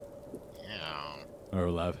Or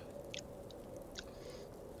alive.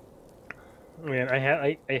 Man,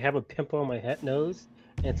 I have a pimple on my head nose,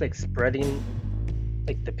 and it's like spreading.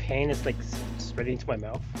 Like the pain is like spreading to my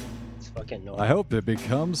mouth. It's fucking I annoying. hope it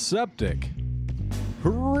becomes septic. I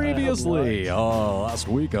hope Previously, not. last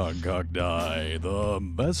week on Cogni, the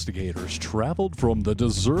investigators traveled from the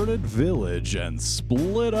deserted village and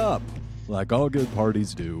split up, like all good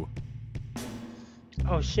parties do.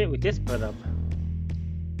 Oh shit, we did split up.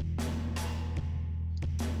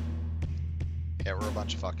 Yeah, we're a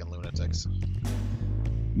bunch of fucking lunatics.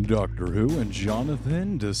 Doctor Who and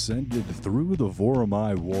Jonathan descended through the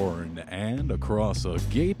Voromai Warren and across a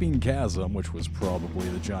gaping chasm, which was probably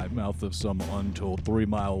the giant mouth of some untold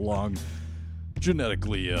 3-mile-long,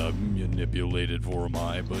 genetically manipulated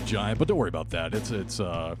Voromai, but giant. But don't worry about that. It's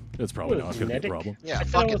probably What, not going to be a genetic? problem. Yeah, I thought it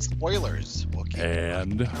fucking was- spoilers. Wookie.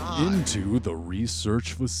 And God. into the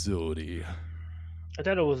research facility. I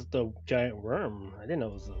thought it was the giant worm. I didn't know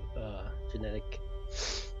it was genetic.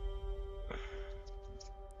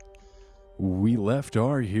 We left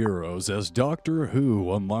our heroes as Doctor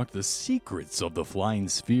Who unlocked the secrets of the flying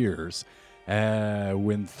spheres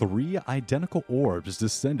when 3 identical orbs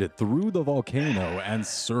descended through the volcano and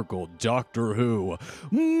circled Doctor Who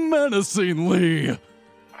menacingly.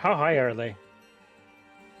 How high are they?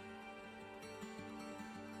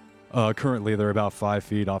 Currently, they're about 5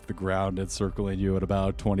 feet off the ground and circling you at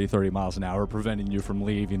about 20-30 miles an hour, preventing you from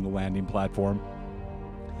leaving the landing platform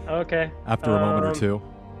Okay. after a moment or two.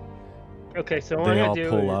 Okay, so what They I'm all gonna do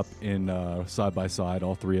pull is up in side by side,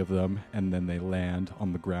 all 3 of them, and then they land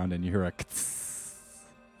on the ground, and you hear a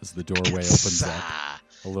as the doorway opens up Ah.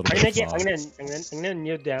 a little I'm bit. gonna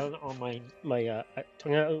kneel down on my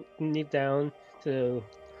I'm gonna kneel down to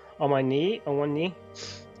on my knee on one knee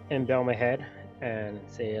and bow my head and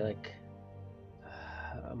say like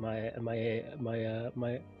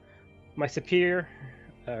my superior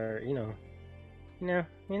or you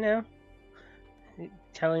know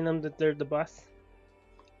telling them that they're the boss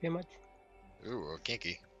pretty much. Ooh,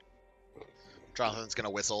 kinky. Jonathan's gonna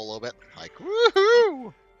whistle a little bit, like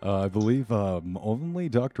woohoo! I believe only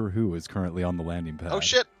Doctor Who is currently on the landing pad. Oh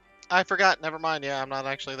shit! I forgot. Never mind. Yeah, I'm not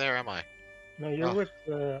actually there, am I? No, you're Oh. with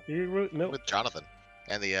Milk. With Jonathan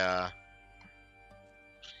and the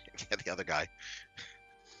the other guy.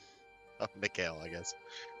 Oh, Mikhail, I guess.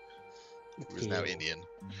 Who's now Indian.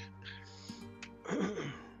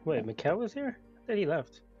 Wait, Mikhail was here? I thought he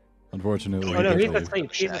left. Unfortunately, Oh, Oh no, he he's did leave.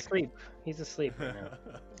 asleep. He's Shaq. asleep. He's asleep right now.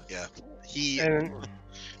 Yeah. He And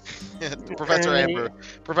Professor and-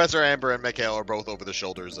 Amber and Mikhail are both over the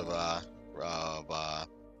shoulders of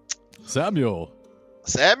Samuel,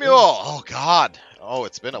 Samuel. Oh God. Oh,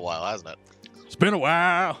 it's been a while, hasn't it? it's been a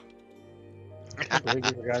while. I can't believe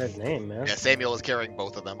you forgot his name, man. Yeah, Samuel is carrying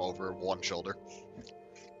both of them over one shoulder,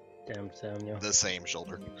 Damn Samuel. the same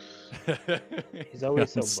shoulder. He's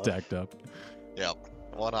always so buff. stacked up. Yep,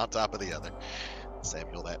 one on top of the other.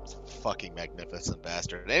 Samuel, that fucking magnificent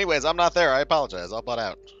bastard. Anyways, I'm not there. I apologize. I'll butt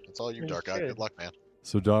out. It's all you, You Dark God. should. Good luck, man.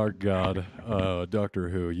 So, Dark God, Doctor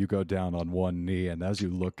Who, you go down on one knee, and as you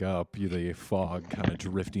look up, the fog kind of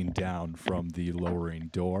drifting down from the lowering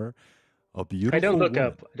door. A beautiful I don't look woman.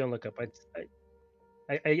 up. I don't look up.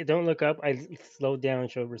 I don't look up. I slow down and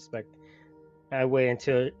show respect. I wait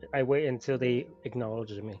until they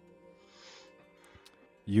acknowledge me.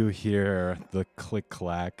 You hear the click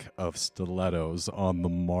clack of stilettos on the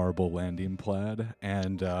marble landing pad,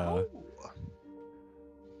 and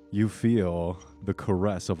you feel the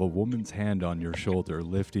caress of a woman's hand on your shoulder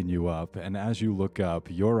lifting you up. And as you look up,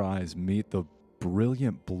 your eyes meet the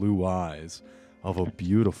brilliant blue eyes of a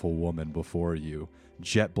beautiful woman before you.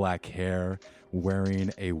 Jet black hair,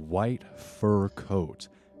 wearing a white fur coat,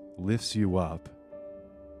 lifts you up.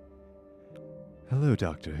 Hello,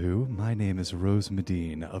 Doctor Who. My name is Rose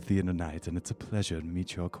Medine of the Inner Night, and it's a pleasure to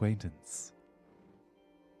meet your acquaintance.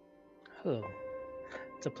 Hello.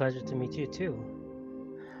 It's a pleasure to meet you too.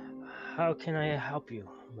 How can I help you,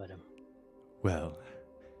 madam? Well,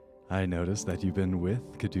 I noticed that you've been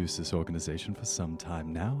with Caduceus organization for some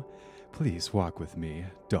time now. Please walk with me,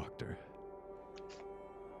 Doctor.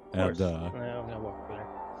 Of course. And I'm gonna walk over there.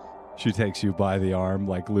 she takes you by the arm,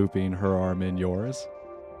 like looping her arm in yours,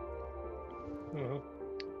 Mhm.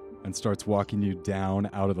 and starts walking you down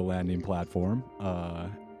out of the landing platform.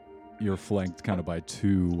 You're flanked kind of by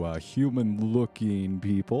 2 human-looking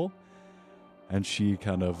people, and she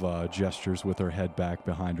kind of gestures with her head back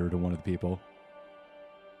behind her to one of the people.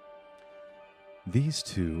 These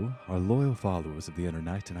 2 are loyal followers of the Inner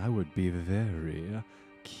Night, and I would be very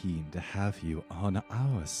keen to have you on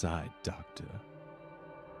our side, Doctor.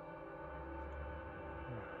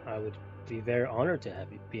 I would be very honored to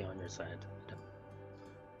have you be on your side.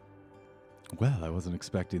 Well, I wasn't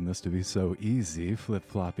expecting this to be so easy,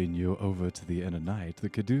 flip-flopping you over to the Inner Night. The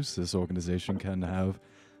Caduceus organization can have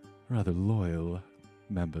rather loyal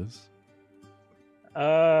members.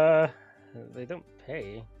 They don't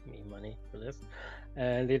pay me money for this,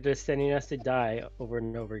 and they're just sending us to die over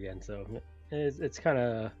and over again. So it's kind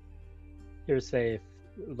of hearsay if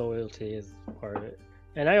loyalty is part of it.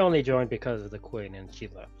 And I only joined because of the Queen, and she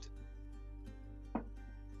left.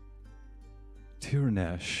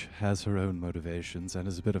 Tiranesh has her own motivations and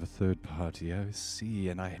is a bit of a third party, I see,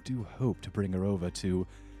 and I do hope to bring her over to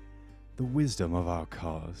the wisdom of our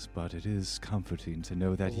cause, but it is comforting to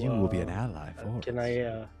know that you will be an ally for us. Can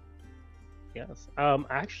I? Yes.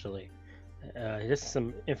 Actually, this is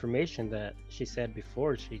some information that she said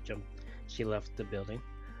before she left the building,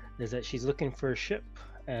 is that she's looking for a ship,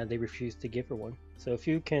 and they refused to give her one. So if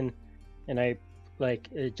you can, and I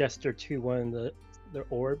gesture to one of the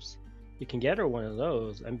orbs, you can get her one of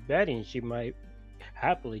those. I'm betting she might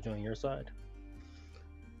happily join your side.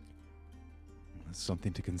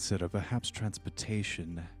 Something to consider. Perhaps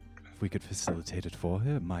transportation, if we could facilitate it for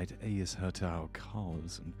her, might ease her to our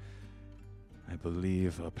cause. And I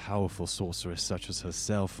believe a powerful sorceress such as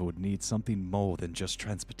herself would need something more than just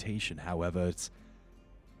transportation. However, it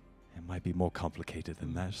might be more complicated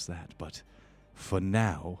than that. But for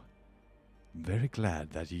now, I'm very glad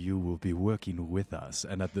that you will be working with us.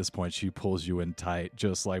 And at this point, she pulls you in tight,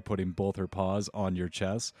 just like putting both her paws on your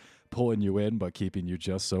chest, pulling you in, but keeping you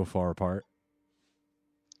just so far apart.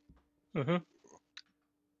 Mm-hmm.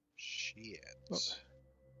 Shit.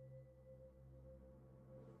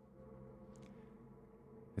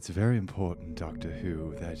 It's very important, Doctor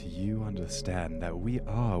Who, that you understand that we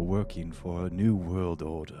are working for a new world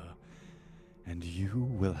order, and you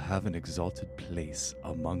will have an exalted place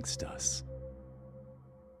amongst us.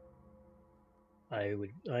 I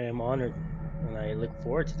am honored, and I look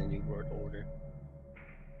forward to the new world order.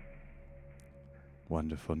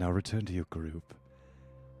 Wonderful. Now return to your group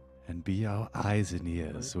and be our eyes and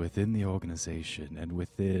ears within the organization and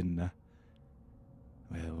within...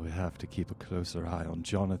 Well, we have to keep a closer eye on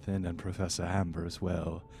Jonathan and Professor Amber as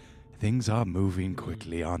well. Things are moving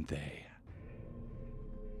quickly, aren't they?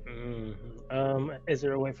 Is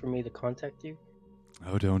there a way for me to contact you?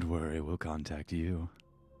 Oh, don't worry. We'll contact you.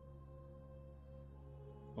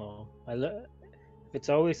 Well, if it's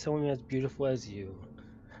always someone as beautiful as you,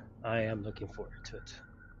 I am looking forward to it.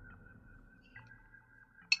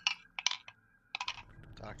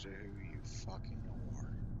 Doctor Who, you fucking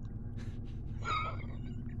whore.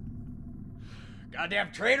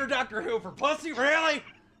 Goddamn traitor, Doctor Who, for pussy, really?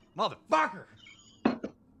 Motherfucker!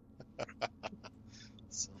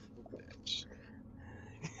 Son of a bitch.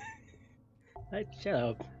 Shut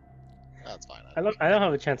up. That's fine. I don't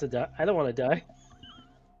have a chance to die. I don't want to die.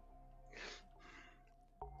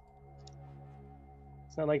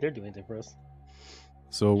 It's not like they're doing anything for us.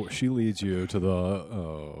 So she leads you to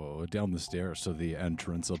the down the stairs to the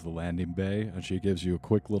entrance of the landing bay, and she gives you a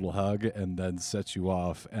quick little hug and then sets you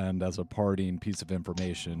off. And as a parting piece of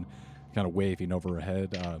information, kind of waving over her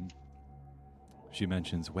head, she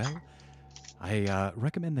mentions, well, I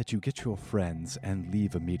recommend that you get your friends and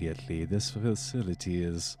leave immediately. This facility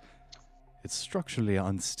it's structurally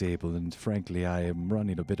unstable, and frankly, I am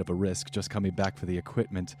running a bit of a risk just coming back for the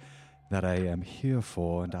equipment that I am here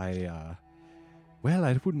for, and well,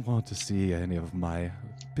 I wouldn't want to see any of my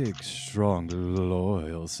big, strong,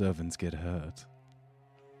 loyal servants get hurt.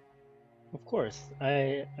 Of course.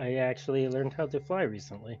 I actually learned how to fly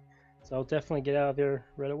recently, so I'll definitely get out of there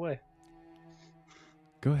right away.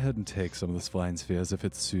 Go ahead and take some of the flying spheres if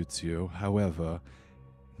it suits you. However,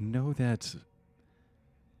 know that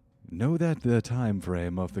the time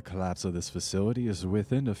frame of the collapse of this facility is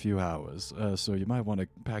within a few hours, so you might want to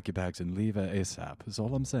pack your bags and leave ASAP, is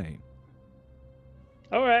all I'm saying.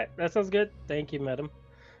 All right, that sounds good. Thank you, madam.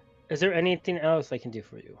 Is there anything else I can do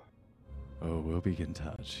for you? Oh, we'll be in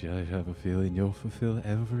touch. I have a feeling you'll fulfill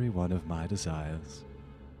every one of my desires.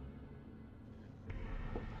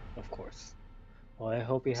 Of course. Well, I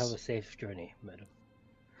hope you have a safe journey, madam.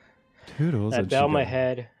 Toodles. I bow my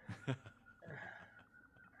head,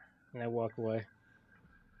 and I walk away.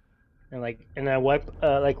 And I wipe,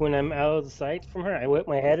 when I'm out of the sight from her, I wipe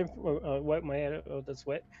my head of the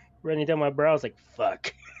sweat running down my brow. I was like,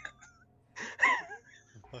 fuck.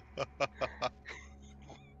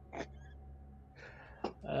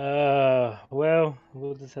 Well,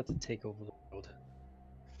 we'll just have to take over the world.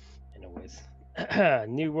 Anyways,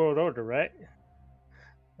 New World Order, right?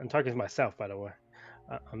 I'm talking to myself, by the way.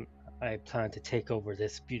 I plan to take over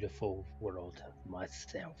this beautiful world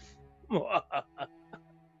myself. All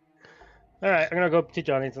right, I'm gonna go to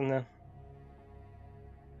Johnny's and then.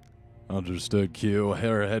 Understood, Q.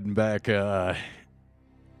 We're heading back,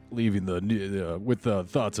 leaving the new, with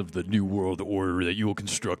thoughts of the new world order that you will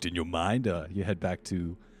construct in your mind. You head back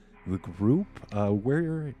to the group.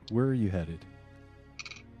 Where are you headed?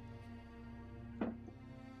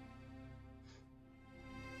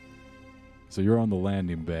 So you're on the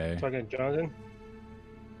landing bay. Talking to Jonathan?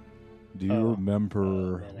 Do you Oh. remember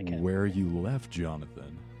Oh, man, I can't where you left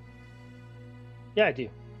Jonathan? Yeah, I do.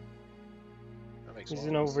 That makes He's more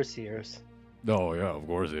an sense. overseers. Oh yeah, of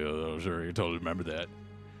course. Yeah, I'm sure you totally remember that.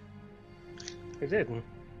 I did.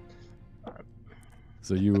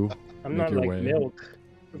 So you I'm Make not your like way milk.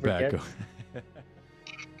 back. Forget.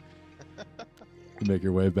 You make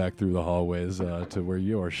your way back through the hallways to where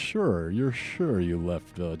you're sure you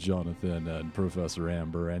left Jonathan and Professor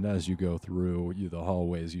Amber. And as you go through the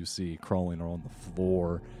hallways, you see crawling on the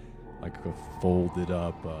floor, like a folded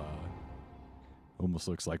up, almost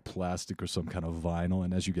looks like plastic or some kind of vinyl.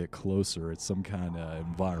 And as you get closer, it's some kind of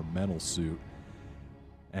environmental suit.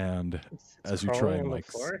 And It's as you try crawling and on like,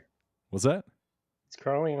 the floor. what's that? It's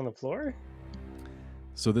crawling on the floor.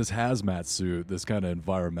 So this hazmat suit, this kind of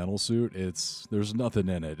environmental suit, there's nothing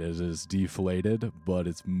in it. It is deflated, but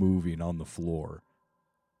it's moving on the floor.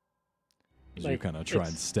 As you Like, kind of try and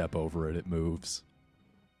it's- step over it, it moves.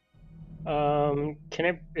 Can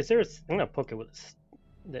I? Is there? I'm gonna poke it with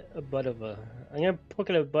a butt of a. I'm gonna poke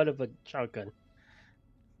it with a butt of a shotgun.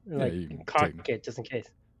 Like you can cock take- it just in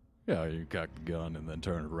case. Yeah, you cock the gun and then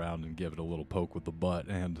turn it around and give it a little poke with the butt,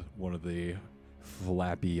 and one of the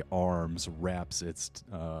flappy arms wraps its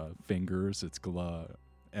fingers, its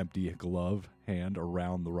empty glove hand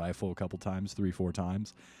around the rifle a couple times, 3-4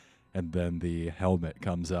 times, and then the helmet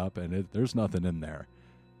comes up, and there's nothing in there.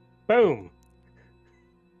 Boom.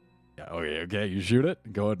 Yeah, okay, you shoot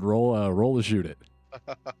it. Go ahead and roll to shoot it.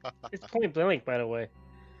 It's point blank, by the way.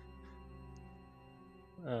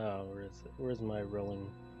 Oh, where is it? Where's my rolling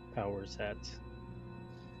powers at?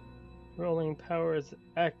 Rolling powers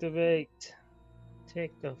activate.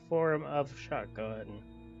 Take the form of shotgun.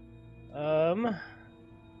 Boom.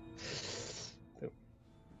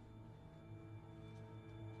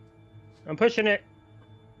 I'm pushing it.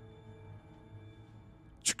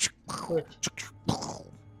 Push.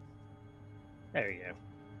 There you go.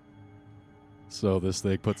 So this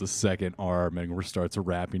thing puts a second arm and starts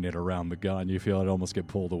wrapping it around the gun. You feel it almost get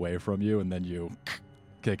pulled away from you, and then you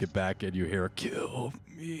kick it back, and you hear, "Kill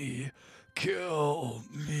me, kill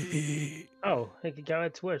me." Oh, I got a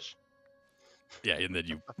twitch. Yeah, and then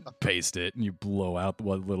you paste it, and you blow out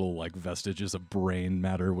what little like vestiges of brain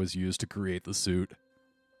matter was used to create the suit.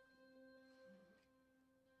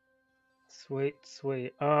 Sweet,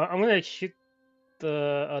 sweet. I'm gonna shoot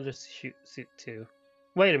the other suit too.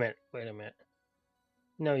 Wait a minute.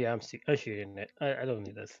 No, yeah, I'm shooting it. I don't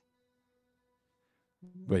need this.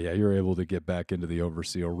 But yeah, you're able to get back into the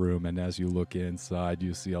overseer room, and as you look inside,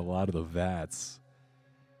 you see a lot of the vats.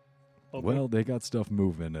 Open. Well, they got stuff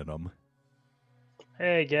moving in them.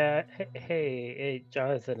 Hey, guy. Hey,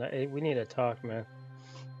 Jonathan. We need to talk, man.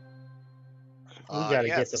 We gotta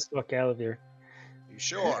get the Yes. fuck out of here. You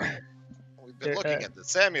sure? We've been There, looking at this.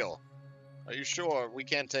 Samuel, are you sure we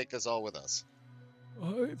can't take this all with us?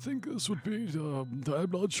 I think this would be, I'm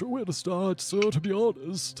not sure where to start, sir, to be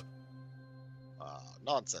honest.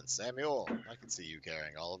 Nonsense, Samuel. I can see you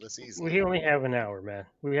carrying all of this easily. We only have an hour, man.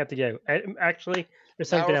 We have to go. Actually,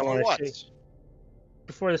 there's An something hour I for want what? to show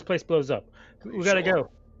before this place blows up. Are We you gotta sure? go.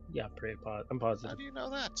 Yeah, I'm How positive. do you know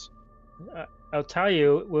that? I'll tell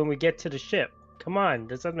you when we get to the ship. Come on,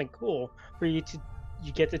 there's something cool for you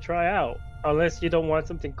get to try out. Unless you don't want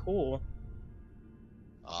something cool.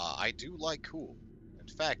 I do like cool. In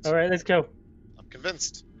fact, All right, let's go. I'm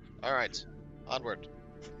convinced. All right, onward.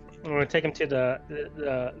 I'm gonna take him to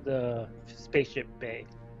the spaceship bay.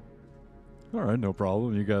 All right, no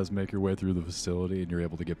problem. You guys make your way through the facility, and you're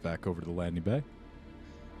able to get back over to the landing bay.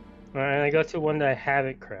 All right, I go to one that I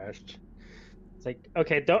haven't crashed. It's like,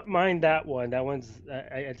 okay, don't mind that one. That one's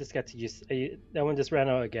I just got to use. That one just ran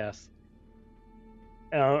out of gas.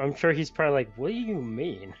 I'm sure he's probably like, "What do you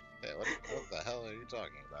mean?" Yeah, what the hell are you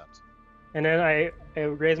talking about? And then I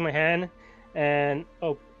raise my hand and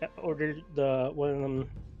order the one of them,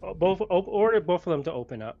 order both of them to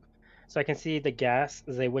open up, so I can see the gas.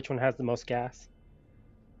 Say which one has the most gas.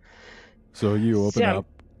 So you open Yeah. up.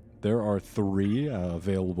 There are 3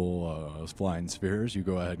 available flying spheres. You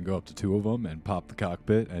go ahead and go up to 2 of them and pop the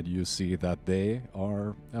cockpit, and you see that they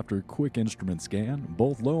are, after a quick instrument scan,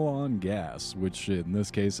 both low on gas, which in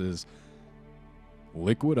this case is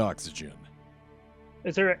liquid oxygen.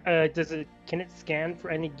 Is there can it scan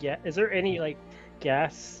for any gas? Is there any like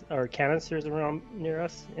gas or canisters around near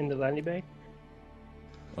us in the landing bay?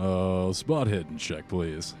 Spot hidden check,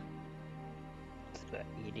 please. It's about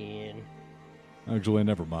eating. Actually,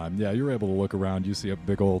 never mind. Yeah, you're able to look around. You see a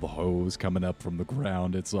big old hose coming up from the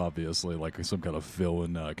ground. It's obviously like some kind of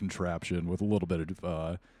fill-in contraption with a little bit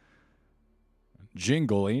of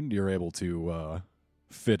jingling. You're able to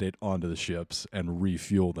fit it onto the ships and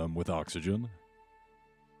refuel them with oxygen.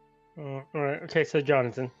 All right. Okay, so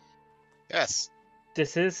Jonathan, Yes.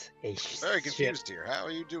 this is a Very ship. confused here. How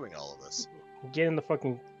are you doing all of this? Get in the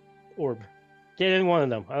fucking orb. Get in one of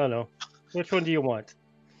them. I don't know. Which one do you want?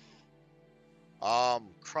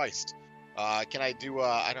 Christ. Can I do,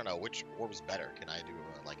 I don't know, which orb is better? Can I do,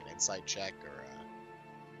 like, an insight check, or,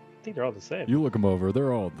 I think they're all the same. You look them over.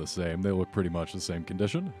 They're all the same. They look pretty much the same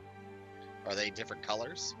condition. are they different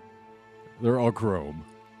colors? They're all chrome.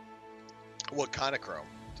 What kind of chrome?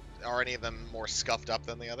 Are any of them more scuffed up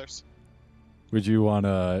than the others? Do you want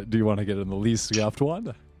to get in the least scuffed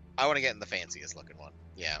one? I want to get in the fanciest looking one.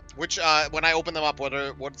 Yeah. Which, when I open them up,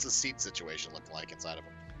 what's the seat situation look like inside of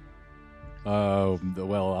them?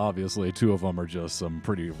 Well, obviously, two of them are just some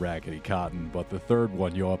pretty raggedy cotton, but the third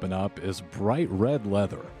one you open up is bright red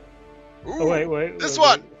leather. Ooh, Oh, wait. This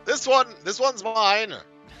wait, one! This one's mine!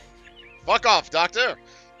 Fuck off, Doctor!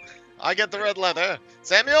 I get the red leather.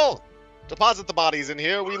 Samuel! Deposit the bodies in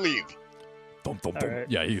here, we leave. Thump, thump, thump. Alright.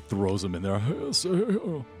 Yeah, he throws them in there. Yes,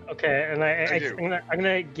 Okay, and I do. I'm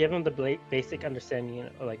gonna give him the basic understanding. You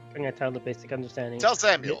know, like I'm gonna tell him the basic understanding. Tell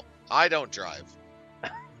Samuel, I don't drive.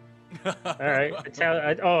 All right.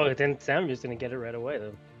 Then Samuel's gonna get it right away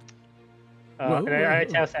then. Well, and I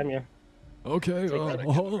tell Samuel. Okay, Take that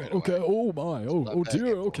right okay, away. oh my, I'm not oh paying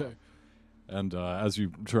dear, it for okay. And as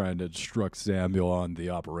you try and instruct Samuel on the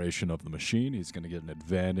operation of the machine, he's going to get an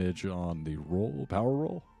advantage on the power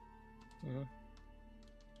roll.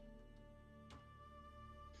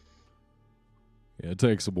 Yeah, it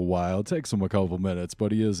takes him a while. It takes him a couple minutes,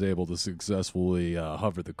 but he is able to successfully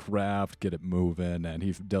hover the craft, get it moving, and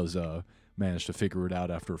he does manage to figure it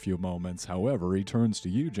out after a few moments. However, he turns to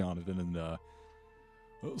you, Jonathan, and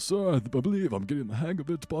 "Oh, sir, I believe I'm getting the hang of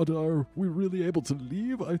it, but are we really able to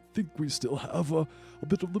leave? I think we still have a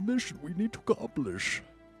bit of the mission we need to accomplish."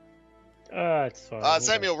 It's fine.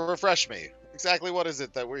 Samuel, refresh me. Exactly what is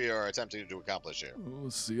it that we are attempting to accomplish here? Oh,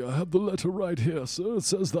 let's see, I have the letter right here, sir. It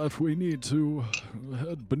says that we need to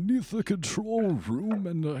head beneath the control room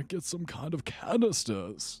and get some kind of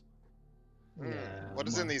canisters. Hmm, what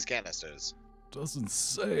is in these canisters? Doesn't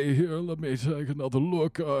say here. Let me take another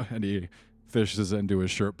look. And he fishes into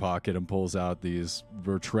his shirt pocket and pulls out these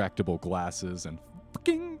retractable glasses and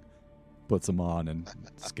puts them on and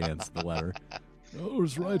scans the letter. Oh,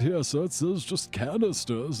 it's right here, sir. It says just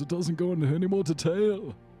canisters. It doesn't go into any more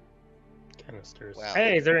detail. Canisters. Wow.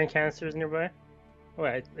 Hey, is there any canisters nearby? Oh,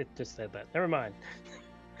 wait, it just said that. Never mind.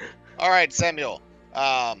 All right, Samuel.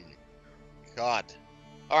 God.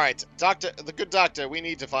 All right, the good doctor, we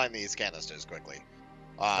need to find these canisters quickly.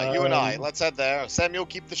 You and I, let's head there. Samuel,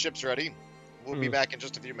 keep the ships ready. We'll be back in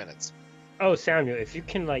just a few minutes. Oh, Samuel, if you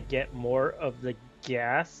can like get more of the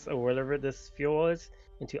gas or whatever this fuel is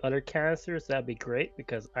into other canisters, that'd be great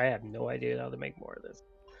because I have no idea how to make more of this.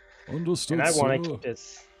 Understood, And I want to sir. keep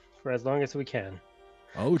this for as long as we can.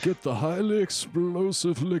 I'll get the highly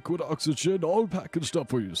explosive liquid oxygen all packaged up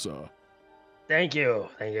for you, sir. Thank you.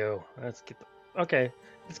 Let's get okay.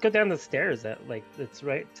 Let's go down the stairs. It's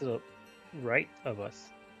right to the right of us.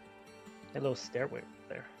 That little stairway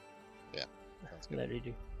there. Yeah, sounds good. Let you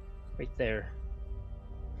do. Right there.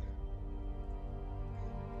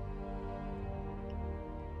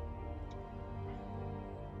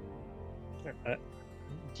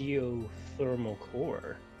 Geothermal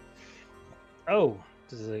core. Oh,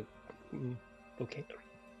 this is a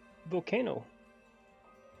volcano.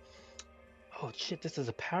 Oh shit, this is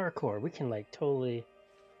a power core. We can like totally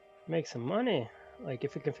make some money. Like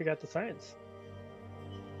if we can figure out the science.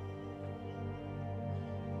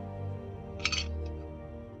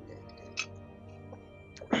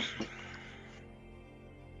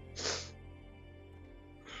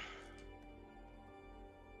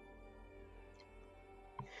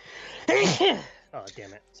 Oh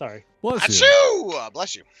damn it! Sorry, Bless you. Achoo!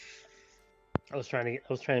 Bless you. I was trying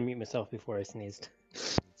to mute myself before I sneezed.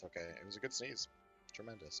 It's okay. It was a good sneeze.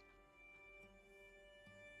 Tremendous.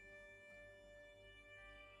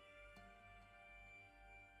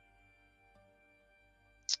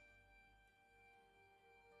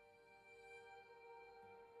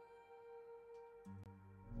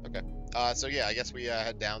 Okay. So yeah, I guess we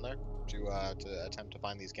head down there to attempt to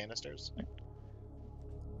find these canisters.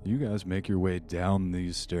 You guys make your way down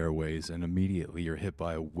these stairways, and immediately you're hit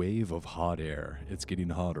by a wave of hot air. It's getting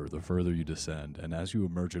hotter the further you descend, and as you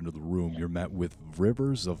emerge into the room, you're met with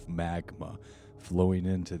rivers of magma flowing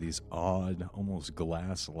into these odd, almost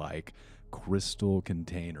glass-like crystal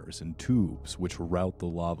containers and tubes which route the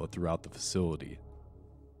lava throughout the facility.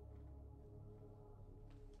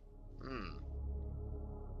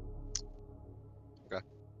 Okay.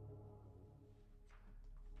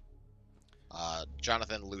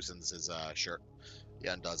 Jonathan loosens his shirt. He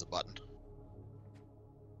undoes a button.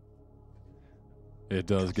 It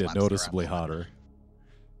does get Flaps noticeably around. hotter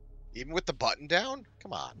Even with the button down?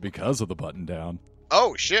 Come on. because of the button down.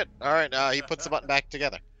 Oh, shit. All right, he puts the button back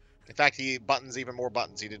together. In fact, he buttons even more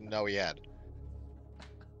buttons he didn't know he had.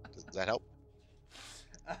 Does that help?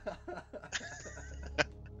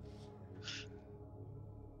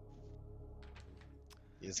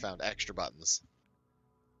 He has found extra buttons.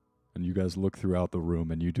 And you guys look throughout the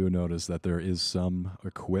room, and you do notice that there is some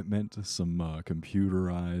equipment, some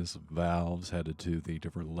computerized valves headed to the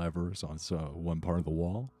different levers on one part of the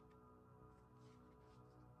wall.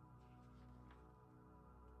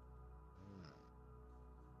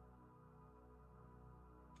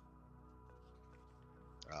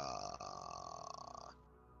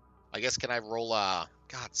 I guess can I roll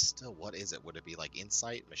God, still, what is it? Would it be like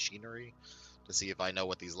insight, machinery? To see if I know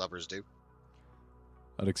what these levers do?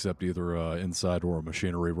 I'd accept either inside or a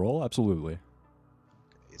machinery roll, absolutely.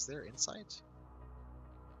 Is there insight?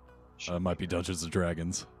 It might be Dungeons &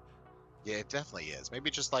 Dragons. Yeah, it definitely is. Maybe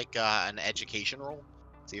just like an education roll?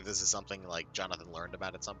 See if this is something like Jonathan learned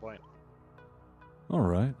about at some point. All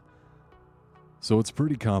right. So it's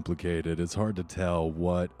pretty complicated. It's hard to tell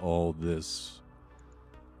what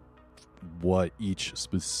each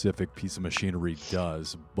specific piece of machinery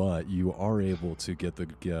does, but you are able to get the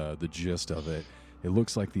gist of it. It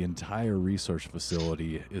looks like the entire research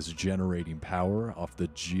facility is generating power off the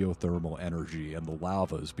geothermal energy, and the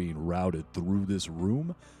lava is being routed through this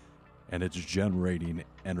room, and it's generating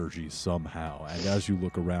energy somehow. And as you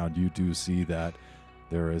look around, you do see that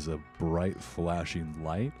there is a bright flashing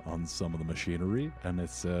light on some of the machinery, and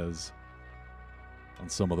it says on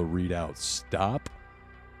some of the readouts, "Stop."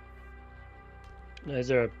 Is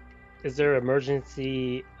there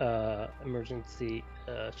emergency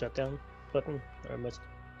shutdown button or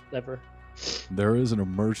lever? There is an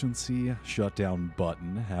emergency shutdown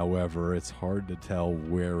button. However, it's hard to tell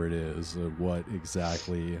where it is, what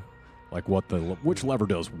exactly, like which lever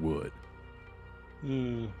does what.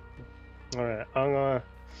 All right, I'm gonna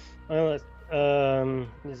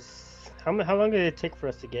how long did it take for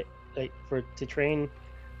us to get to train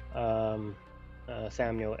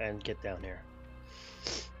Samuel and get down here?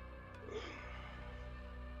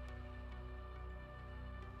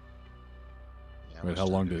 Yeah, Wait, how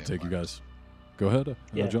long did it take you guys? Go ahead,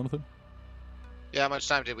 Yeah. Jonathan. Yeah, how much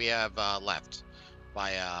time did we have left?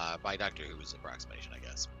 By Doctor Who's approximation, I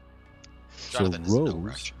guess. Jonathan is in no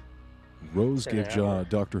rush. Rose An gave hour.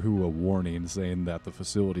 Doctor Who a warning saying that the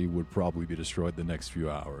facility would probably be destroyed the next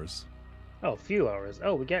few hours. Oh, a few hours.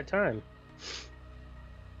 Oh, we got time.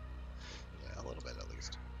 Yeah, a little bit at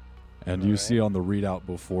least. And you Alright. see on the readout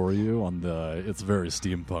before you, it's very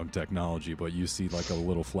steampunk technology, but you see like a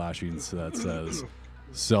little flashing that says,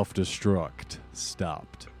 "Self-destruct,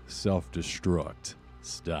 stopped. Self-destruct,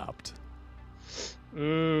 stopped."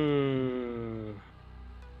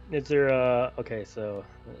 Is there okay, so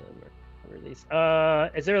release.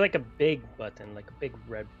 Is there like a big button, like a big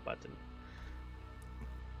red button?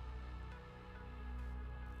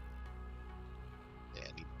 Yeah,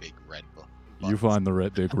 any big red You find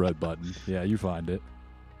the big red button. Yeah, you find it.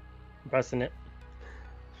 Pressing it.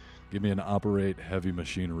 Give me an operate heavy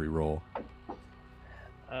machinery roll.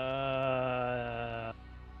 I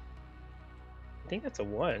think that's a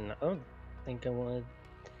 1. I don't think I wanted.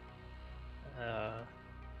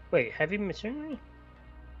 Wait, heavy machinery?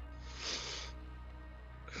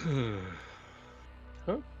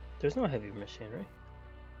 Huh? There's no heavy machinery.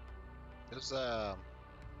 There's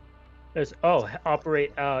There's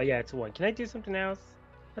operate. Oh yeah, it's a 1. Can I do something else?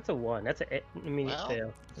 That's a 1. That's a immediate Well,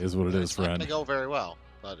 fail. Is what it is, it's not friend. gonna go very well,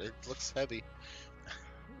 but it looks heavy.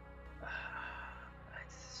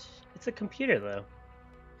 It's a computer though.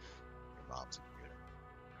 Your mom's a computer.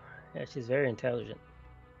 Yeah, she's very intelligent.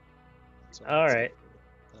 That's what All I'd say. right,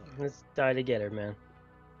 let's die together, man.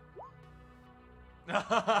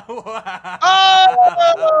 Oh!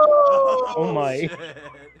 Oh my. Shit.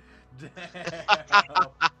 Damn.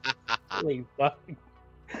 Holy fuck!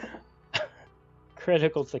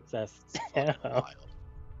 Critical success. Fucking Yeah. wild.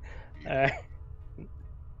 Alright.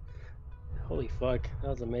 Holy fuck, that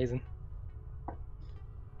was amazing.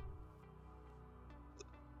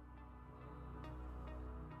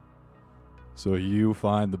 So you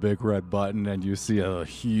find the big red button and you see a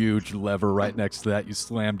huge lever right next to that. You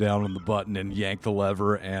slam down on the button and yank the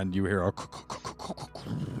lever and you hear a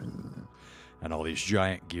and all these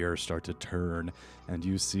giant gears start to turn and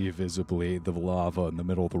you see visibly the lava in the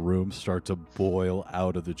middle of the room start to boil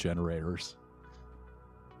out of the generators.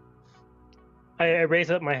 I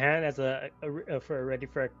raise up my hand as for ready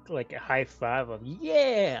for like a high five of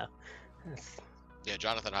yeah. Yeah,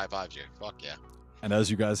 Jonathan high fives you. Fuck yeah. And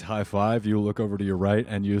as you guys high five, you look over to your right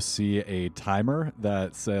and you see a timer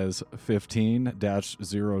that says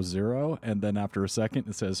 15-00, and then after a second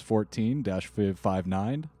it says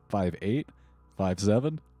 14-59, 58,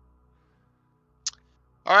 57.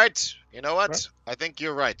 All right. You know what? I think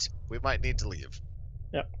you're right. We might need to leave.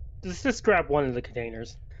 Yep. Let's just grab one of the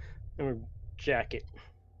containers and we'll jack it.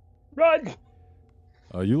 Run!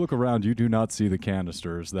 You look around, you do not see the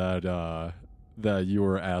canisters that you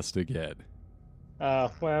were asked to get.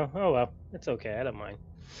 Well, it's okay. I don't mind.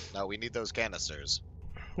 No, we need those canisters.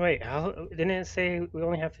 Wait, didn't it say we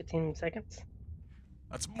only have 15 seconds?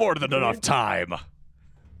 That's more than enough time.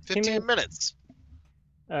 15 minutes.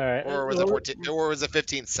 All right. Or was it 14? Or was it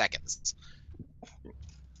 15 seconds?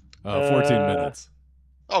 14 minutes.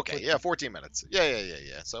 Okay, yeah, 14 minutes. Yeah.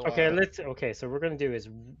 So okay, so what we're gonna do is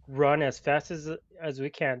run as fast as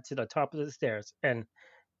we can to the top of the stairs, and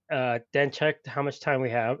then check how much time we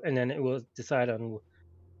have, and then it will decide on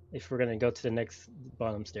if we're gonna go to the next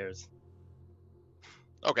bottom stairs.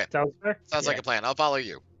 Okay. Sounds fair? Sounds like a plan. I'll follow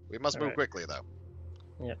you. We must move Alright. quickly, though.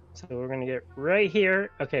 Yeah. So we're gonna get right here.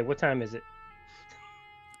 Okay, what time is it?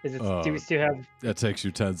 Is it? Do we still have? That takes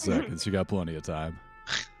you 10 seconds. You got plenty of time.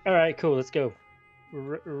 All right, cool. Let's go.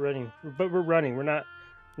 We're running, but we're running. We're not.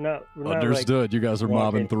 Understood. You guys are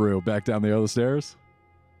mobbing walking. through. Back down the other stairs?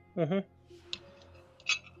 Mhm.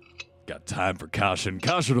 Got time for caution.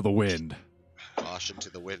 Caution to the wind. Caution to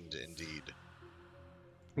the wind, indeed.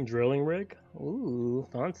 Drilling rig. Ooh,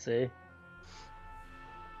 fancy.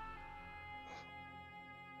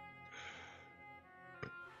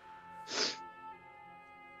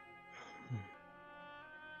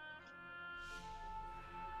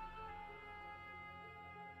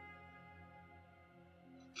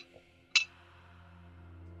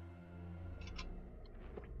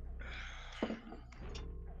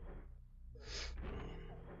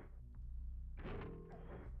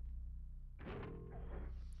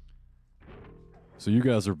 So you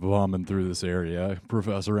guys are bombing through this area,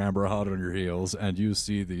 Professor Amber hot on your heels, and you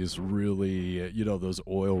see these really, those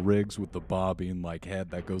oil rigs with the bobbing like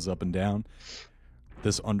head that goes up and down.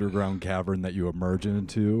 This underground cavern that you emerge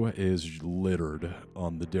into is littered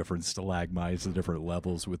on the different stalagmites, the different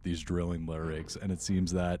levels with these drilling rigs, and it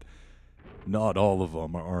seems that not all of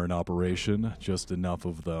them are in operation, just enough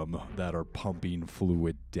of them that are pumping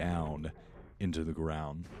fluid down into the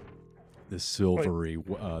ground. This silvery,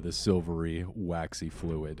 waxy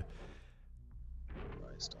fluid.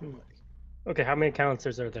 Christ almighty. Okay, how many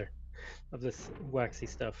canisters are there of this waxy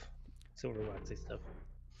stuff, silver waxy stuff?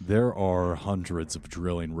 There are hundreds of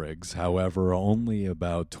drilling rigs. However, only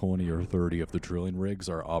about 20 or 30 of the drilling rigs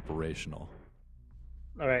are operational.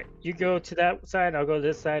 All right, you go to that side, I'll go to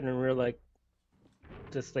this side, and we're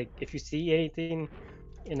just if you see anything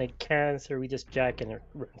in a canister, we just jack and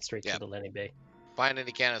run straight to the landing bay. Find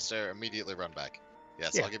any canister, immediately run back.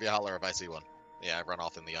 Yes, Yeah. I'll give you a holler if I see one. Yeah, I run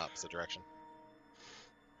off in the opposite direction.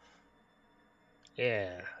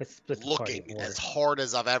 Yeah, let's split the party Looking more. as hard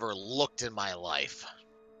as I've ever looked in my life.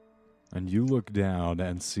 And you look down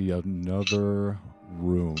and see another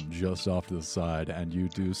room just off to the side, and you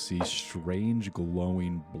do see strange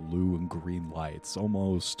glowing blue and green lights,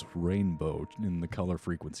 almost rainbow in the color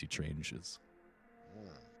frequency changes.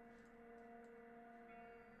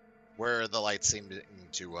 Where the lights seem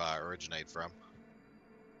to originate from.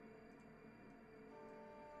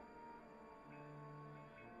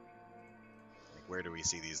 Where do we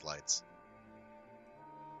see these lights?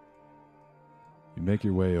 You make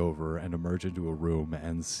your way over and emerge into a room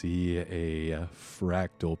and see a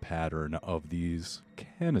fractal pattern of these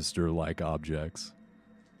canister-like objects.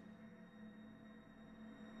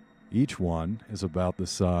 Each one is about the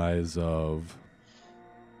size of,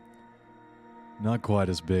 not quite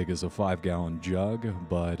as big as a 5-gallon jug,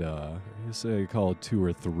 but say call it 2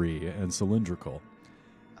 or 3, and cylindrical.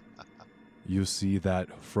 You see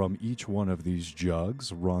that from each one of these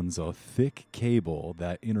jugs runs a thick cable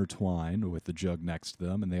that intertwine with the jug next to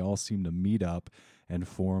them, and they all seem to meet up and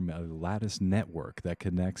form a lattice network that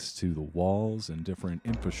connects to the walls and different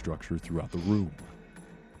infrastructure throughout the room.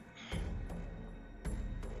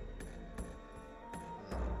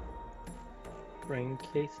 Brain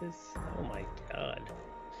cases? Oh my god.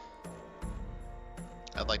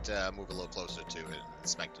 I'd like to move a little closer to it and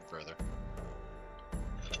inspect it further.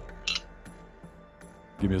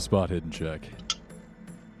 Give me a spot hidden check.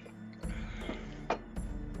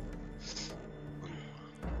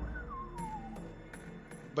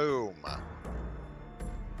 Boom.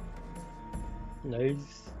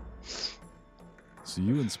 Nice. So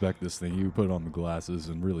you inspect this thing, you put on the glasses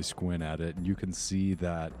and really squint at it, and you can see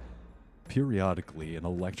that periodically an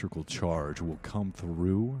electrical charge will come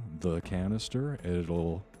through the canister.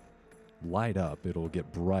 It'll light up, it'll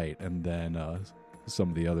get bright, and then some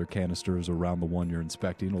of the other canisters around the one you're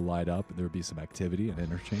inspecting will light up, and there'll be some activity and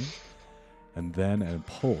interchange. And then a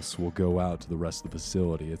pulse will go out to the rest of the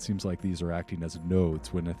facility. It seems like these are acting as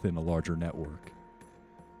nodes within a larger network.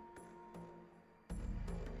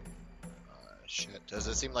 Shit. Does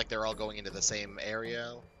it seem like they're all going into the same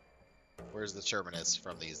area? Where's the terminus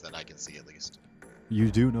from these that I can see at least? You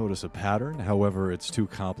do notice a pattern, however, it's too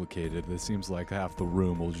complicated. It seems like half the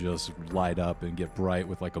room will just light up and get bright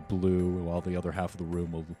with like a blue, while the other half of the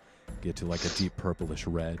room will get to like a deep purplish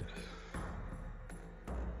red.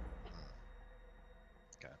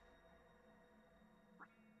 Okay.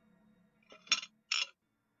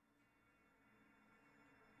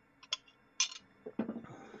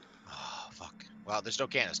 Oh, fuck. Well, there's no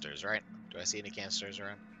canisters, right? Do I see any canisters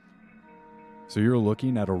around? So you're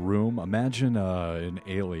looking at a room. Imagine an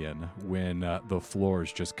Alien when the floor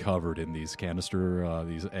is just covered in these canister,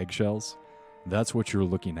 these eggshells. That's what you're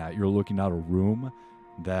looking at. You're looking at a room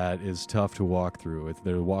that is tough to walk through.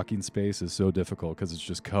 Their walking space is so difficult because it's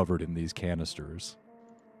just covered in these canisters.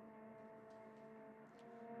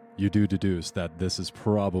 You do deduce that this is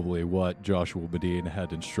probably what Joshua Badine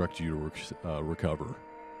had instructed you to recover.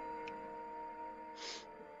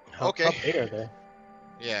 Okay. How big are they?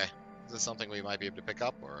 Yeah. Is this something we might be able to pick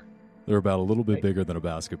up, or? They're about a little bit Right. bigger than a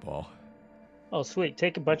basketball. Oh, sweet.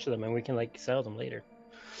 Take a bunch of them and we can like sell them later.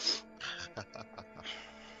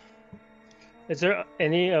 Is there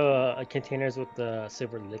any containers with the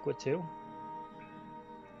silver liquid too?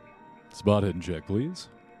 Spot hidden check, please.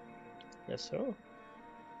 Yes, sir.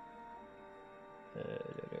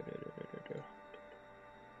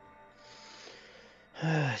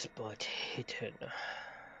 Spot hidden.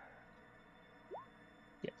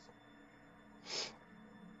 Yes.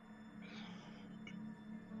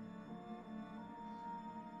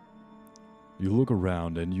 You look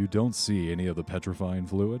around and you don't see any of the petrifying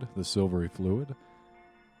fluid, the silvery fluid.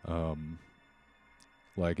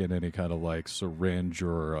 Like in any kind of like syringe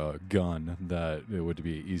or a gun that it would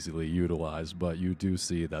be easily utilized, but you do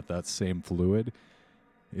see that that same fluid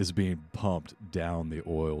is being pumped down the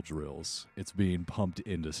oil drills. It's being pumped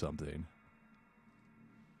into something.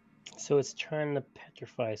 So it's trying to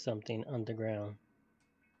petrify something underground.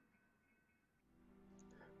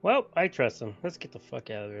 Well, I trust him. Let's get the fuck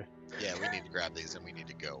out of here. Yeah, we need to grab these and we need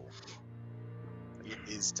to go. It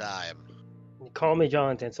is time. Call me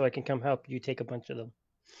Jonathan so I can come help you take a bunch of them.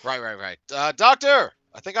 Right. Doctor!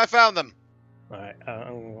 I think I found them. Alright,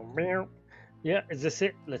 yeah, is this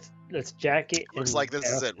it? Let's jack it. Looks and- like this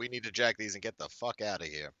is it. We need to jack these and get the fuck out of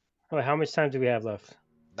here. Oh, how much time do we have left?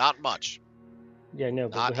 Not much. Yeah, no,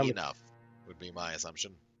 but Not how much? enough, would be my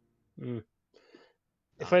assumption. If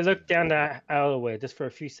Not I look enough. down that alleyway just for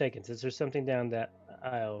a few seconds, is there something down that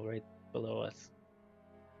aisle right below us?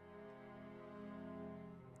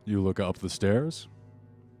 You look up the stairs.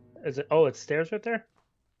 Is it? Oh, it's stairs right there.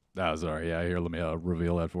 Ah, sorry. Yeah, here, let me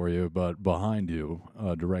reveal that for you. But behind you,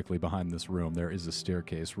 directly behind this room, there is a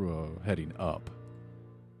staircase heading up.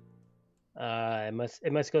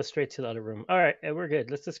 It must go straight to the other room. All right, we're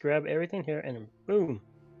good. Let's just grab everything here and boom,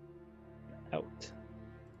 out.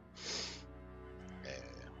 Yeah,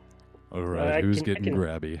 All right, I who's can- I getting can-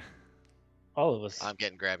 grabby? All of us. I'm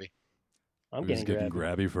getting grabby. I'm Who's getting getting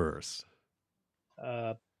grabbed. grabby first?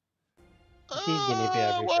 He's getting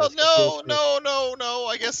grabby Well, first, 'cause no.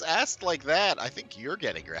 I guess asked like that. I think you're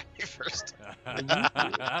getting grabby first.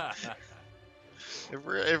 If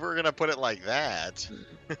we're gonna put it like that,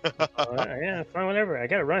 yeah, fine, whatever. I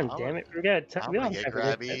gotta run. I'm Damn it, we got I'm we gonna don't get have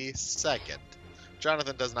time for this. grabby second.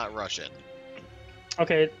 Jonathan does not rush in.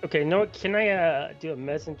 Okay. No, can I do a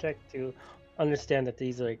medicine check to understand that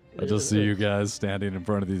these are like? I just see you guys standing in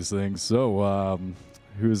front of these things. So,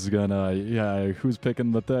 who's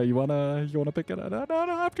picking the you wanna pick it? No,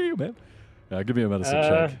 after you, man. Yeah, give me a medicine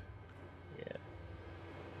check. Yeah.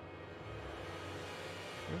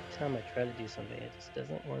 Every time I try to do something, it just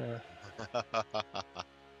doesn't want to.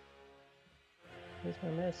 Where's my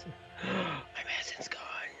medicine? My medicine's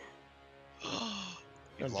gone.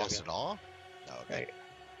 You've I'm lost joking. it all? No, okay.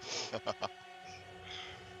 Right.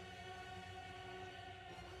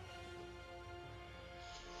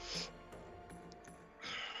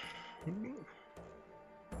 You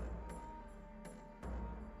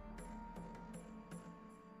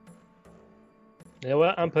know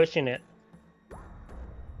what? I'm pushing it.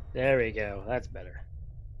 There we go. That's better.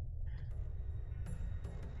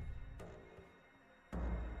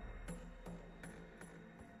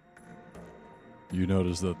 You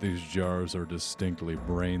notice that these jars are distinctly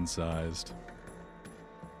brain-sized.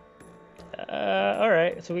 All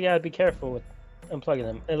right. So we gotta be careful with unplugging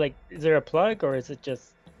them. Like, is there a plug or is it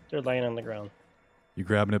just they're laying on the ground? You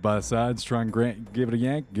grabbing it by the sides, try and give it a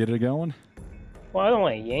yank, get it going? Well, I don't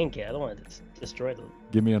want to yank it. I don't want to destroy them.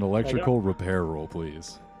 Give me an electrical repair roll,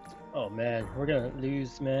 please. Oh man, we're gonna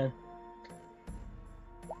lose, man.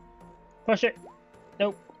 Push it.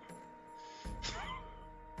 Nope.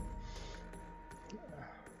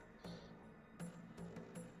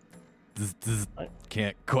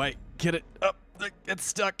 Can't quite get it up. It's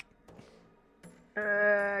stuck.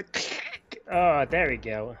 Oh, there we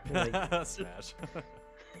go. Smash.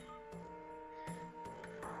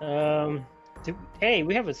 Hey,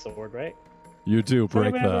 we have a sword, right? You do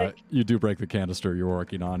break Something about, the canister you're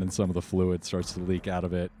working on, and some of the fluid starts to leak out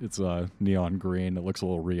of it. It's neon green. It looks a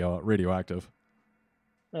little radioactive.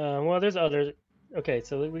 Well, there's others. Okay,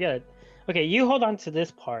 so we got. Okay, you hold on to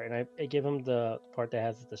this part, and I give him the part that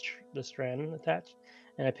has the strand attached,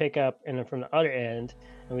 and I pick up, and then from the other end,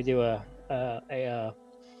 and we do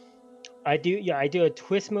I do a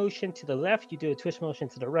twist motion to the left. You do a twist motion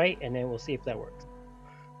to the right, and then we'll see if that works.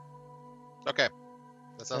 Okay.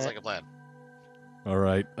 That sounds like a plan. All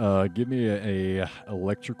right. Give me a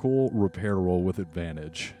electrical repair roll with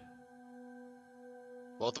advantage.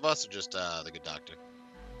 Both of us, or just the good doctor?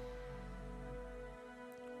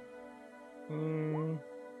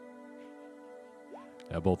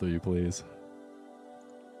 Yeah, both of you, please.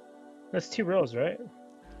 That's 2 rolls, right?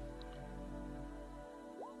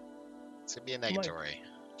 It's gonna be a negatory.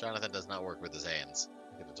 Jonathan does not work with his hands.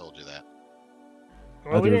 I could have told you that.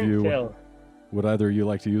 Well, we Either of didn't you- fail. Would either of you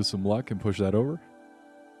like to use some luck and push that over?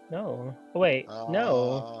 No. Oh, wait.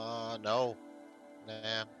 No. No.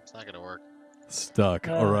 Nah, it's not gonna work. Stuck.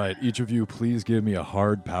 All right. Each of you, please give me a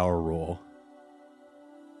hard power roll.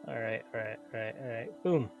 All right.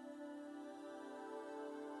 Boom.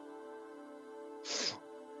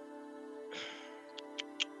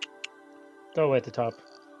 Go away at the top.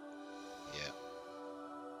 Yeah.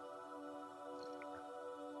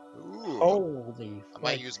 Ooh. Holy. I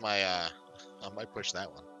might fuck. use my I might push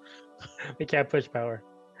that one. We can't push power.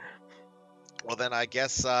 Well then I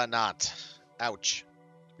guess not. Ouch.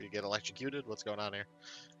 Did we get electrocuted? What's going on here?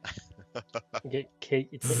 Get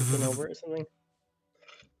taken over or something.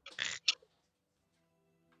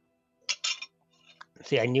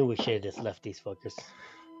 See, I knew we should have just left these fuckers.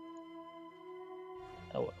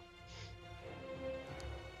 Oh well.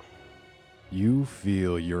 You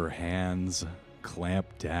feel your hands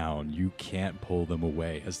clamp down. You can't pull them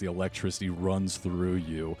away as the electricity runs through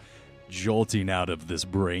you, jolting out of this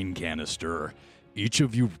brain canister. Each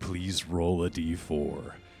of you, please roll a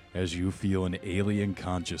d4 as you feel an alien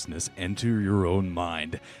consciousness enter your own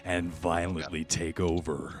mind and violently take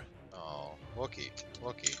over. Oh, Wookie.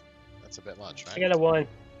 That's a bit much, right? I got a 1.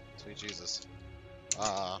 Sweet Jesus.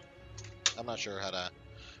 I'm not sure how to.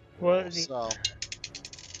 Well, So.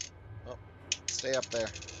 Oh, stay up there.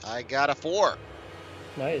 I got a 4.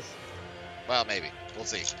 Nice. Well, maybe. We'll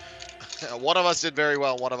see. One of us did very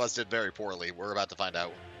well, one of us did very poorly. We're about to find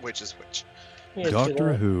out which is which. Yeah,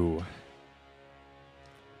 Doctor shit, Who,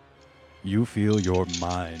 you feel your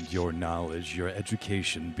mind, your knowledge, your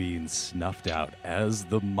education being snuffed out as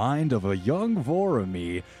the mind of a young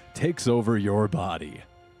Vorami takes over your body.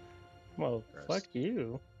 Well, fuck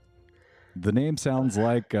you. The name sounds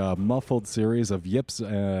like a muffled series of yips,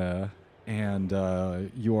 and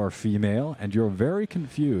you are female, and you're very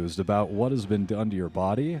confused about what has been done to your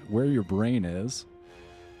body, where your brain is.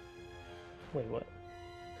 Wait, what?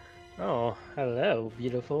 Oh, hello,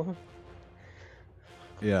 beautiful.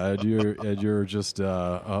 Yeah, and you're just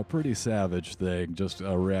a pretty savage thing, just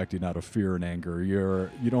reacting out of fear and anger.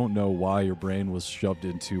 You don't know why your brain was shoved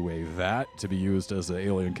into a vat to be used as an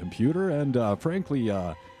alien computer, and frankly,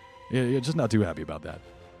 you're just not too happy about that.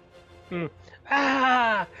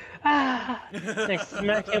 Ah! I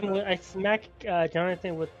smack him. I smack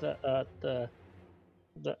Jonathan with the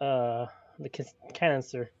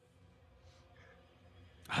canister.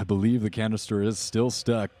 I believe the canister is still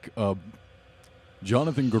stuck.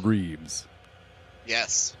 Jonathan Greaves.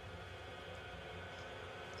 Yes.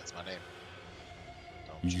 That's my name.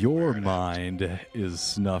 Don't you Your wear it out. mind is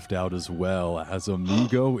snuffed out as well as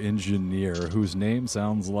Amigo Engineer, whose name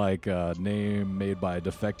sounds like a name made by a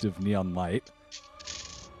defective neon light.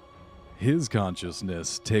 his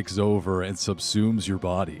consciousness takes over and subsumes your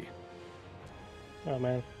body. Oh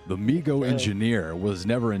man. The Migo engineer was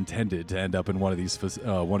never intended to end up in one of these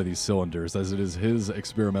cylinders, as it is his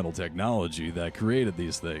experimental technology that created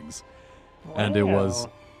these things. And it was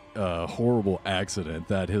a horrible accident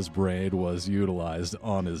that his brain was utilized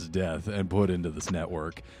on his death and put into this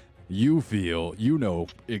network. You know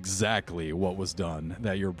exactly what was done,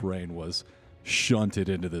 that your brain was shunted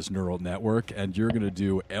into this neural network, and you're going to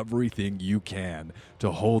do everything you can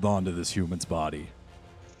to hold on to this human's body.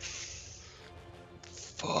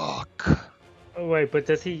 Fuck. Oh wait, but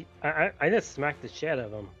does he? I just smacked the shit out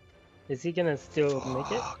of him. Is he gonna still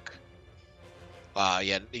make it?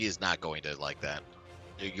 Yeah, he's not going to like that.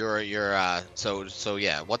 So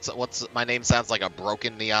yeah. What's my name? Sounds like a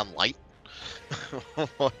broken neon light.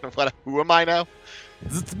 Who am I now?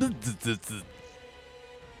 Zip, zip, zip,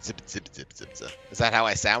 zip, zip. Is that how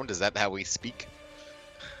I sound? Is that how we speak?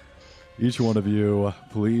 Each one of you,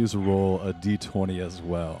 please roll a d20 as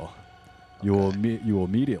well. You will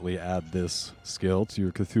immediately add this skill to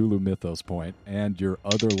your Cthulhu Mythos point and your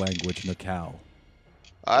other language, Nakau.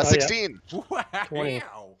 16. Wow. 20.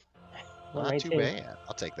 Not too bad.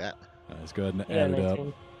 I'll take that. Let's go ahead and add it up.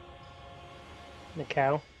 The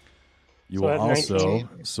cow. You So I will have also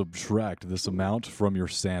 19. subtract this amount from your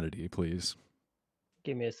sanity, please.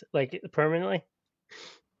 Give me like permanently.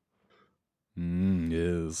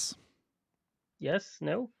 Yes. Yes.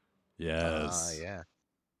 No. Yes. Yeah.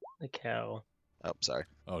 The cow. Oh, sorry.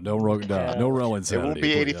 Oh, no row It insanity. won't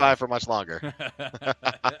be 85 for much longer.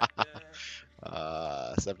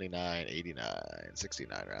 79, 89,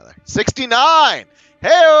 69 rather. 69!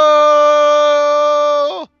 Hey-o!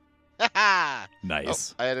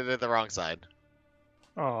 Nice. Oh, I edited the wrong side.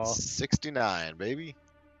 Oh, 69, baby.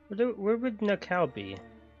 where would the cow be?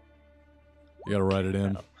 You gotta write it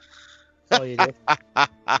in. Oh, you do.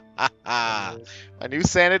 My new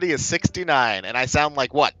sanity is 69, and I sound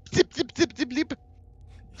like what? Zip, zip, zip, zip, zip.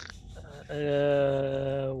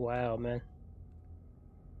 Wow, man.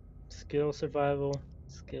 Skill, survival,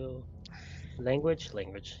 skill, language.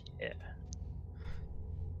 Yeah.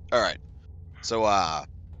 All right. So, I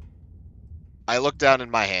look down in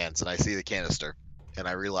my hands and I see the canister, and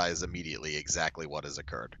I realize immediately exactly what has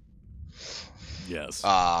occurred. Yes.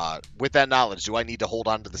 With that knowledge, do I need to hold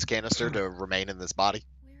on to this canister to remain in this body?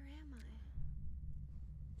 Where am I?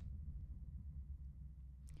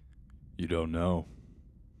 You don't know.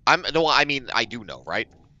 I mean, I do know, right?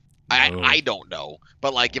 No. I don't know,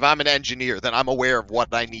 but like, if I'm an engineer, then I'm aware of what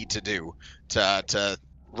I need to do to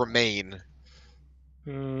remain,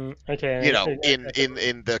 Okay. you know,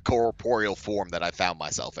 in the corporeal form that I found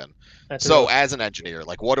myself in. That's So, as an engineer,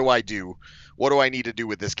 like, what do I do? What do I need to do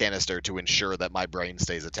with this canister to ensure that my brain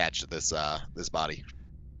stays attached to this this body?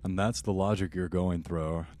 And that's the logic you're going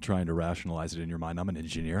through, trying to rationalize it in your mind. I'm an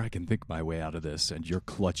engineer. I can think my way out of this. And you're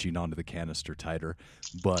clutching onto the canister tighter.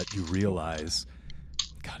 But you realize,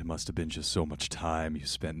 God, it must have been just so much time you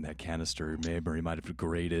spent in that canister. Your memory might have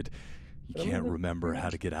degraded. You can't remember how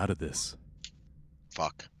to get out of this.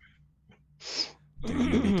 Fuck. Do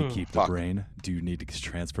you need to keep the Fuck. brain? Do you need to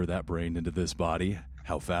transfer that brain into this body?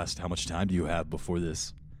 How fast? How much time do you have before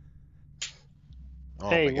this? Oh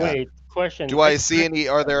Hey, my God. wait. Question. Do I see any?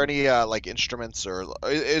 Are there any like instruments, or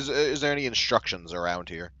is there any instructions around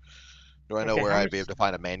here? Do I know Okay, where how I'd be much- able to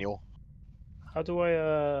find a manual? How do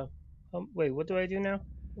I wait, what do I do now?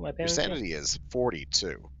 My Your penalty? sanity is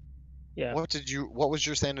 42. Yeah. What was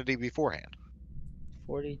your sanity beforehand?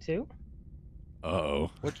 42?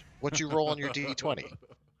 Uh-oh. What'd you roll on your D20?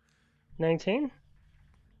 19?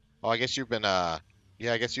 Oh, I guess you've been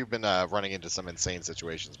running into some insane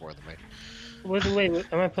situations more than me. Wait,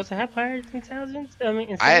 am I supposed to have higher intelligence? I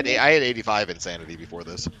mean, I had insanity? 85 insanity before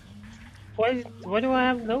this. Why do I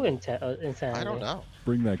have low insanity? I don't know.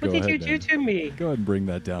 Bring that, What go did you ahead, do man. to me? Go ahead and bring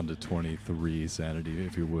that down to 23 sanity,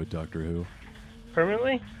 if you would, Doctor Who.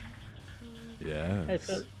 Permanently? I Yes.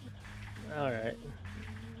 thought...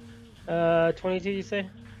 Alright. 22 you say?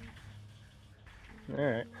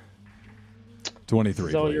 Alright. 23, This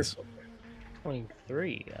is all your... please.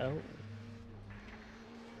 23? Oh.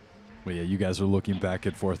 Well, yeah, you guys are looking back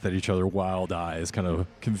and forth at each other, wild eyes, kind of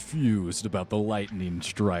confused about the lightning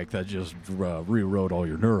strike that just rewrote all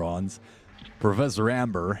your neurons. Professor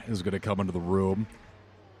Amber is going to come into the room.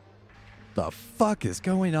 The fuck is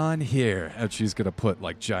going on here? And she's going to put,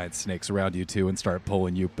 like, giant snakes around you two and start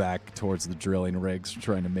pulling you back towards the drilling rigs,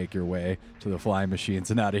 trying to make your way to the flying machines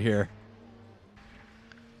and out of here.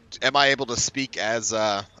 Am I able to speak as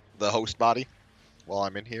the host body while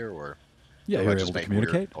I'm in here, or Yeah, do I you're just able to make weird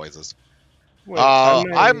communicate.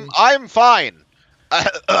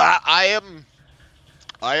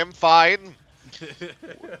 I am fine.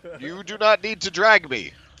 You do not need to drag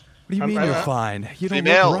me. What do you mean you're fine? You don't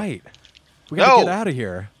Female. look right. We gotta No. get out of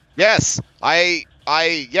here. Yes,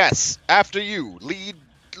 yes. After you, lead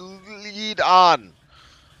on.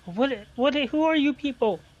 Who are you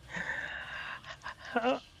people?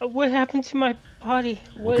 What happened to my body?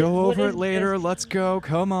 We'll go over it later. Let's go.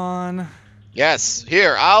 Come on. Yes,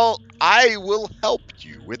 here, I will help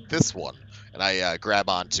you with this one. And I grab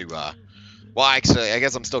onto, well, actually, I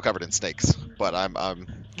guess I'm still covered in snakes, but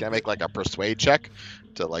can I make like a persuade check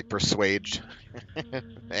to like persuade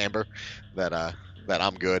Amber that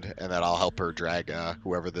I'm good and that I'll help her drag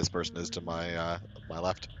whoever this person is to my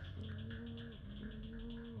left.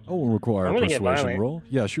 Oh, will require I'm a gonna get persuasion violent. roll.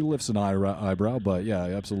 Yeah, she lifts an eyebrow, but yeah,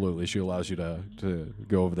 absolutely, she allows you to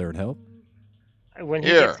go over there and help. When he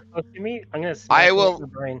Here. gets close to me, I'm gonna smack him will- with the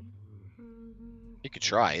brain. You could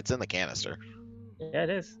try. It's in the canister. Yeah, it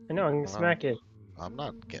is. I know. I'm gonna smack it. I'm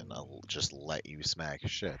not gonna just let you smack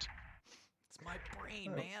shit. It's my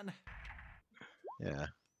brain, man. Yeah.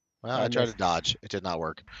 Well, I I tried to missed. dodge. It did not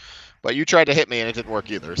work. But you tried to hit me and it didn't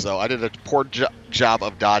work either. So I did a poor job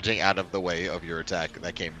of dodging out of the way of your attack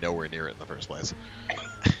that came nowhere near it in the first place.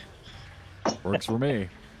 Works for me.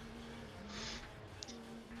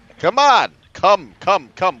 Come on! Come!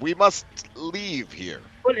 We must leave here.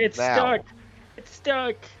 But it's Now. stuck. It's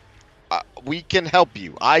stuck. We can help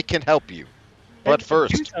you. I can help you. But Do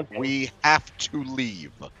first, something. we have to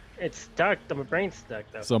leave. It's stuck. My brain's stuck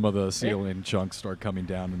though. Some of the ceiling chunks start coming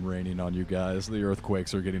down and raining on you guys. The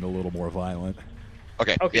earthquakes are getting a little more violent.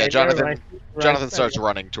 Okay. Okay. Yeah, never Jonathan. mind. Jonathan Right. starts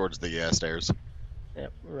running towards the stairs.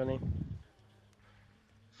 Yep, running.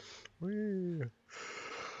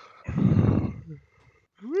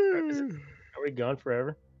 Are we gone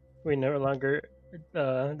forever? We no longer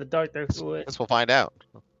the doctor who is. Guess we'll find out.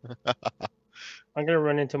 I'm gonna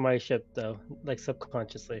run into my ship though, like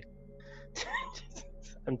subconsciously.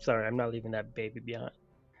 I'm sorry, I'm not leaving that baby behind.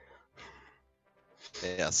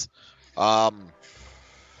 Yes.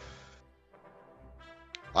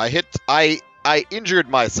 I injured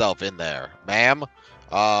myself in there, ma'am.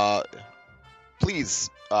 Please,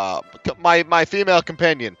 my female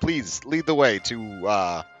companion, please lead the way to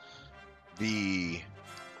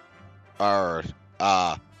our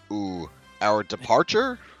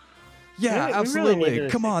departure. Yeah, We really absolutely. need to-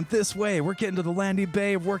 Come on, this way. We're getting to the landing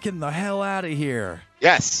bay. We're getting the hell out of here.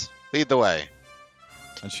 Yes, lead the way.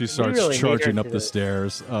 And she starts really need charging her up to the this.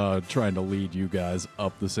 stairs, trying to lead you guys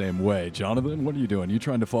up the same way. Jonathan, what are you doing? You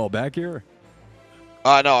trying to fall back here?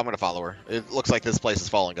 No, I'm gonna follow her. It looks like this place is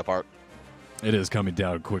falling apart. It is coming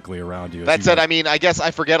down quickly around you. as That you said, guys- I mean, I guess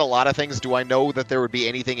I forget a lot of things. Do I know that there would be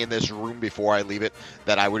anything in this room before I leave it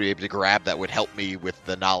that I would be able to grab that would help me with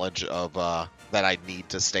the knowledge of that I need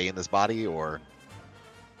to stay in this body, or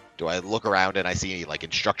do I look around and I see any like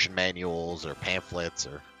instruction manuals or pamphlets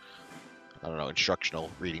or I don't know, instructional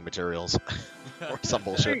reading materials or some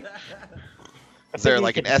bullshit? Is there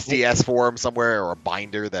like an SDS form somewhere or a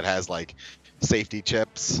binder that has like safety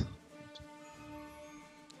chips?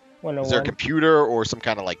 Is there a 101. computer or some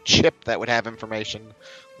kind of like chip that would have information?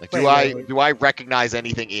 Like, Wait. do I recognize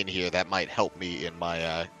anything in here that might help me in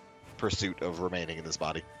my pursuit of remaining in this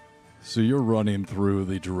body? So you're running through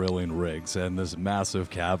the drilling rigs, and this massive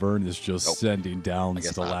cavern is just Nope. sending down I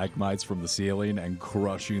guess not. stalagmites from the ceiling and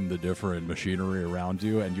crushing the different machinery around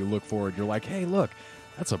you. And you look forward, you're like, hey, look,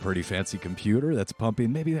 that's a pretty fancy computer that's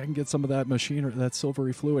pumping. Maybe I can get some of that machinery, that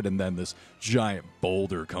silvery fluid. And then this giant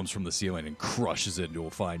boulder comes from the ceiling and crushes it into a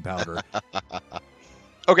fine powder.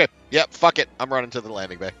 Okay, yep, fuck it. I'm running to the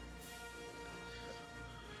landing bay.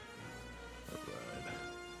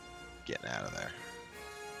 Getting out of there.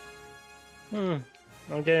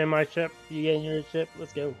 I'm getting my ship. You getting your ship?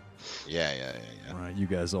 Let's go. Yeah. All right, you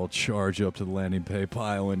guys all charge up to the landing bay,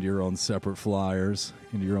 pile into your own separate flyers,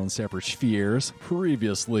 into your own separate spheres,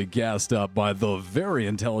 previously gassed up by the very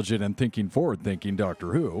intelligent and forward-thinking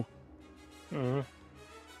Doctor Who. Mhm.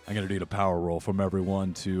 I'm going to need a power roll from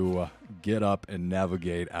everyone to get up and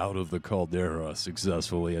navigate out of the caldera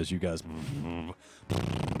successfully as you guys...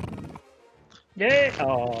 Yeah.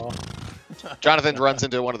 Oh. Jonathan runs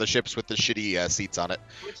into one of the ships with the shitty seats on it.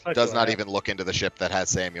 Does not even look into the ship that has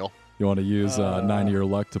Samuel. You want to use 9 of your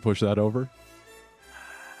luck to push that over?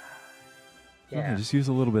 Yeah. Just use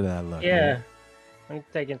a little bit of that luck. Yeah. man.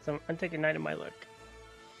 I'm taking 9 of my luck.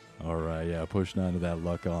 All right, yeah, push 9 of that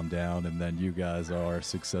luck on down, and then you guys are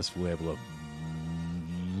successfully able to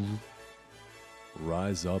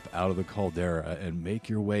rise up out of the caldera and make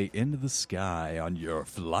your way into the sky on your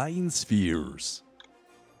flying spheres.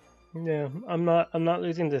 Yeah, I'm not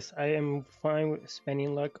losing this. I am fine with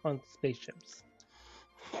spending luck on spaceships.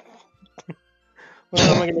 When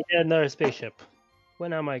am I gonna get another spaceship?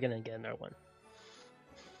 When am I gonna get another one?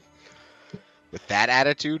 With that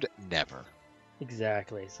attitude, never.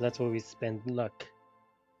 Exactly. So that's where we spend luck.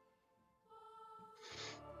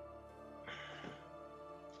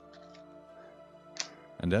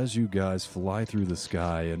 And as you guys fly through the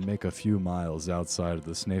sky and make a few miles outside of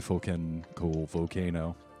the Snaefellken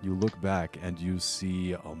volcano, you look back and you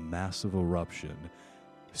see a massive eruption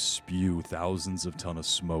spew thousands of tons of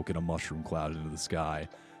smoke in a mushroom cloud into the sky,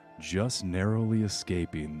 just narrowly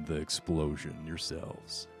escaping the explosion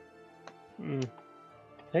yourselves. Can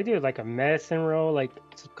I do like a medicine roll, like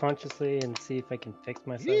subconsciously, and see if I can fix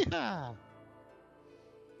myself? Yeah.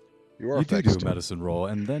 You do a medicine roll,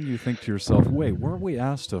 and then you think to yourself, wait, weren't we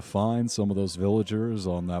asked to find some of those villagers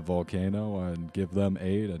on that volcano and give them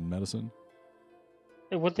aid and medicine?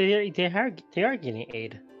 Well, they are getting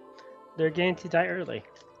aid. They're getting to die early.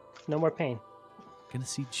 No more pain. Gonna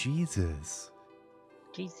see Jesus.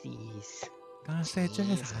 Jesus. Gonna say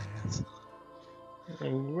Jesus.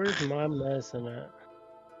 And where's my medicine at?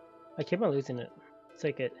 I keep on losing it. It's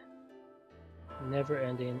like a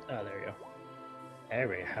never-ending. Oh, there you go.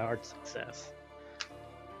 Very hard success.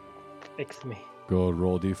 Fix me. Go and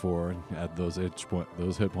roll d4 and add those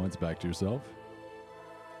hit points back to yourself.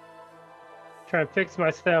 Try and fix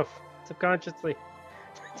myself subconsciously.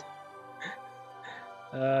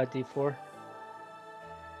 D4.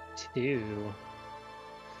 2.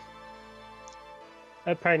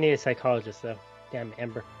 I probably need a psychologist though. Damn,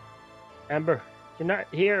 Amber. Amber, you're not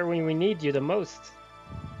here when we need you the most.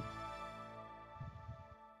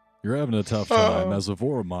 You're having a tough time. As a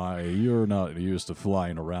Vormai, you're not used to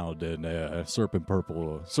flying around in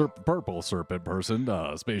purple serpent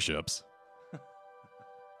person spaceships.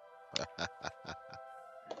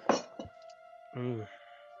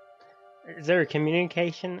 Is there a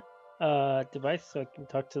communication device so I can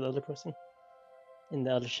talk to the other person in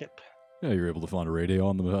the other ship? Yeah, you're able to find a radio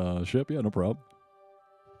on the ship. Yeah, no problem.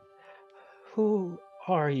 Who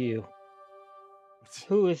are you?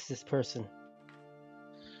 Who is this person?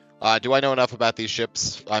 Do I know enough about these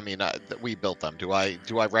ships? I mean, we built them. Do I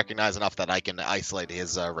recognize enough that I can isolate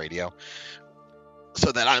his radio,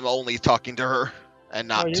 so that I'm only talking to her and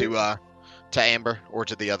not to Amber or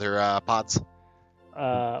to the other pods?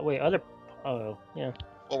 Wait, other. Oh, yeah.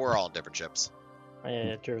 Well, we're all on different ships.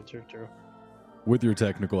 Yeah, true. With your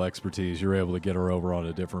technical expertise, you're able to get her over on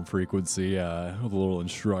a different frequency with a little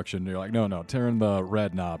instruction. You're like, no, turn the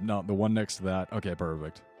red knob, not the one next to that. Okay,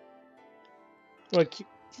 perfect. Look.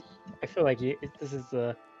 I feel like this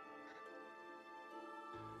is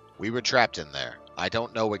We were trapped in there. I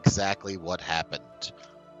don't know exactly what happened,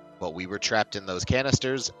 but we were trapped in those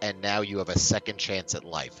canisters, and now you have a second chance at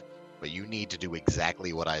life. But you need to do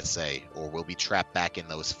exactly what I say, or we'll be trapped back in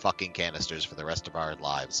those fucking canisters for the rest of our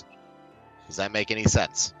lives. Does that make any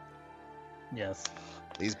sense? Yes.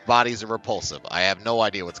 These bodies are repulsive. I have no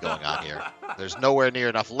idea what's going on here. There's nowhere near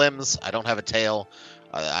enough limbs. I don't have a tail.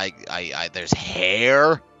 There's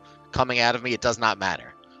hair coming out of me. It does not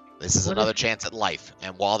matter. This is another chance at life.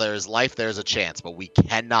 And while there is life, there's a chance. But we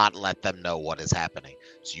cannot let them know what is happening.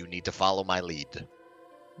 So you need to follow my lead.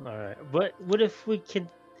 All right. But what if we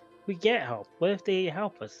get help? What if they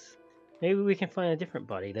help us? Maybe we can find a different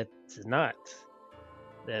body that's not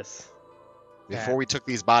this. Before we took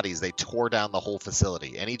these bodies, they tore down the whole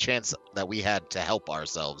facility. Any chance that we had to help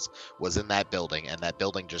ourselves was in that building, and that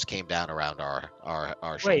building just came down around our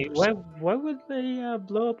shoulders. Wait, why would they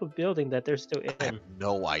blow up a building that they're still in? I have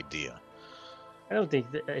no idea. I don't think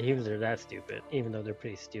humans are that stupid, even though they're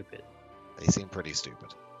pretty stupid. They seem pretty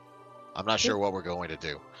stupid. I'm not sure what we're going to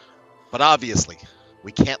do. But obviously,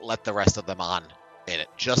 we can't let the rest of them on in it,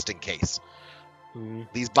 just in case.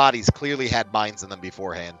 These bodies clearly had minds in them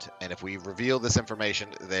beforehand, and if we reveal this information,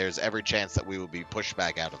 there's every chance that we will be pushed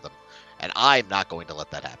back out of them. And I'm not going to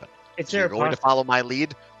let that happen. So you're going to follow my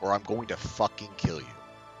lead, or I'm going to fucking kill you.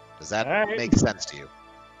 Does that make sense to you?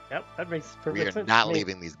 Yep, that makes perfect sense. We are not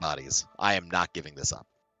leaving these bodies. I am not giving this up.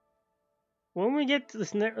 When we get to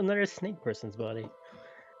this another snake person's body.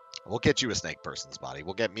 We'll get you a snake person's body.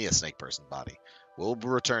 We'll get me a snake person body. We'll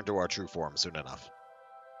return to our true form soon enough.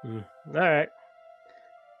 All right.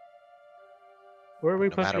 Where are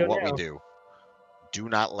we supposed to go No matter what now? we do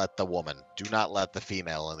not let the woman, do not let the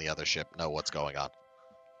female in the other ship know what's going on.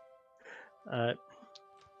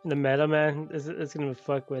 The Meta Man is going to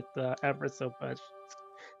fuck with Amber so much.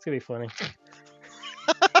 It's going to be funny.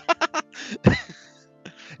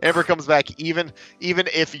 Amber comes back even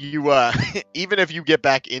if you get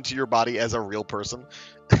back into your body as a real person.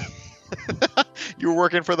 You're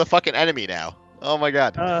working for the fucking enemy now. Oh my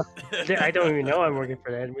god. I don't even know I'm working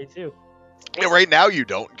for the enemy too. Yeah, right now you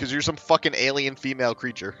don't, because you're some fucking alien female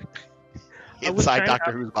creature I was inside trying-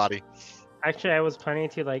 Doctor Who's body. Actually, I was planning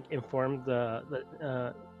to like inform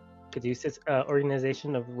the Caduceus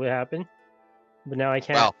organization of what happened, but now I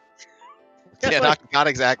can't. Well, yeah, not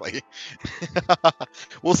exactly.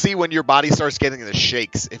 We'll see when your body starts getting the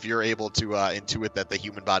shakes if you're able to intuit that the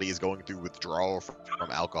human body is going through withdrawal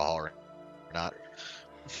from alcohol or not.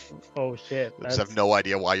 Oh shit! I just have no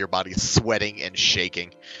idea why your body's sweating and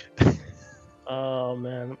shaking. Oh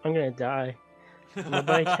man, I'm gonna die. My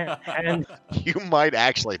body can't handle. You might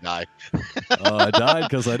actually die. I died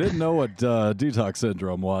because I didn't know what detox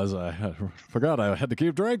syndrome was. I forgot I had to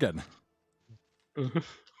keep drinking.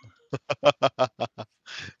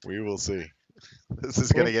 We will see. This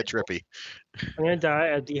is gonna get trippy. I'm gonna die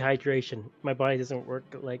of dehydration. My body doesn't work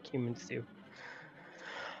like humans do.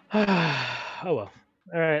 Oh well.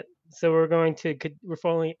 All right. So we're going to we're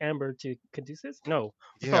following Amber to Caduceus? No,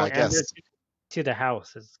 we're Yeah, I following Amber guess. to the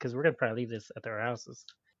houses because we're gonna probably leave this at their houses,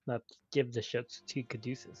 not give the ships to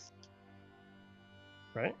Caduceus.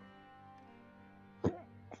 Right?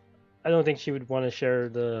 I don't think she would want to share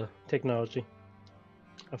the technology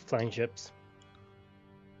of flying ships.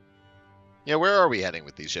 Yeah, where are we heading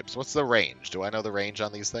with these ships? What's the range? Do I know the range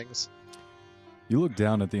on these things? You look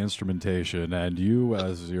down at the instrumentation, and you,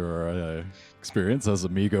 as your experience as a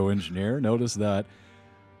MiGo engineer, notice that,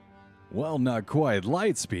 well, not quite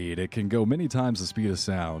light speed, it can go many times the speed of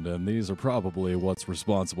sound, and these are probably what's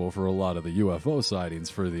responsible for a lot of the UFO sightings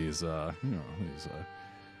for these,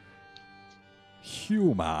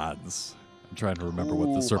 humans. I'm trying to remember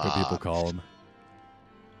what the serpent people call them.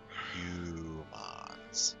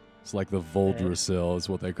 Humans. It's like the Voldrasil is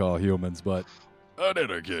what they call humans, but in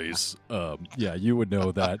any case, yeah, you would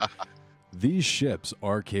know that these ships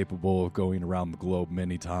are capable of going around the globe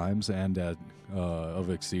many times and at of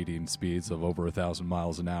exceeding speeds of over 1,000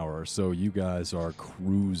 miles an hour. So you guys are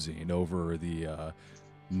cruising over the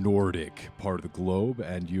Nordic part of the globe,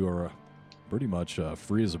 and you are pretty much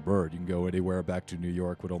free as a bird. You can go anywhere. Back to New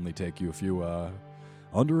York would only take you a few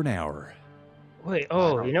under an hour. Wait,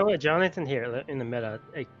 oh, you know what, Jonathan? Here in the meta,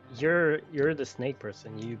 like, you're the snake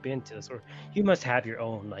person. You've been to this, or you must have your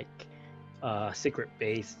own like secret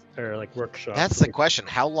base or like workshop. That's the question.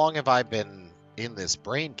 How long have I been in this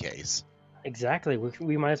brain case? Exactly.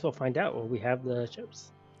 We might as well find out when we have the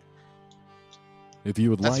ships. If you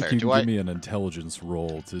would That's like, fair. you Do can I- give me an intelligence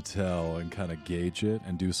roll to tell and kind of gauge it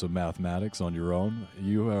and do some mathematics on your own.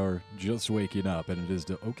 You are just waking up, and it is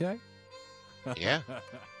okay. Yeah.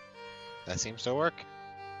 That seems to work.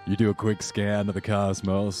 You do a quick scan of the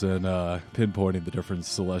cosmos and pinpointing the different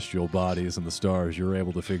celestial bodies and the stars, you're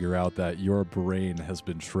able to figure out that your brain has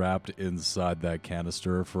been trapped inside that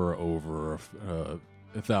canister for over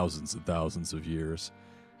thousands and thousands of years.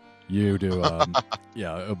 You do,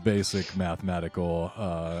 a basic mathematical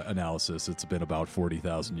analysis. It's been about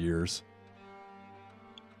 40,000 years.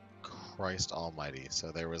 Christ almighty.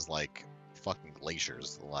 So there was like fucking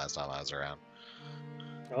glaciers the last time I was around.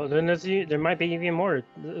 Oh, then there might be even more.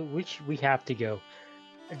 Which we have to go.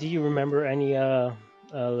 Do you remember any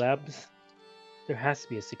labs? There has to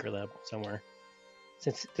be a secret lab somewhere.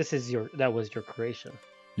 Since that was your creation.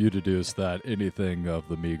 You deduce that anything of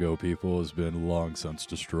the MiGo people has been long since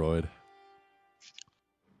destroyed.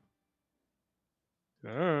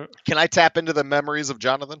 Can I tap into the memories of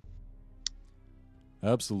Jonathan?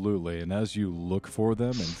 Absolutely, and as you look for them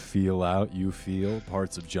and feel out, you feel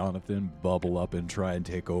parts of Jonathan bubble up and try and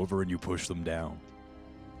take over, and you push them down.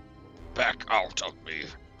 Back out of me,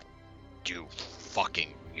 you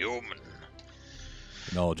fucking human.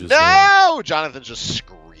 And all just No! Jonathan's just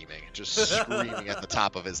screaming at the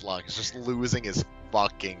top of his lungs, just losing his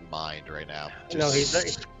fucking mind right now. No, he's like-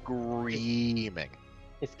 screaming.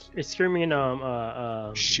 It's screaming.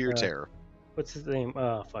 Sheer terror. What's his name?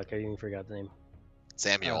 Oh fuck! I even forgot the name.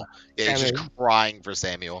 Samuel. Yeah, he's just Samuel. crying for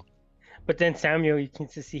Samuel. But then Samuel, you can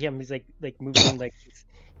just see him. He's like moving like it's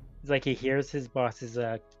like he hears his boss's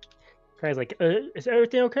cries. Like, is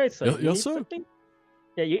everything okay? It's like, Yes, "You need sir." something?"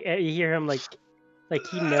 Yeah, you hear him like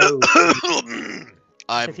he knows.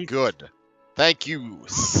 I'm Because he's- good. Thank you,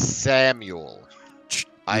 Samuel.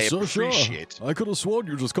 I Yes, sir, sure. appreciate. I could have sworn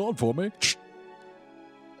you just called for me.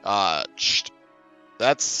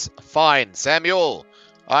 That's fine, Samuel.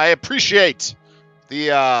 I appreciate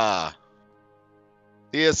the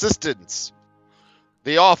assistance,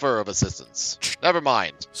 the offer of assistance. Never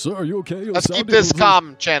mind. Sir, are you okay? You Let's keep sounded this a little-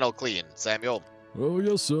 comm channel clean, Samuel. Oh,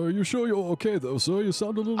 yes, sir. You sure you're okay, though, sir? You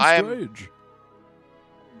sound a little I am- strange.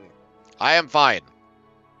 I am fine.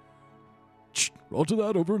 Roger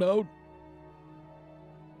that, over and out.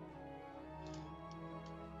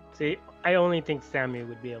 See, I only think Samuel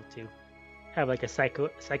would be able to have like a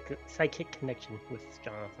psychic connection with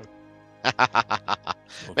Jonathan.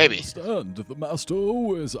 Maybe. Understand, the master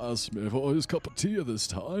always asks me for his cup of tea at this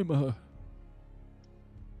time.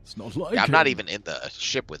 It's not like Yeah, I'm not him. even in the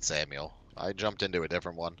ship with Samuel. I jumped into a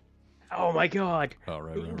different one. Oh my god! Oh,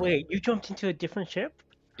 right. Wait, you jumped into a different ship?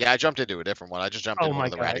 Yeah, I jumped into a different one. I just jumped Oh in one my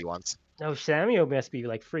of the God. ratty ones. No, Samuel must be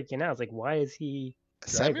like freaking out. It's like, why is he?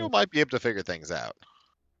 Samuel driving? might be able to figure things out.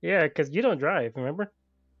 Yeah, because you don't drive, remember?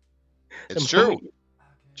 It's The true. moment-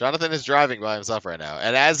 Jonathan is driving by himself right now,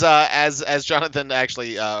 and as Jonathan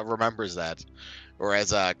actually remembers that, or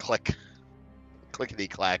as clickety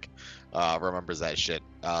clack remembers that shit,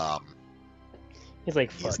 He's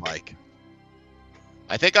like, he's fuck. like,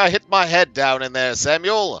 I think I hit my head down in there,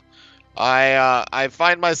 Samuel. I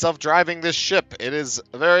find myself driving this ship. It is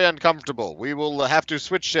very uncomfortable. We will have to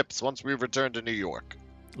switch ships once we return to New York.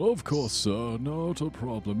 Of course, sir. Not a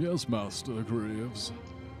problem. Yes, Master Greaves.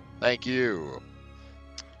 Thank you.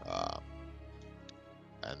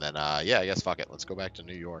 And then yeah, I guess fuck it. Let's go back to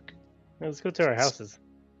New York. Let's go to our houses.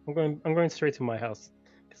 I'm going straight to my house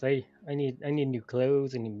because I need new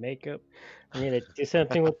clothes. I need makeup. I need to do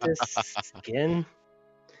something with this skin.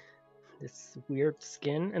 This weird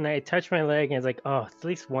skin, and I touch my leg, and it's like, oh, at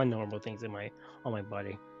least one normal thing's on my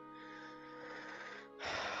body.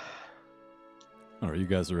 All right, you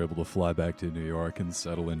guys are able to fly back to New York and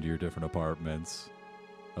settle into your different apartments.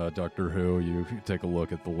 Doctor Who, you take a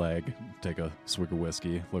look at the leg, take a swig of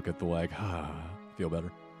whiskey, look at the leg. Feel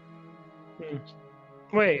better?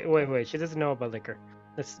 Wait. She doesn't know about liquor.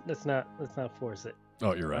 Let's not force it.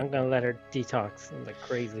 Oh, you're I'm right. gonna let her detox like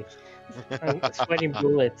crazy. I'm sweating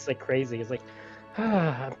bullets like crazy. It's like,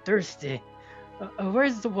 I'm thirsty.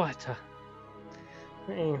 Where's the water?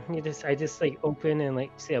 And I just like open and like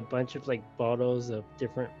see a bunch of like bottles of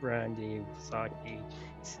different brandy, sake.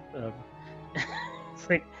 It's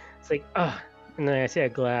like and then I see a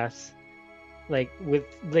glass, like with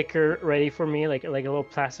liquor ready for me, like a little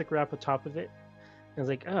plastic wrap on top of it. And I was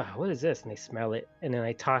like, what is this? And I smell it, and then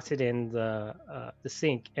I toss it in the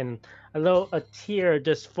sink, and a tear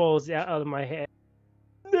just falls out of my head.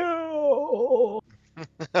 No.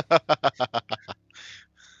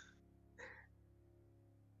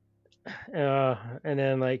 And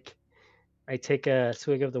then like I take a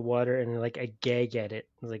swig of the water and like I gag at it.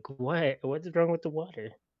 I was like, what's wrong with the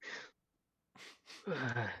water?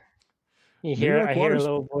 I hear a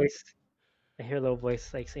little voice. I hear a little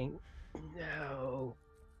voice like saying, "No,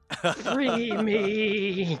 free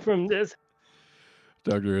me from this."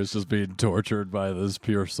 Doctor is just being tortured by this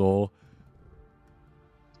pure soul.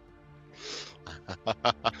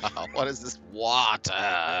 What is this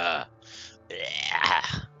water? Yeah.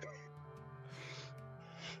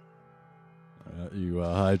 You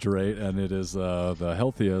hydrate, and it is the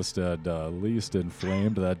healthiest and least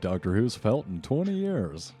inflamed that Doctor Who's felt in 20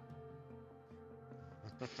 years.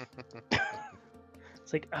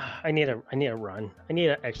 It's like I need a run. I need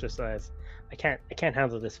to exercise. I can't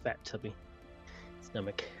handle this fat tubby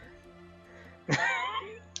stomach.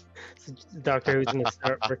 So the Doctor Who's gonna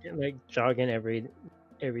start working like jogging every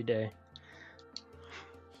day.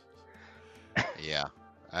 Yeah.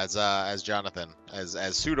 As Jonathan, as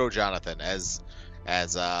pseudo Jonathan, as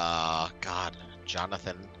God,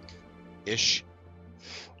 Jonathan-ish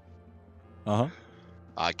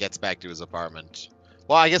gets back to his apartment.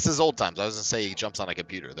 Well, I guess his old times. I was gonna say he jumps on a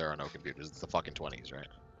computer. There are no computers. It's the fucking 20s, right?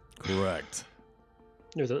 Correct.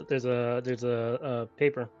 There's a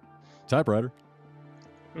paper. Typewriter.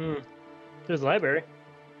 There's a library.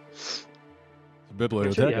 Biblioteca.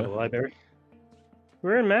 I'm sure you have a library.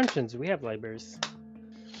 We're in mansions. We have libraries.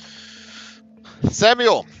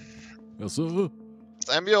 Samuel, Yes, sir.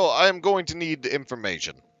 Samuel, I am going to need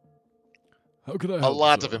information. How can I A help,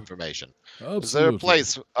 lot sir? of information. Absolutely. Is there a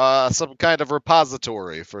place, some kind of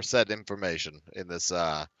repository for said information in this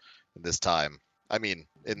time? I mean,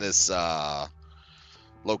 in this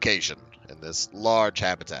location, in this large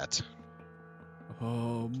habitat.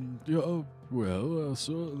 Yeah, well,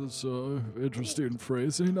 sir, that's interesting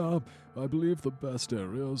phrasing. I believe the best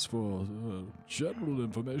areas for general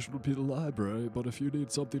information would be the library, but if you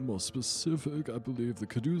need something more specific, I believe the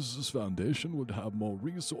Caduceus Foundation would have more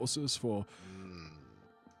resources for...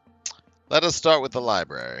 Let us start with the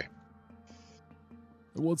library.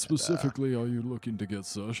 What specifically are you looking to get,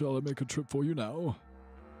 sir? Shall I make a trip for you now?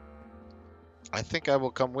 I think I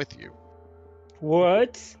will come with you.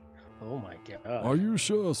 What? Oh my god. Are you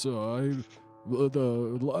sure, sir?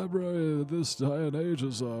 The library this day and age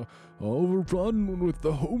is overrun with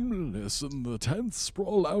the homeless, and the tents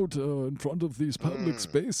sprawl out in front of these public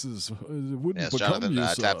spaces. It wouldn't Yes, become Jonathan you,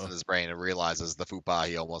 sir. taps in his brain and realizes the faux pas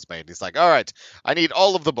he almost made. He's like, all right, I need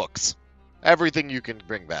all of the books. Everything you can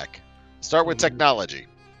bring back. Start with Mhm. technology,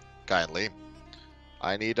 kindly.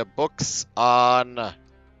 I need a books on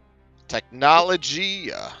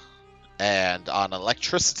technology and on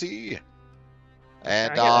electricity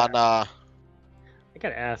and I gotta, on I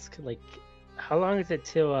gotta ask, like, how long is it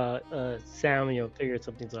till Samuel figures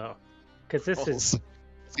something out? Because this is see,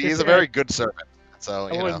 this. he's a very good servant, so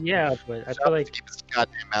Well, yeah, but I feel Jonathan like keep his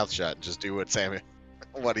goddamn mouth shut and just do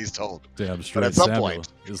what he's told. Damn But straight, at some Samuel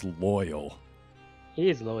point, is loyal. he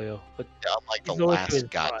is loyal, but unlike the he's loyal to his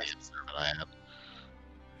last goddamn boss. servant I had,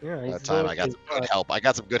 Yeah, by the he's time loyal I to got his some good boss. help, I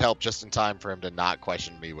got some good help just in time for him to not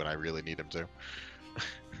question me when I really need him to.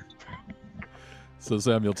 So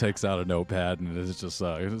Samuel takes out a notepad and is just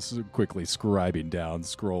quickly scribing down,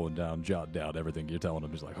 scrolling down, jotting down everything you're telling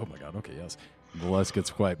him. He's like, oh my god, okay, yes. And the list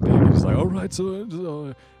gets quite big. And he's like, all right,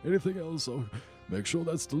 so anything else? So make sure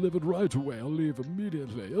that's delivered right away. I'll leave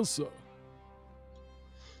immediately. Yes, sir.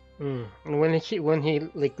 And when he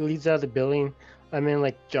like leaves out of the building, I'm in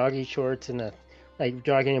like jogging shorts and like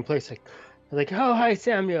jogging in place, like oh hi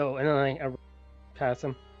Samuel, and then I pass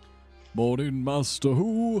him. Morning, Master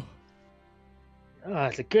Who. Ah,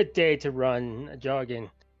 it's a good day to run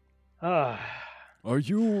jogging. Ah, Are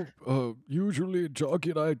you usually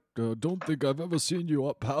jogging? I don't think I've ever seen you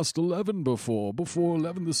up past 11 before. Before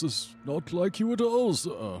 11, this is not like you at all,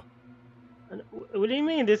 sir. what do you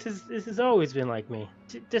mean? This has always been like me.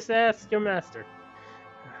 Just ask your master.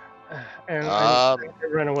 And I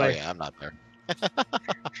run Oh away. yeah, I'm not there.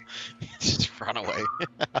 Just run away.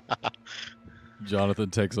 Jonathan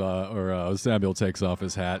takes Samuel takes off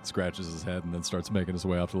his hat, scratches his head, and then starts making his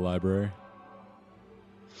way up to the library.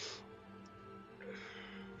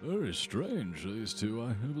 Very strange, these two.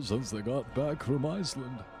 Ever since they got back from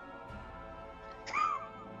Iceland.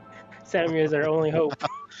 Samuel is our only hope.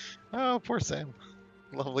 Oh, poor Sam.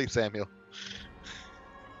 Lovely Samuel.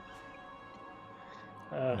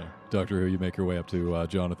 Doctor Who, you make your way up to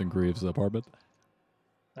Jonathan Greaves' apartment.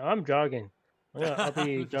 I'm jogging. I'll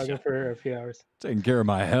be jogging for a few hours. Taking care of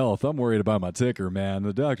my health. I'm worried about my ticker, man.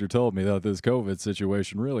 The doctor told me that this COVID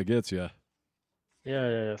situation really gets you.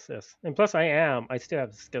 Yes. And plus, I still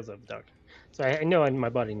have the skills of a doctor. So I know my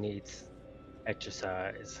body needs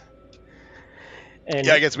exercise. And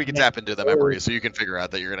Yeah, I guess we can tap into the memory, so you can figure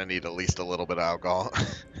out that you're gonna need at least a little bit of alcohol.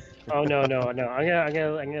 Oh no. I'm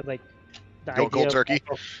gonna like the Go idea cold of turkey.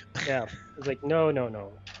 alcohol. Yeah, it's like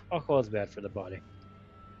no. Alcohol is bad for the body.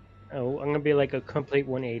 Oh, I'm gonna be like a complete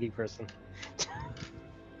 180 person.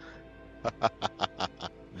 It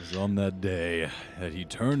was on that day that he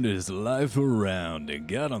turned his life around and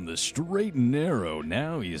got on the straight and narrow.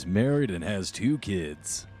 Now he's married and has 2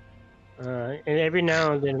 kids. And every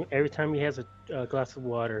now and then, every time he has a glass of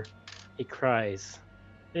water, he cries,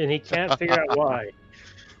 and he can't figure out why.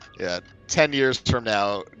 Yeah, 10 years from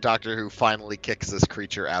now, Doctor Who finally kicks this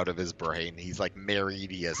creature out of his brain. He's like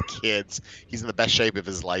married, he has kids, he's in the best shape of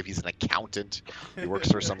his life, he's an accountant, he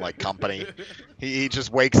works for some like company. He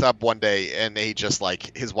just wakes up one day and he just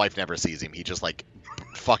like, his wife never sees him. He just like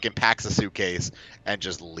fucking packs a suitcase and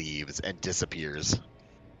just leaves and disappears.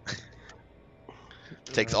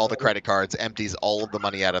 Takes all the credit cards, empties all of the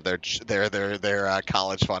money out of their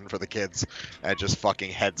college fund for the kids, and just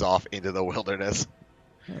fucking heads off into the wilderness.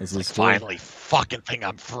 It's like, finally, fucking thing,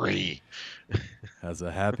 I'm free. Has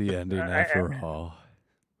a happy ending after all.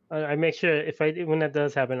 I make sure when that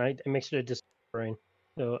does happen, I make sure to just brain,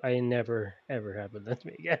 so I never ever happen that to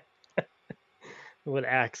me again. With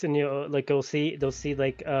axe, and like they'll see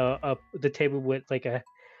like the table with like a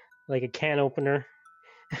can opener,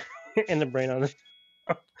 and the brain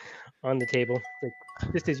on the table. Like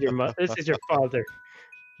this is your father.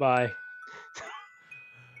 Bye.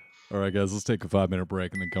 All right, guys, let's take a 5-minute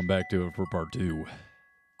break and then come back to it for part 2.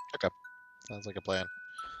 Okay, sounds like a plan.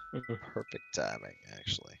 Mhm. Perfect timing,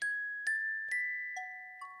 actually.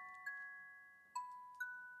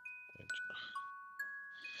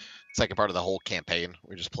 Second part of the whole campaign,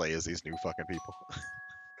 we just play as these new fucking people.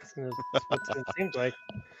 That's what it seems like.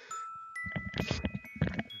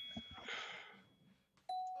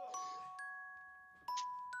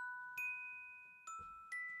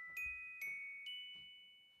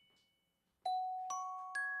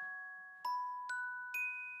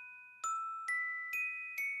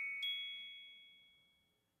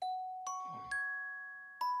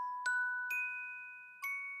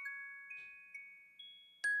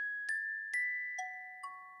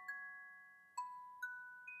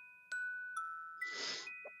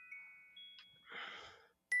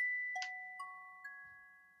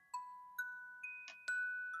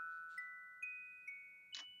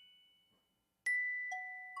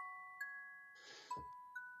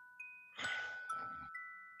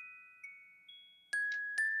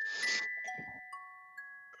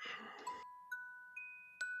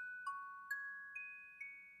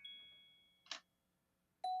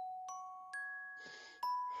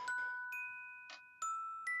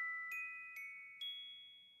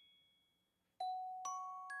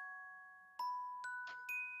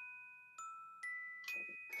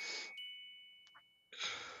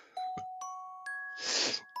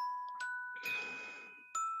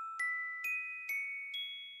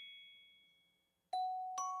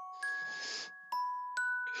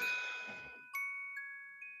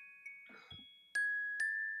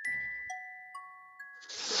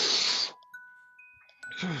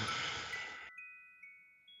 Ugh.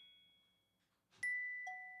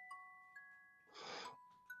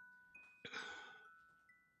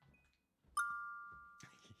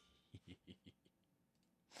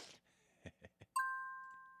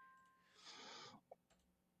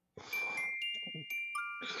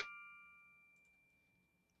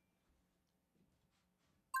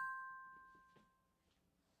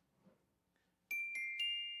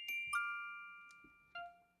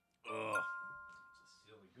 Just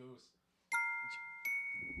silly goose.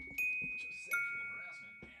 Just sexual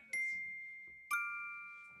harassment pandas.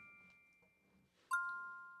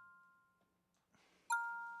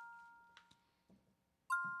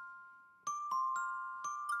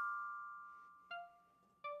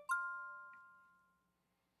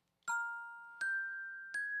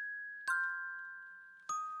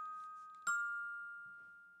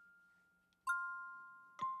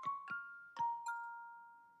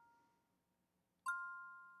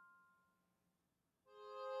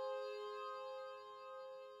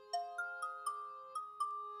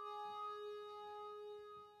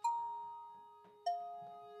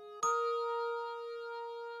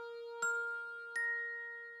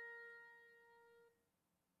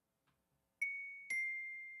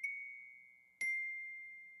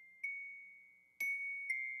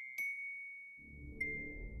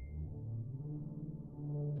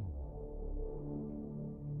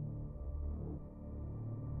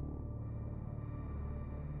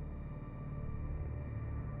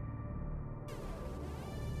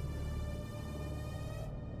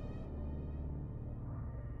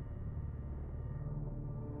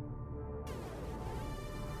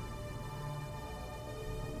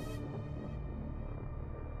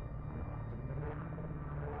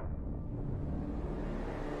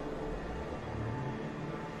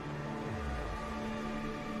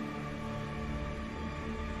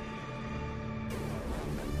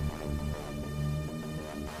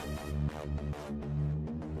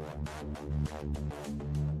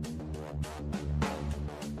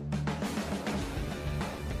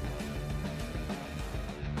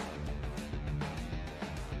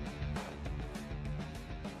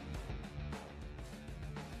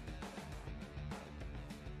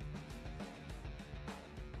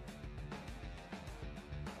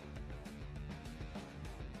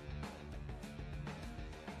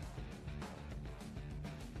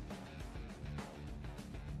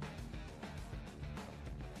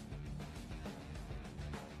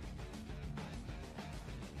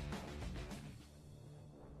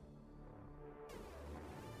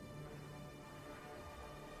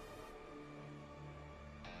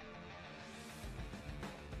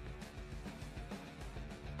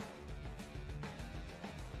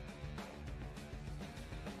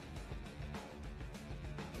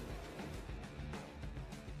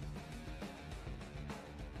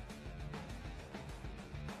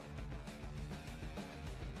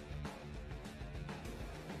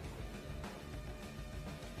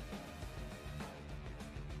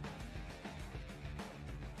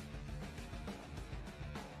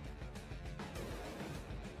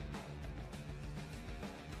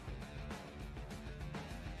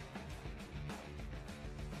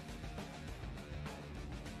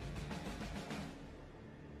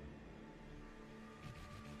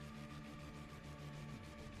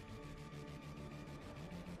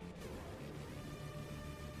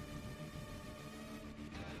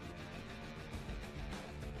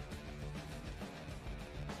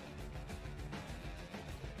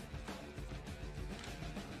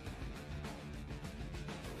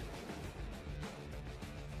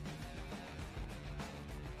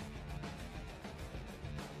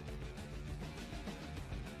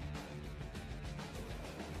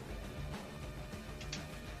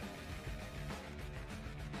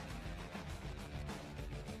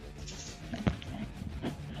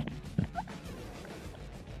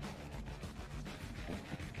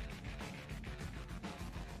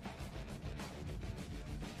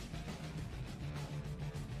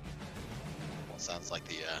 Sounds like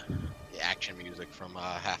the action music from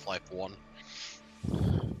Half-Life 1.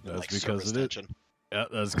 That's Like because service it is. tension. Yeah,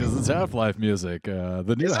 that's because it's Half-Life music.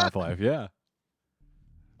 The new Is it? Half-Life, yeah.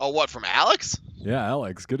 Oh, what, from Alex? Yeah,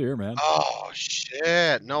 Alex, good ear, man. Oh,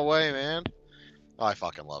 shit. No way, man. Oh, I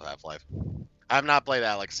fucking love Half-Life. I have not played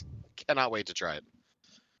Alex. Cannot wait to try it.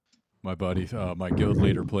 My buddy, my guild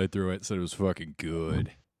leader played through it, said it was fucking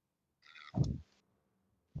good.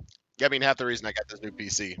 Yeah, I mean, half the reason I got this new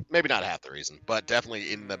PC, maybe not half the reason, but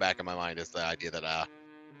definitely in the back of my mind is the idea that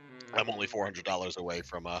I'm only $400 away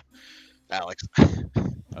from Alex.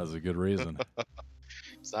 That's a good reason.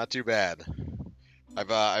 It's not too bad.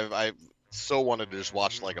 I've so wanted to just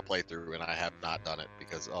watch like a playthrough, and I have not done it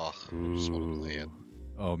because I just want to play it.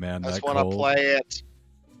 Oh man, I that just want to play it.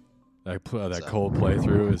 that So- cold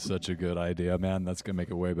playthrough is such a good idea, man. That's gonna make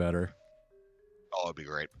it way better. Oh, it'd be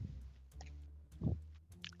great.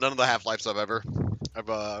 None of the Half-Lives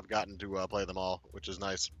I've gotten to play them all, which is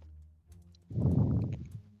nice.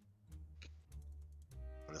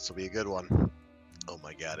 This will be a good one. Oh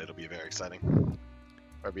my god, it'll be very exciting.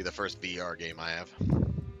 It'll be the first VR game I have.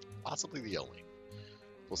 Possibly the only.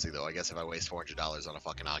 We'll see though. I guess if I waste $400 on a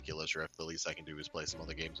fucking Oculus Rift, the least I can do is play some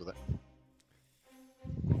other games with it.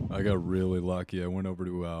 I got really lucky. I went over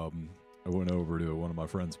to one of my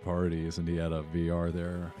friend's parties, and he had a VR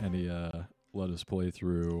there, and he let us play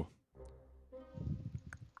through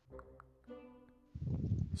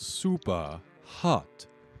Super Hot.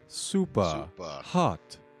 Super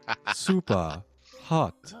Hot. Super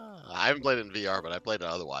Hot. I haven't played it in VR, but I played it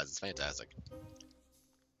otherwise. It's fantastic.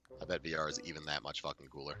 I bet VR is even that much fucking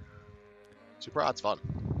cooler. Super Hot's fun.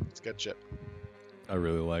 It's good shit. I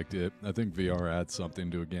really liked it. I think VR adds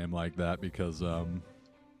something to a game like that because, I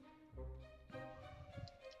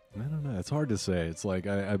don't know. It's hard to say. It's like,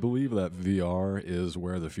 I believe that VR is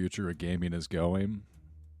where the future of gaming is going.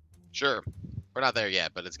 Sure. We're not there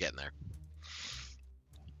yet, but it's getting there.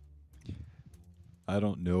 I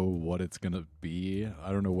don't know what it's going to be.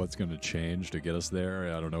 I don't know what's going to change to get us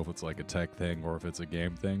there. I don't know if it's like a tech thing or if it's a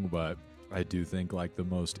game thing, but I do think like the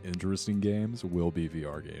most interesting games will be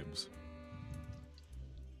VR games.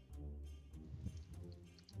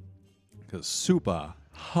 Because Super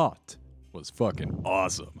Hot was fucking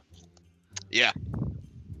awesome. Yeah.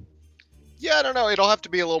 Yeah, I don't know. It'll have to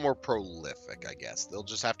be a little more prolific, I guess. There'll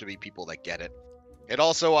just have to be people that get it. It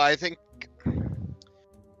also, I think...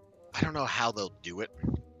 I don't know how they'll do it,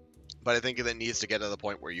 but I think it needs to get to the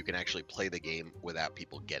point where you can actually play the game without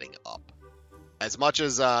people getting up. As much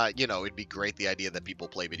as, it'd be great the idea that people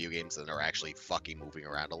play video games and are actually fucking moving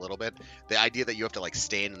around a little bit. The idea that you have to, like,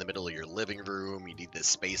 stand in the middle of your living room, you need this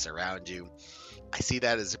space around you. I see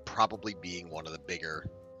that as probably being one of the bigger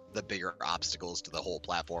obstacles to the whole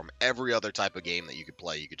platform. Every other type of game that you could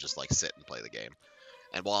play, you could just, like, sit and play the game.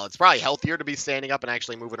 And while it's probably healthier to be standing up and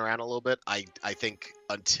actually moving around a little bit, I think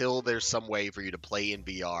until there's some way for you to play in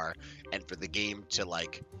VR and for the game to,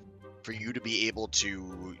 like, for you to be able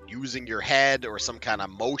to, using your head or some kind of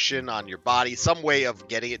motion on your body, some way of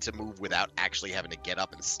getting it to move without actually having to get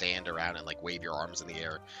up and stand around and, like, wave your arms in the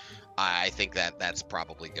air, I think that that's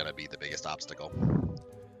probably going to be the biggest obstacle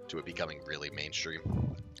to it becoming really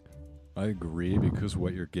mainstream. I agree, because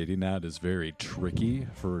what you're getting at is very tricky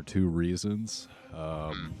for two reasons.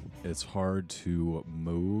 It's hard to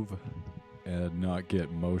move and not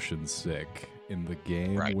get motion sick in the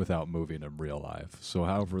game without moving in real life. So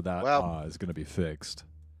however that is going to be fixed.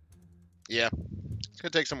 Yeah, it's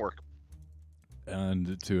going to take some work.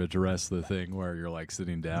 And to address the thing where you're like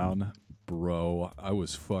sitting down, bro, I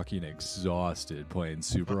was fucking exhausted playing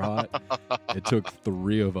Super Hot. It took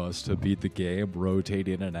 3 of us to beat the game, rotate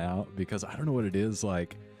in and out, because I don't know what it is,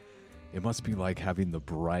 like, it must be like having the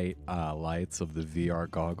bright lights of the VR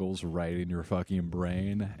goggles right in your fucking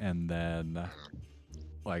brain, and then,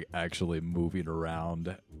 like, actually moving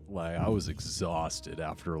around. Like, I was exhausted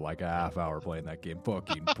after, like, a half hour playing that game,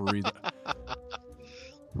 fucking breathing.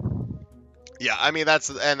 Yeah, I mean that's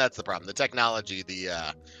the problem. The technology,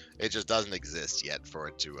 it just doesn't exist yet for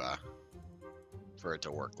it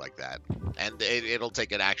to work like that. And it'll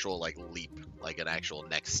take an actual like leap, like an actual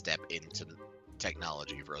next step into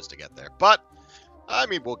technology for us to get there. But I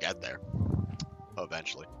mean, we'll get there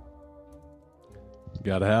eventually.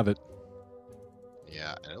 Gotta have it.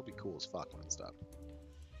 Yeah, and it'll be cool as fuck when it's done.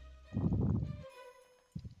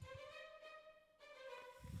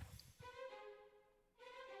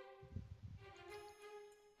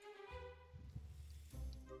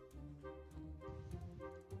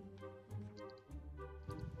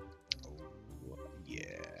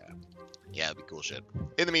 Yeah, it'd be cool shit.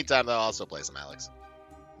 In the meantime, though, I'll also play some Alex.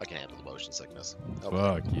 I can handle the motion sickness.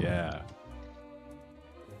 Fuck yeah.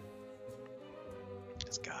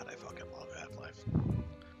 Because God, I fucking love Half-Life.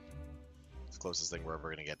 It's the closest thing we're ever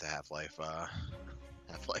gonna get to Half-Life,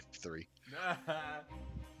 Half-Life 3.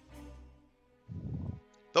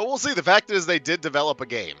 Though we'll see. The fact is, they did develop a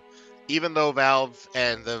game. Even though Valve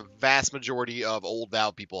and the vast majority of old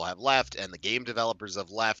Valve people have left, and the game developers have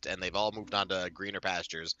left, and they've all moved on to greener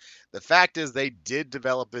pastures, the fact is they did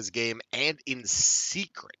develop this game, and in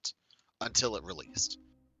secret, until it released.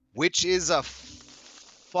 Which is a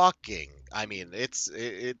fucking... I mean,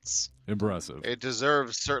 it's impressive. It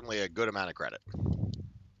deserves certainly a good amount of credit.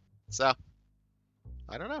 So,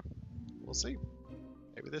 I don't know. We'll see.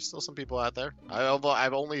 Maybe there's still some people out there.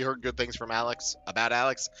 I've only heard good things from Alex about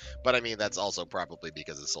Alex, but I mean that's also probably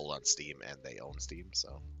because it's sold on Steam and they own Steam.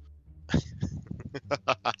 So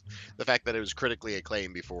the fact that it was critically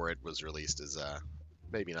acclaimed before it was released is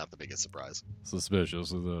maybe not the biggest surprise.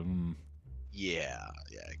 Suspicious of the. Yeah,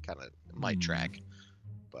 it kind of might track,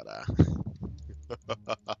 but I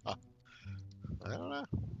don't know.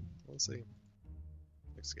 We'll see.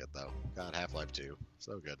 Looks good though. God, Half-Life 2,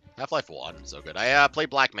 so good. Half-Life 1, so good. I played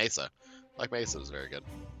Black Mesa. Black Mesa was very good.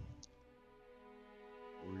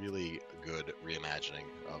 Really good reimagining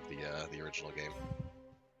of the original game.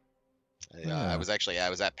 I was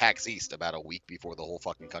at PAX East about a week before the whole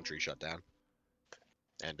fucking country shut down.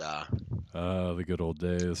 And the good old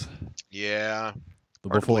days. yeah, The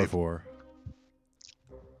hard to before believe. four.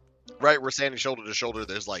 Right, we're standing shoulder to shoulder.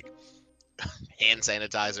 There's like hand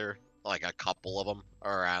sanitizer, like a couple of them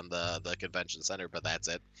around the convention center, but that's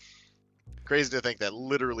it. Crazy to think that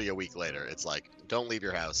literally a week later, it's like, don't leave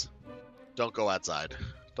your house, don't go outside,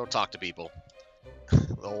 don't talk to people.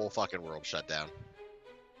 The whole fucking world shut down.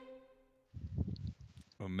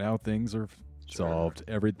 Well, now things are solved.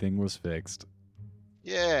 Everything was fixed.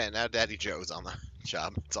 Yeah, now Daddy Joe's on the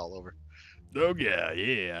job. It's all over. Oh yeah.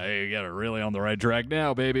 You got it really on the right track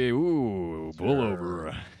now, baby. Ooh, pull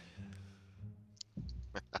over.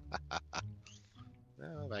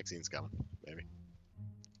 No, vaccine's coming, maybe.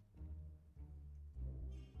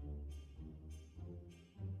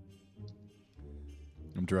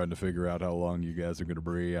 I'm trying to figure out how long you guys are gonna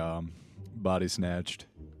be body snatched.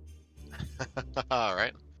 All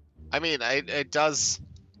right. I mean, it does.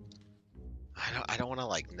 I don't want to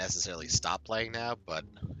like necessarily stop playing now, but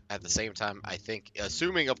at the same time, I think,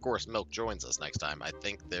 assuming of course Milk joins us next time, I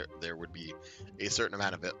think there would be a certain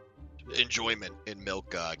amount of enjoyment in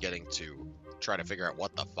Milk getting to try to figure out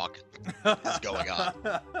what the fuck is going on.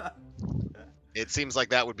 It seems like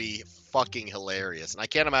that would be fucking hilarious, and I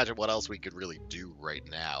can't imagine what else we could really do right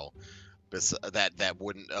now. That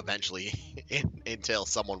wouldn't eventually entail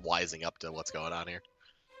someone wising up to what's going on here.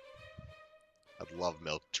 I'd love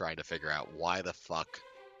Milk trying to figure out why the fuck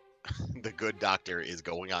the good doctor is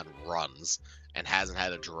going on runs and hasn't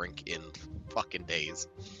had a drink in fucking days.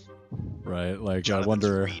 Right? Like, Jonathan's I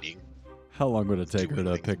wonder reading. how long would it take her Doing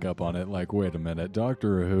to things. pick up on it? Like, wait a minute,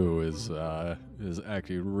 Doctor Who is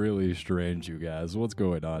acting really strange, you guys. What's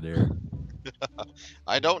going on here?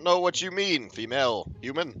 I don't know what you mean, female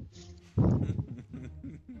human.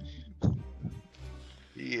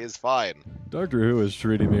 He is fine. Doctor Who is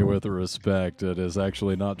treating me with respect and is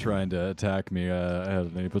actually not trying to attack me at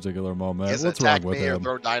any particular moment. He hasn't What's wrong attacked with me or him?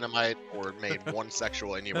 thrown dynamite or made one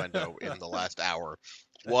sexual innuendo in the last hour.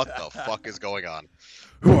 What the fuck is going on?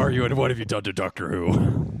 Who are you and what have you done to Doctor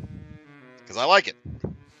Who? Because I like it.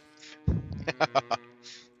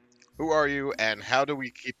 Who are you and how do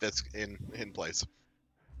we keep this in place?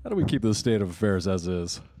 How do we keep this state of affairs as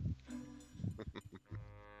is?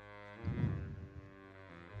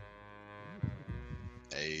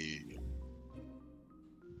 I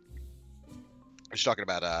was talking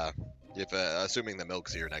about if assuming the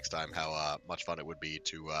Milk's here next time, how much fun it would be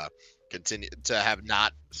to continue to have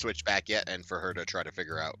not switched back yet, and for her to try to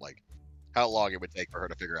figure out like how long it would take for her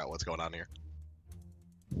to figure out what's going on here.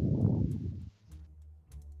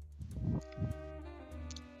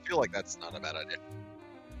 I feel like that's not a bad idea.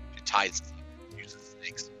 She ties, uses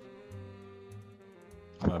snakes.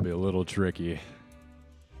 Might be a little tricky.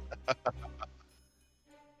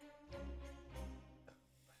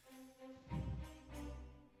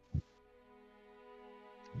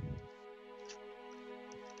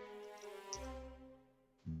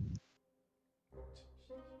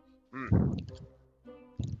 Mm.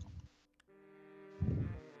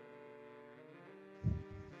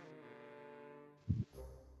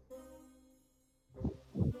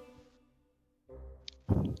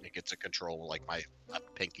 It gets to control like my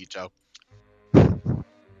pinky toe.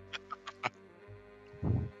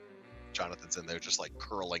 Jonathan's in there just like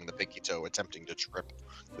curling the pinky toe, attempting to trip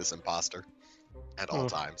this imposter at all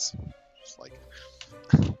times. Just like.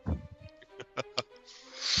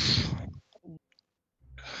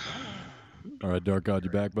 All right, Dark God,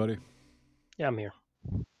 you back, buddy? Yeah, I'm here.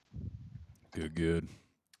 Good.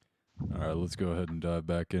 All right, let's go ahead and dive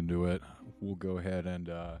back into it. We'll go ahead and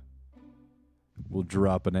we'll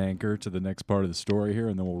drop an anchor to the next part of the story here,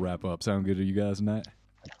 and then we'll wrap up. Sound good to you guys tonight?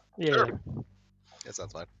 Yeah. Sure. Yes,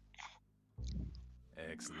 that's fine.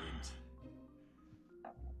 Excellent.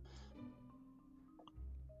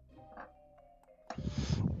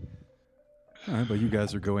 All right, but you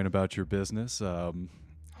guys are going about your business,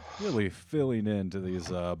 really filling into these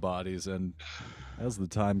bodies, and As the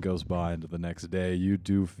time goes by into the next day, you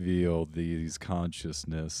do feel these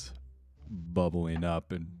consciousness bubbling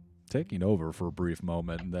up and taking over for a brief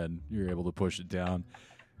moment, and then you're able to push it down.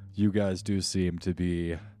 You guys do seem to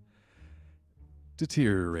be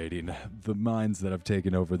deteriorating. The minds that have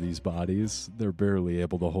taken over these bodies, they're barely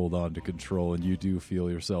able to hold on to control, and you do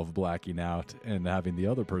feel yourself blacking out and having the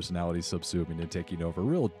other personalities subsuming and taking over.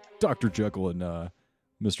 Real Dr. Jekyll and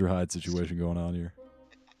Mr. Hyde situation going on here.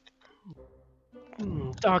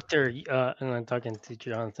 Doctor, and I'm talking to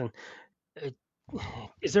Jonathan. Uh,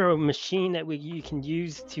 is there a machine that you can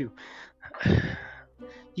use to?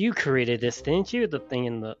 You created this, didn't you? The thing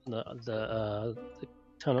in the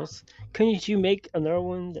tunnels. Couldn't you make another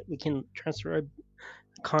one that we can transfer our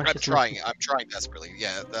consciousness? I'm trying desperately.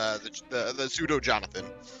 Yeah, the pseudo Jonathan,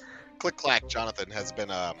 Click Clack Jonathan has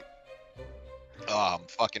been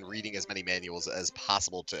fucking reading as many manuals as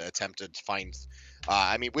possible to attempt to find.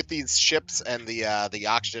 I mean, with these ships and the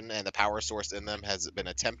oxygen and the power source in them, has been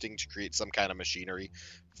attempting to create some kind of machinery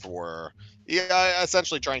for,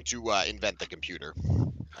 essentially trying to invent the computer.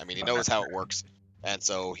 I mean, he knows how it works, and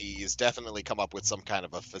so he's definitely come up with some kind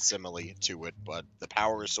of a facsimile to it. But the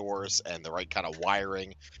power source and the right kind of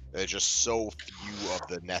wiring, there's just so few of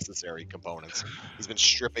the necessary components. He's been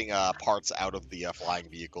stripping parts out of the flying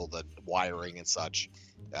vehicle, the wiring and such,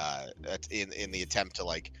 in the attempt to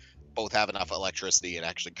like both have enough electricity and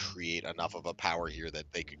actually create enough of a power here that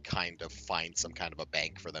they could kind of find some kind of a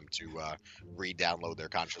bank for them to re-download their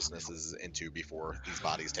consciousnesses into before these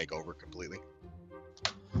bodies take over completely.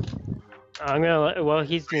 I'm gonna. While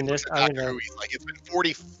he's doing this, I'm gonna. He's like, it's been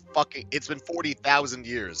 40,000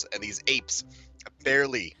 years, and these apes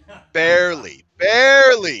barely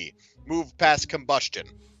move past combustion.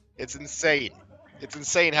 It's insane. It's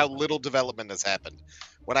insane how little development has happened.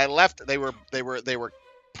 When I left, they were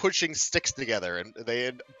pushing sticks together, and they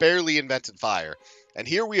had barely invented fire. And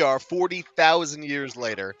here we are, 40,000 years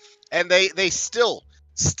later, and they still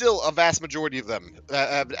a vast majority of them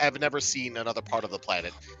have never seen another part of the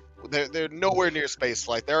planet. They're nowhere near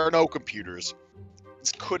spaceflight. There are no computers.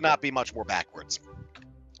 This could not be much more backwards.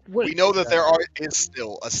 We know that there is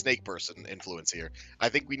still a snake person influence here. I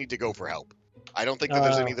think we need to go for help. I don't think that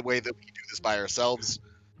there's any other way that we can do this by ourselves.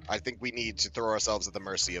 I think we need to throw ourselves at the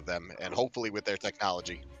mercy of them, and hopefully with their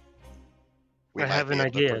technology, I have an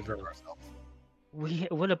idea, though.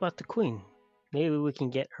 What about the Queen? Maybe we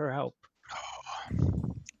can get her help.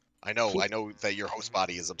 I know that your host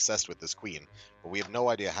body is obsessed with this queen, but we have no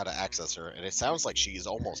idea how to access her, and it sounds like she is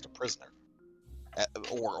almost a prisoner.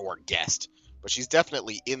 Or guest. But she's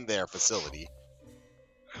definitely in their facility.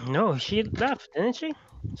 No, she left, didn't she?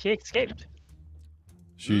 She escaped.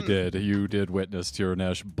 She did. You did witness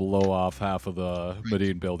Tiranesh blow off half of the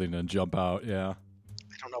Medine building and jump out, yeah.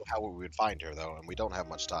 I don't know how we would find her, though, and we don't have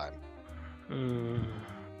much time.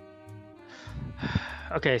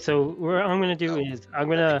 Okay, so what I'm gonna do is I'm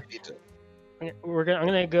gonna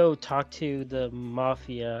go talk to the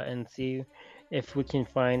mafia and see if we can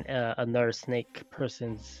find another snake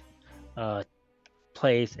person's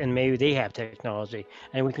place, and maybe they have technology,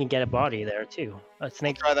 and we can get a body there too. A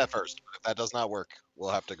snake. We'll try that first. If that does not work,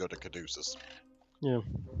 we'll have to go to Caduceus. Yeah,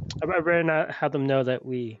 I better not have them know that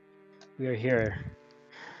we are here.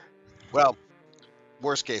 Well,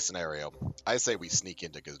 worst case scenario, I say we sneak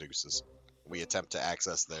into Caduceus. We attempt to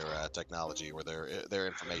access their technology or their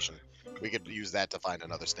information. We could use that to find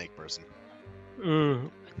another snake person.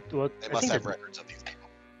 Well, they must have records of these people.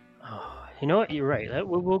 Oh, you know what? You're right.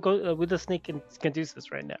 We'll go with the snake in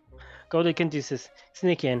Caduceus right now. Go to Caduceus,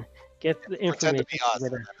 sneak in, get the information.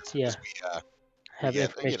 Pretend to be us. Yeah. Have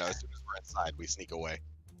information. As soon as we're inside, we sneak away.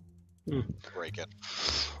 Break it.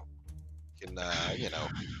 We can,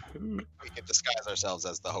 we can disguise ourselves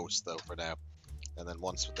as the host, though, for now. And then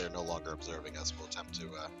once they're no longer observing us, we'll attempt to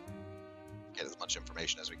get as much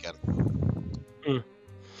information as we can.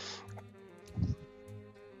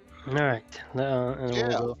 All right.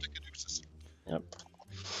 Yep.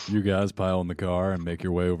 You guys pile in the car and make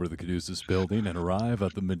your way over to the Caduceus building and arrive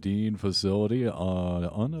at the Medine facility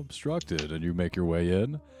unobstructed. And you make your way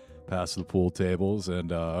in, past the pool tables, and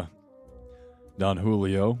Don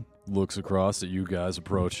Julio looks across at you guys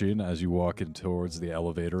approaching as you walk in towards the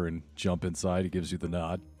elevator and jump inside. He gives you the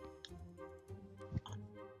nod.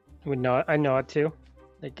 I nod too.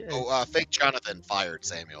 Fake Jonathan fired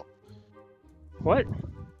Samuel. What?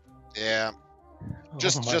 Yeah.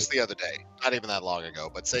 Just the other day, not even that long ago.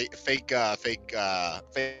 But fake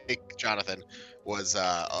Jonathan was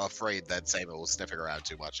afraid that Samuel was sniffing around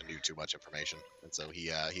too much and knew too much information, and so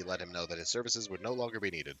he let him know that his services would no longer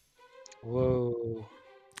be needed. Whoa.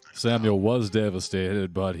 Samuel was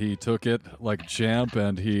devastated, but he took it like a champ,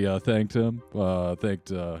 and he thanked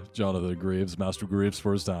Jonathan Greaves, Master Greaves,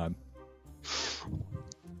 for his time.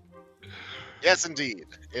 Yes, indeed.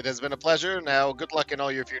 It has been a pleasure. Now, good luck in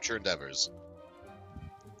all your future endeavors.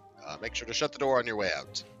 Make sure to shut the door on your way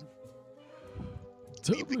out.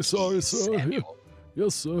 Terribly sorry, sir. Samuel.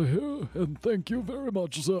 Yes, sir, here, and thank you very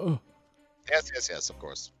much, sir. Yes, of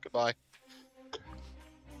course. Goodbye.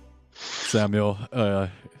 Samuel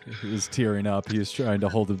is tearing up. He's trying to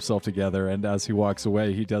hold himself together, and as he walks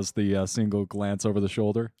away, he does the single glance over the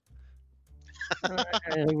shoulder.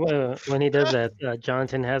 When he does that,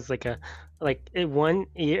 Jonathan has one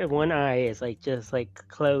eye is just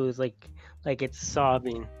closed, like it's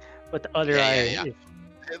sobbing, but the other eye. Yeah.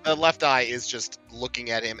 The left eye is just looking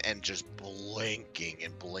at him and just blinking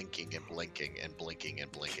and blinking and blinking and blinking and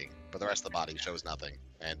blinking. But the rest of the body shows nothing.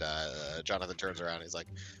 And Jonathan turns around and he's like,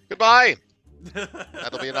 "Goodbye.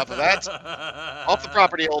 That'll be enough of that. Off the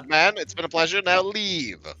property, old man. It's been a pleasure. Now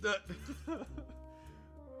leave."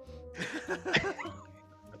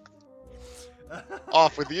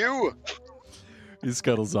 Off with you. He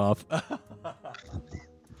scuttles off.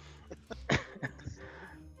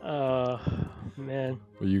 Man.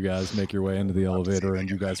 Well, you guys make your way into the elevator, and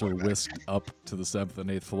you guys are whisked up to the 7th and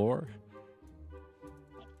 8th floor.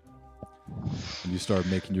 And you start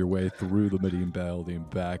making your way through the Medine building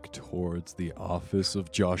back towards the office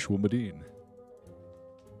of Joshua Medine.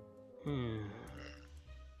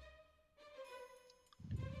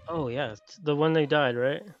 Oh, yeah. It's the one that died,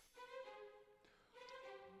 right?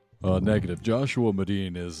 Negative. Joshua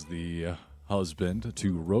Medine is the husband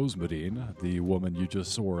to Rose Medine, the woman you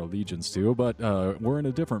just swore allegiance to, but we're in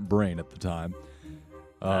a different brain at the time.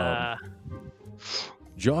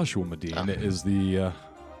 Joshua Medine is the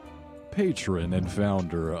patron and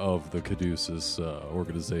founder of the Caduceus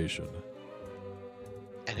organization.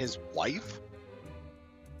 And his wife?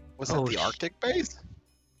 Was that the Arctic base?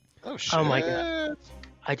 Oh, shit. Oh, my God.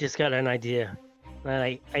 I just got an idea.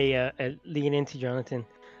 I lean into Jonathan.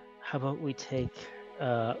 How about we take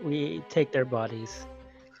their bodies?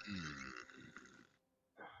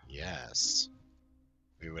 Yes.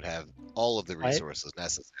 We would have all of the resources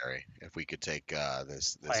necessary if we could take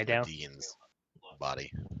this Medine's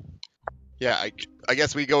body. Yeah, I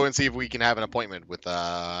guess we go and see if we can have an appointment with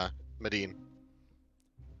Medine.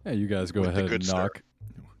 Yeah, you guys go ahead and knock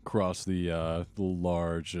across the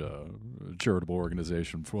large charitable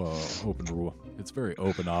organization open. It's very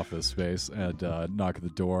open office space, and knock at the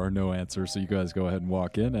door. No answer, so you guys go ahead and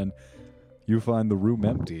walk in, and you find the room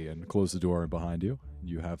empty and close the door behind you.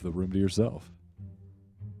 You have the room to yourself.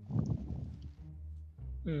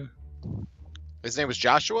 His name was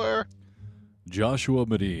Joshua? Joshua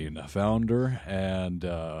Medine, founder and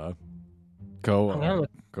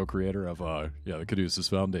co-creator of the Caduceus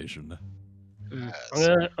Foundation.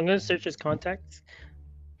 I'm gonna search his contacts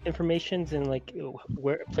informations and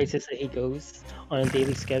where places that he goes on a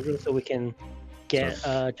daily schedule, so we can get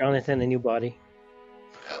Jonathan a new body.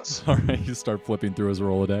 Yes. All right, you start flipping through his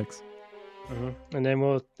Rolodex. And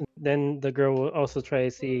then the girl will also try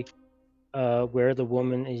to see where the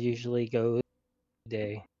woman usually goes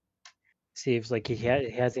today. See if he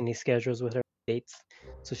has any schedules with her dates,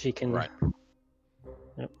 so she can. Right.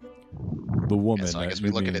 Yep. The woman. So I guess we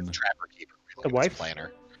look at his trapper keeper. The wife.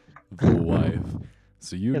 Planner. The wife.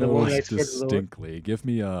 So you notice distinctly. Give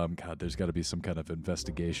me there's got to be some kind of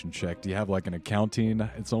investigation check. Do you have an accounting?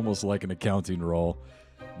 It's almost like an accounting roll.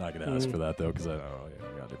 Not gonna ask for that though, because I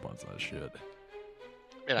got a bunch of that shit.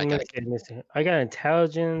 I got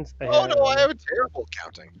intelligence. I have a terrible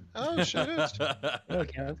accounting. Oh shit. No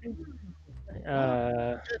accounting.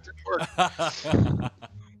 It didn't work.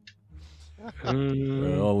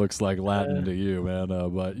 It all looks like Latin to you, man.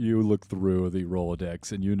 But you look through the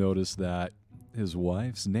Rolodex and you notice that his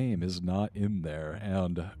wife's name is not in there.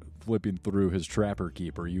 And flipping through his trapper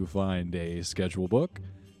keeper, you find a schedule book,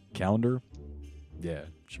 calendar. Yeah,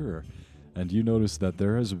 sure. And you notice that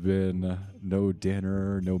there has been no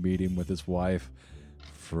dinner, no meeting with his wife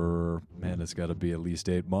for, it's got to be at least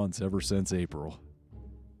 8 months, ever since April.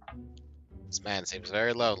 This man seems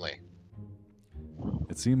very lonely.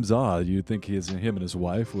 It seems odd. You'd think him and his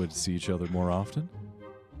wife would see each other more often.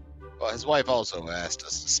 Well, his wife also asked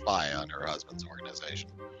us to spy on her husband's organization.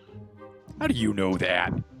 How do you know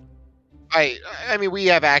that? I mean, we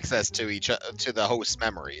have access to the host's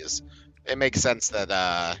memories. It makes sense that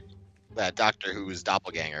that Doctor Who's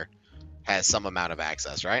doppelganger has some amount of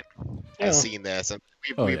access, right? Yeah. Has seen this, and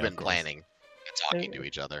we've been planning and talking to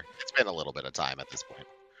each other. It's been a little bit of time at this point.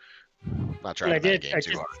 Not trying to make game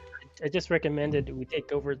too hard. I just recommended we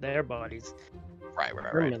take over their bodies. Right.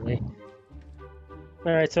 Permanently.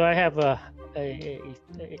 All right, so I have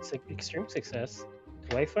it's an extreme success.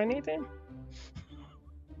 Do I find anything?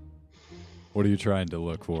 What are you trying to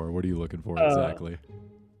look for? What are you looking for Uh, exactly?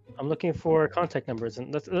 I'm looking for contact numbers,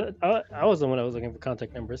 and I was the one that was looking for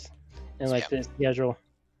contact numbers, and like the schedule.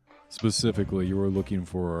 Specifically, you were looking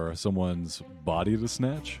for someone's body to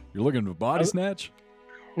snatch? You're looking for body snatch?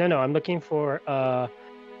 No, I'm looking for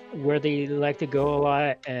where they like to go a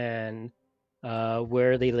lot and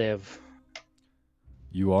where they live.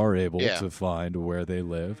 You are able to find where they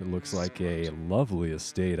live. It looks like a lovely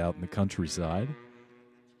estate out in the countryside.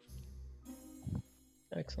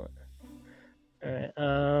 Excellent. All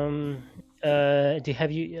right.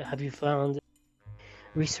 Have you found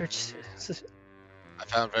research? I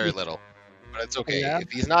found very little, but it's okay. Yeah.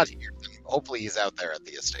 If he's not here, then hopefully he's out there at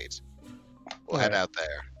the estate. We'll head out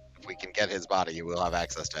there. If we can get his body, we'll have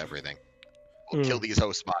access to everything. We'll kill these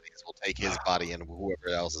host bodies. We'll take his body and whoever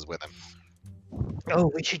else is with him.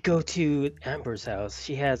 Oh, we should go to Amber's house.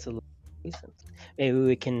 She has a reason. Maybe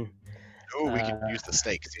we can. Oh, we can use the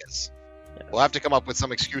snakes. Yes. We'll have to come up with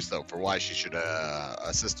some excuse though for why she should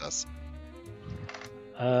assist us.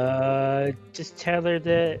 Just tell her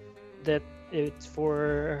that it's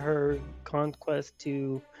for her conquest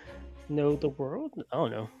to know the world. I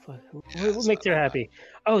don't know. What makes her happy?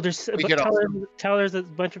 Oh, there's tell her there's a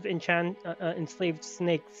bunch of enslaved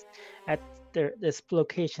snakes at this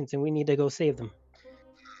locations, and we need to go save them.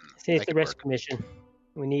 Save the rescue mission.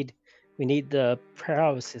 We need the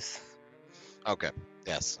paralysis. Okay.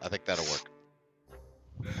 Yes, I think that'll work.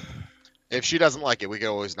 If she doesn't like it, we can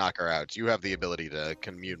always knock her out. You have the ability to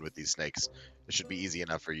commune with these snakes. It should be easy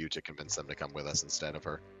enough for you to convince them to come with us instead of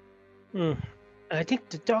her. I think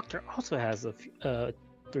the doctor also has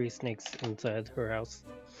 3 snakes inside her house.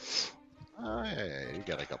 Yeah, you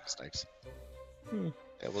got a couple snakes.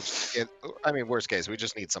 Yeah, we'll just get. I mean, worst case, we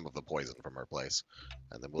just need some of the poison from her place,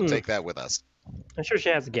 and then we'll take that with us. I'm sure she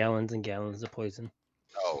has gallons and gallons of poison.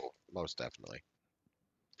 Oh, most definitely.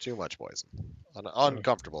 Too much poison. An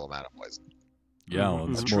uncomfortable amount of poison.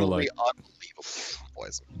 Gallons, more truly like unbelievable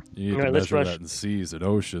poison. You need to measure that in seas and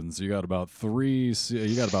oceans. You got about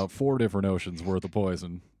 4 different oceans worth of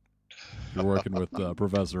poison. You're working with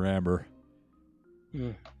Professor Amber.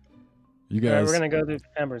 You guys, we're gonna go to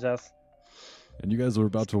Amber's house. And you guys are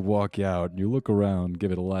about to walk out, and you look around,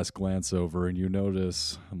 give it a last glance over, and you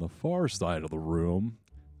notice on the far side of the room,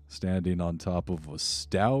 standing on top of a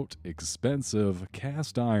stout, expensive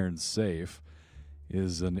cast iron safe,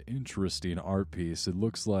 is an interesting art piece. It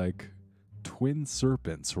looks like twin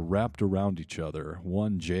serpents wrapped around each other,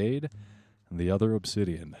 one jade and the other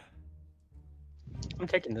obsidian. I'm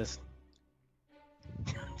taking this.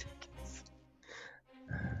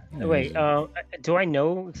 Wait, do I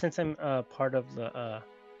know, since I'm part of the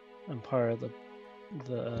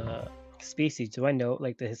species, do I know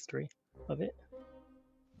like the history of it?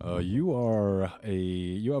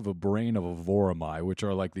 You have a brain of a Voromai, which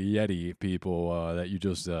are like the Yeti people that you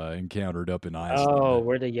just encountered up in Iceland. Oh,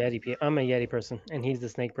 we're the Yeti people. I'm a Yeti person, and he's the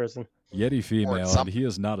snake person. Yeti female, and he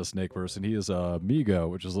is not a snake person. He is a Migo,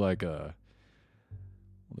 which is like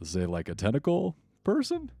like a tentacle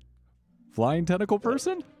person? Flying tentacle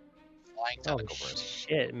person? Flying tentacle person.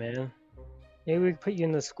 Shit, man. Maybe we could put you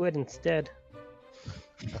in the squid instead.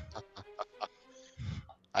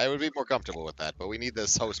 I would be more comfortable with that, but we need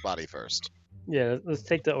this host body first. Yeah, let's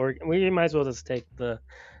take the organ. We might as well just take the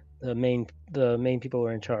main people who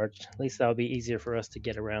are in charge. At least that'll be easier for us to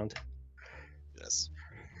get around. Yes,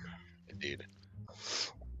 indeed.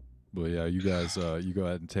 Well, yeah, you guys, you go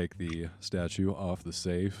ahead and take the statue off the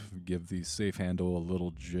safe. Give the safe handle a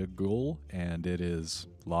little jiggle, and it is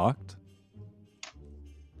locked.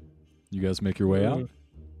 You guys make your way out.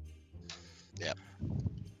 Yep.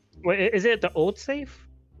 Wait, is it the old safe?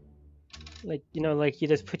 Like, like you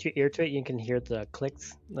just put your ear to it, you can hear the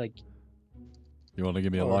clicks. Like, you want to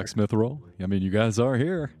give me a locksmith roll? I mean, you guys are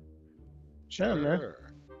here. Sure, man.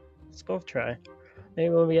 Let's both try. Maybe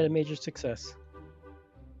we'll get a major success.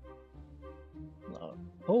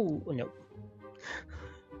 Oh, no.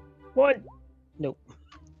 1. Nope.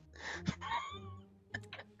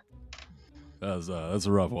 That's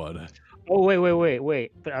a rough one. Oh,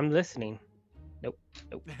 wait. But I'm listening. Nope.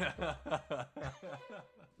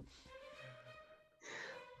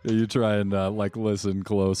 You try and listen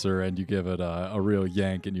closer, and you give it a real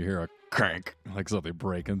yank, and you hear a crank, like something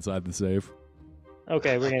break inside the safe.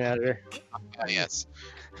 Okay, we're getting out of here. Yes,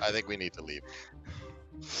 I think we need to leave.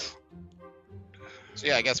 So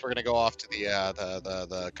yeah, I guess we're gonna go off to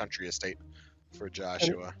the country estate for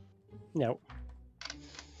Joshua. No.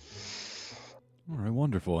 All right,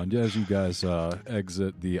 wonderful. And as you guys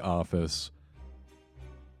exit the office,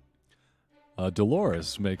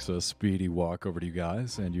 Dolores makes a speedy walk over to you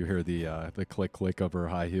guys, and you hear the click of her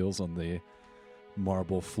high heels on the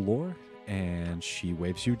marble floor, and she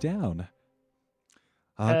waves you down.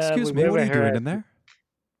 Excuse me, wave what are at you her doing as in there?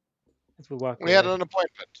 As we walk We had away. an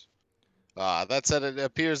appointment. That said, it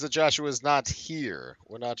appears that Joshua is not here.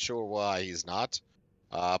 We're not sure why he's not.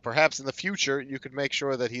 Perhaps in the future you could make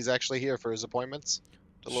sure that he's actually here for his appointments,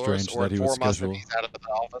 Dolores, Strange or that he would inform us that schedule. he's out of the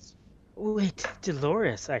office. Wait,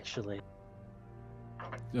 Dolores, actually.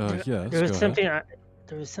 Yes, There go was ahead. something.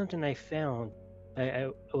 There was something I found. I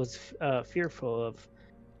was fearful of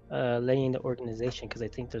laying the organization because I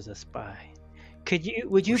think there's a spy.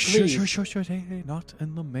 Would you please? Sure. Hey, not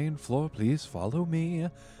in the main floor, please. Follow me.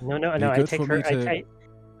 No. Be I good take for her. me to-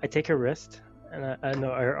 I take her wrist and I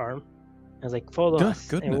know her arm. I was like, follow us.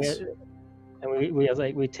 Goodness.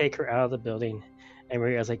 And we take her out of the building, and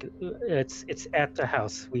I was like, it's at the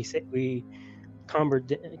house. We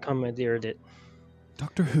commandeered it.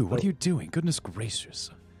 Doctor Who, what are you doing? Goodness gracious.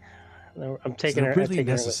 I'm Is taking that her. really I'm taking her with-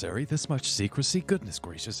 necessary? This much secrecy? Goodness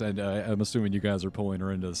gracious. And I'm assuming you guys are pulling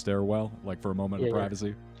her into the stairwell, like for a moment Yeah, of yeah.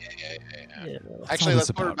 privacy? Yeah. Actually, all let's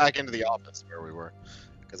this put her about? back into the office where we were,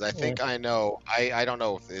 because I think I know. I don't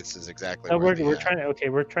know if this is exactly. No, where we're the, trying to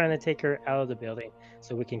we're trying to take her out of the building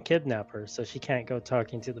so we can kidnap her so she can't go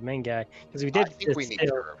talking to the main guy because we I did. think we need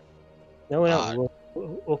her. No, uh,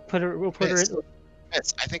 we'll put her. We'll put her. Miss,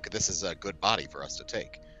 Miss, I think this is a good body for us to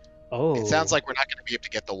take. Oh, It sounds like we're not going to be able to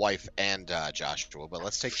get the wife and Joshua, but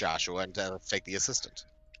let's take Joshua and let's take the assistant.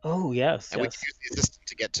 Oh yes, And we yes. can use the assistant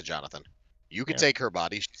to get to Jonathan. You can Yeah. take her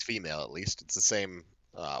body. She's female, at least. It's the same.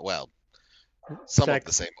 Some of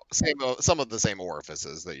Sex. some of the same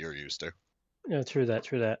orifices that you're used to. Yeah, true that.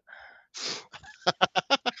 True that.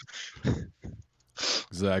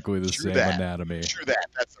 Exactly the True same that. anatomy. True that.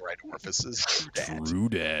 That's the right orifices. True that. True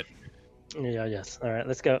that. Yeah. Yes. All right.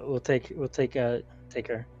 Let's go. We'll take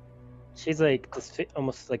her. She's like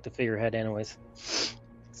almost like the figurehead, anyways.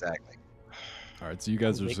 Exactly. All right, so you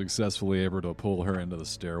guys are Like- successfully able to pull her into the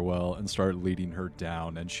stairwell and start leading her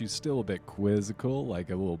down, and she's still a bit quizzical, like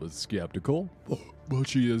a little bit skeptical, but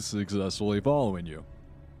she is successfully following you.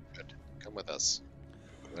 Good. Come with us.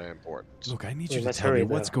 Very important. Look, I need Wait, you to let's tell me hurry,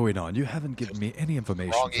 what's though. going on. You haven't given me any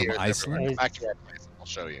information Wrong from ears, Iceland. everyone. Come back to our place and we'll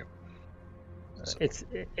show you. So-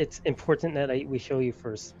 It's important that we show you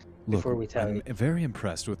first Look, before we tell I'm you. very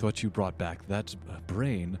impressed with what you brought back. That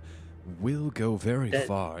brain will go very That-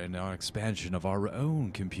 far in our expansion of our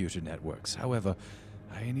own computer networks. However,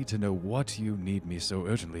 I need to know what you need me so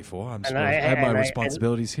urgently for. I have my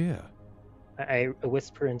responsibilities here. I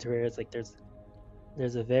whisper into her. It's like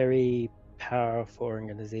there's a very powerful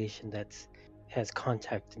organization that has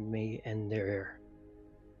contacted me, and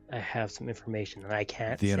I have some information, and I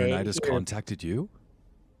can't. The say internet has it here. contacted you?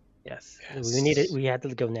 Yes. Yes. We need it. We have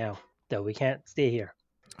to go now. Though we can't stay here.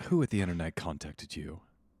 Who at the internet contacted you?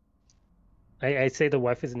 I say the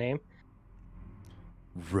wife's name.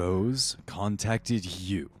 Rose contacted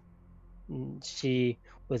you. She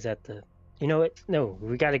was at the. You know what? No,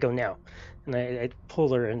 we got to go now. And I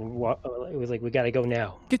pulled her and it was like we got to go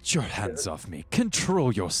now. Get your hands off me.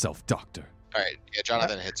 Control yourself, Doctor. All right. Yeah,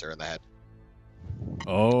 Jonathan hits her in the head.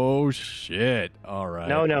 Oh, shit. All right.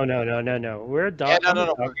 No. We're a dog. Yeah,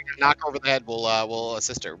 no. We're gonna knock her over the head. We'll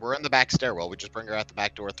assist her. We're in the back stairwell. We just bring her out the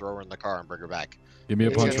back door, throw her in the car, and bring her back. Give me a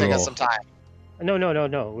It's gonna punch take us roll. some time.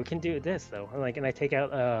 No. We can do this though. Like, and I take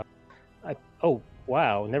out. Oh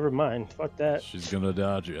wow. Never mind. Fuck that. She's gonna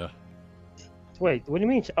dodge you. Wait. What do you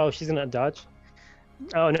mean? Oh, she's gonna dodge.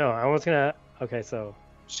 Oh no. I was gonna. Okay, so.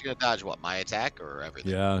 She's gonna dodge what? My attack or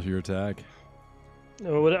everything? Yeah, your attack.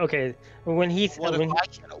 Okay. When he's What when if I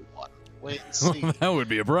get a one? Wait and see. I'm that would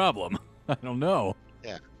be a problem. I don't know.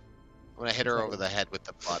 gonna hit her over the head with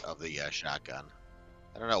the butt of the shotgun.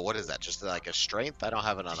 I don't know. What is that? Just like a strength? I don't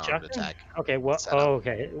have an unarmed Shotgun? attack. Okay. Well. Set up. Oh,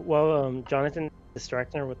 okay. Well, Jonathan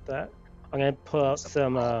distracting her with that. I'm gonna pull out Some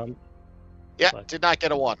some. brawl. Yeah, What? did not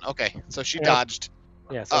get a one. Okay, so she Yeah. dodged.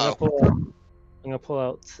 Yeah. So I'm gonna pull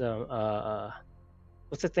out some.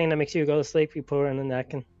 What's the thing that makes you go to sleep? You pull her in the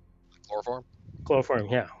neck and Chloroform. chloroform.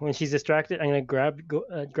 Yeah. When she's distracted, I'm gonna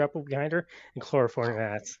grapple behind her and chloroform her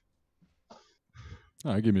ass.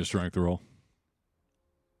 All right, give me a strength roll.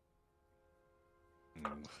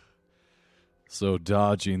 So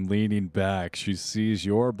dodging, leaning back, she sees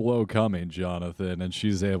your blow coming, Jonathan, and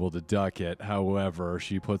she's able to duck it. However,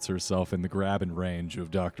 she puts herself in the grabbing range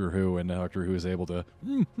of Doctor Who, and Doctor Who is able to.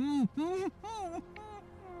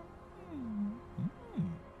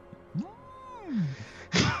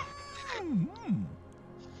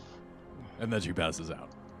 And then she passes out.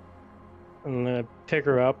 I'm gonna pick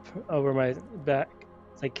her up over my back.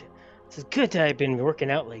 It's like, it's good that I've been working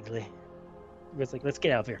out lately. It's like, let's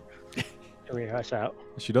get out of here. And we rush out.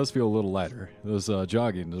 She does feel a little lighter. Those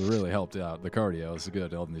jogging has really helped out. The cardio is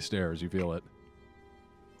good on these stairs. You feel it.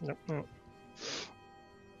 Yep. Yep.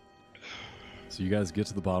 So you guys get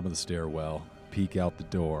to the bottom of the stairwell, peek out the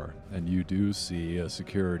door, and you do see a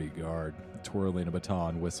security guard twirling a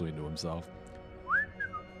baton, whistling to himself.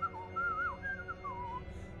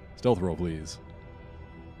 Stealth roll, please.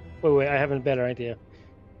 Wait, I have a better idea.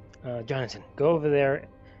 Jonathan, go over there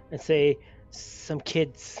and say some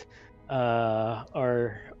kids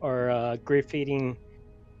are graffitiing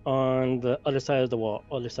on the other side of the wall,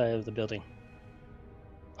 other side of the building.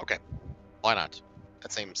 Okay, why not?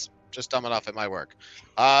 That seems just dumb enough. It might work.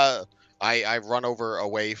 I run over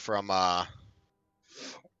away from. Well,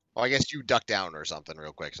 I guess you duck down or something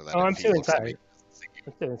real quick so that. I'm still looks at me. inside.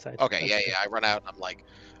 I'm still inside. Okay, yeah. I run out. And I'm like,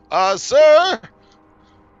 sir,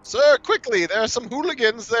 quickly! There are some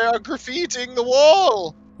hooligans. They are graffitiing the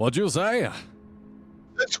wall. What'd you say?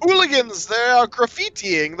 It's hooligans. They are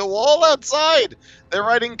graffitiing the wall outside. They're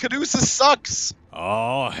writing "Caduceus sucks."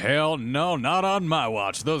 Oh, hell no, not on my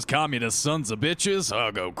watch. Those communist sons of bitches.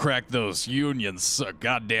 I'll go crack those unions,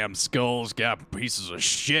 goddamn skulls, got pieces of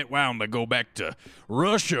shit. Why don't they go back to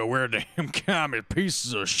Russia where damn communist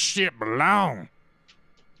pieces of shit belong?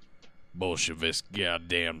 Bolshevist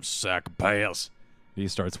goddamn psychopaths. He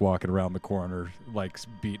starts walking around the corner, like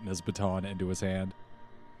beating his baton into his hand.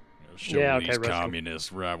 Show Yeah, these okay, Russian.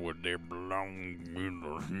 communists right where they belong.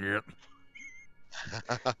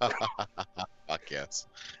 Fuck yes.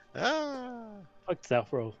 Ah. Fuck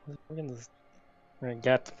South Row. We're gonna just... Alright,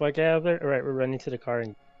 got the fuck out of there. Alright, we're running to the car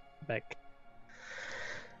and back.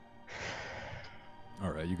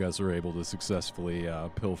 All right, you guys are able to successfully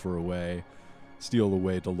pilfer away, steal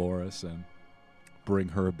away Dolores, and bring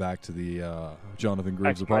her back to the Jonathan Back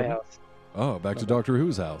Greaves to my apartment. house. Oh, back to Doctor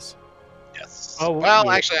Who's house. Yes. Oh, well,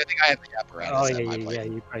 yeah. actually, I think I have the apparatus Oh at my place. yeah,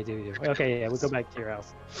 you probably do. Okay, yeah, we'll go back to your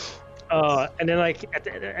house. And then like at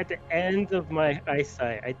the end of my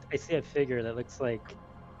eyesight, I see a figure that looks like,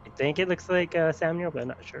 I think it looks like Samuel, but I'm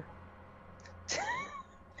not sure.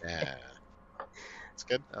 Yeah. It's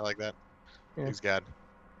good. I like that. Yeah. He's good.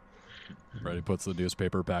 Right, he puts the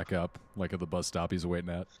newspaper back up, like at the bus stop he's waiting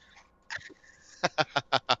at.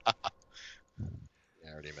 I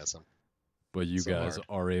already miss him. But you So guys hard.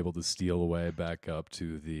 are able to steal away back up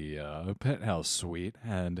to the penthouse suite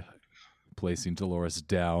and placing Dolores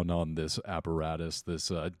down on this apparatus,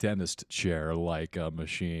 this dentist chair-like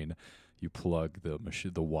machine. You plug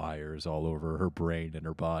the wires all over her brain and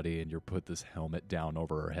her body, and you put this helmet down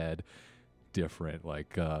over her head. Different,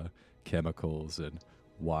 like, chemicals and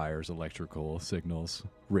wires, electrical signals,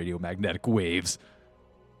 radiomagnetic waves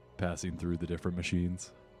passing through the different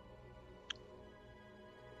machines.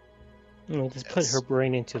 Just put her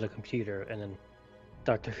brain into the computer, and then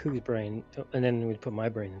Doctor Who's brain, and then we put my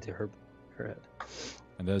brain into her head.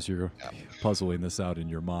 And as you're Yeah. puzzling this out in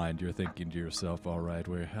your mind, you're thinking to yourself, all right,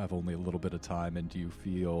 we have only a little bit of time, and do you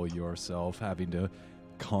feel yourself having to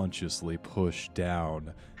consciously push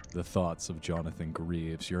down the thoughts of Jonathan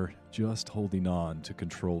Greaves? You're just holding on to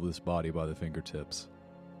control this body by the fingertips.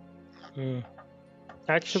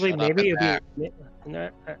 Actually, Shut up maybe and it'd be. I know.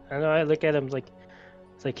 I look at him like,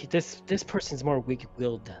 it's like this person's more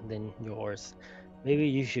weak-willed than yours. Maybe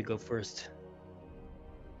you should go first.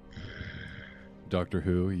 Doctor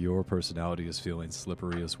Who, your personality is feeling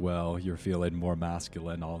slippery as well. You're feeling more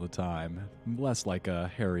masculine all the time, less like a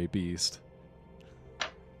hairy beast.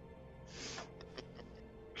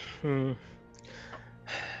 Hmm.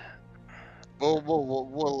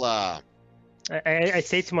 We'll I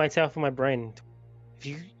say to myself in my brain, if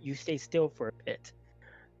you stay still for a bit,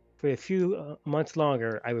 for a few months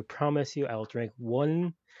longer, I would promise you I will drink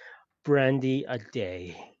one brandy a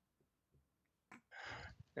day.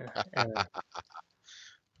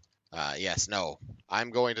 yes, no.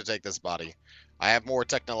 I'm going to take this body. I have more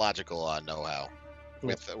technological know-how.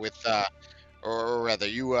 Or rather,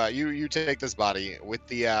 you take this body with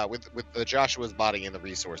the Joshua's body and the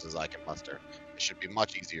resources I can muster. It should be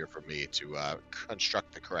much easier for me to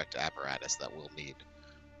construct the correct apparatus that we'll need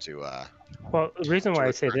to. Well, the reason why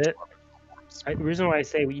I say return that, to our forms. the reason why I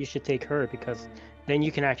say you should take her, because then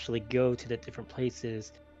you can actually go to the different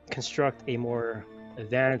places, construct a more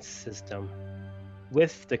advanced system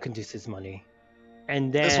with the Caduceus money,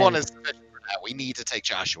 and then This one is sufficient for now. We need to take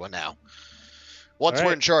Joshua now. Once we're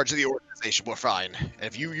Alright. in charge of the organization, we're fine. And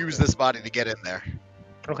if you use this body to get in there,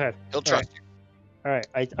 okay. he'll trust you. All right,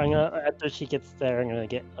 I'm gonna, after she gets there, I'm gonna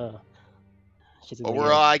get she's But gonna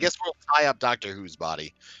we're I guess we'll tie up Doctor Who's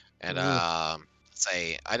body and Mhm.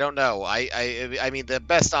 say I don't know. I mean the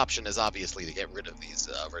best option is obviously to get rid of these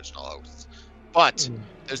original hosts. But Mm.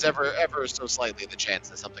 there's ever so slightly the chance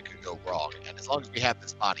that something could go wrong. And as long as we have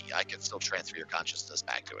this body, I can still transfer your consciousness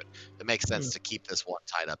back to it. It makes sense to keep this one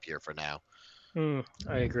tied up here for now.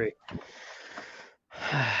 I agree.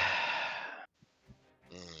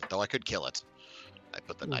 Though I could kill it. I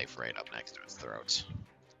put the knife right up next to its throat.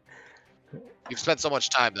 You've spent so much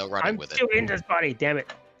time, though, running I'm with still it. in this body, damn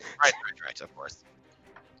it. Right, of course.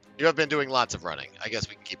 You have been doing lots of running. I guess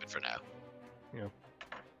we can keep it for now.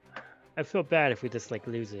 I feel bad if we just like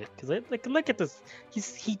lose it, because like look at this.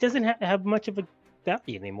 He doesn't have much of a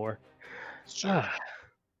value anymore. It's true. Ah.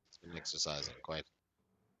 It's been exercising quite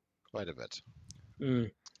a bit.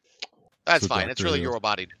 Mm. That's So, fine. It's really Doctor- your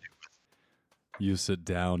body to do. You sit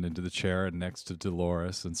down into the chair next to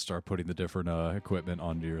Dolores and start putting the different equipment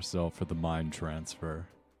onto yourself for the mind transfer.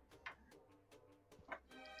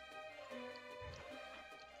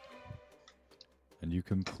 And you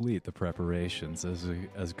complete the preparations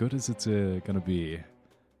as good as it's going to be.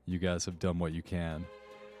 You guys have done what you can.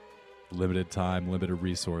 Limited time, limited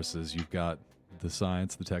resources. You've got the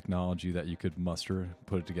science, the technology that you could muster,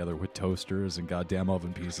 put it together with toasters and goddamn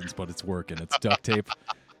oven pieces, but it's working. It's duct tape,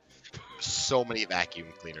 So many vacuum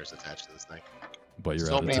cleaners attached to this thing. but you're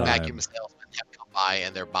So out of many time. vacuum salesmen have come by,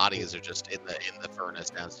 and their bodies are just in the furnace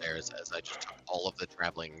downstairs. As I just took all of the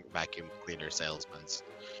traveling vacuum cleaner salesmen's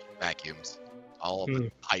vacuums, all of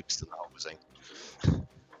the pipes and the hosing.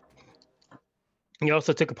 You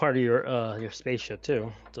also took a part of your spaceship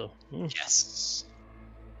too. So Yes.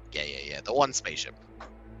 Yeah. The one spaceship.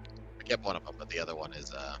 I kept one of them, but the other one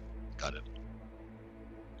is gutted.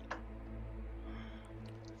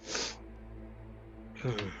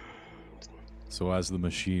 So as the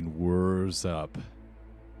machine whirs up,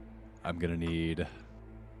 I'm going to need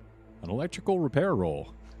an electrical repair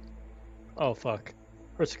roll oh fuck,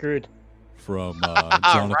 we're screwed. from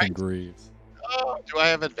Jonathan Right. Greaves. Oh, do I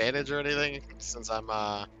have advantage or anything since I'm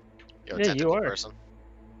a you technical are. person?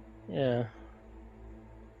 Yeah.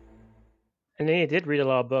 And then you did read a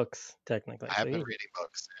lot of books, technically. I have so been you- reading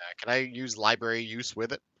books. Can I use library use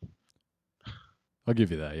with it? I'll give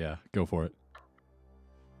you that, yeah. Go for it.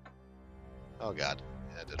 Oh god.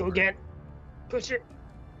 Yeah, it didn't Go work. again. Push it.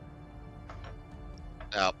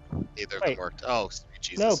 No, neither of them Wait. worked. Oh, sweet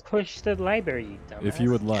Jesus. No, push the library, you dumbass. If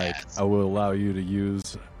you would like, Yes. I will allow you to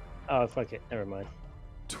use Oh, fuck it. Never mind.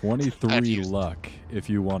 23 I've used it. luck if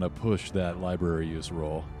you want to push that library use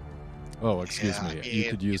roll. Oh, excuse Yeah, me. I You mean,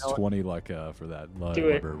 could you use know what? 20 luck for that Do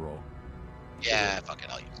it. library roll. Yeah, fuck it,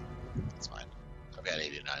 I'll use it. It's fine. I've got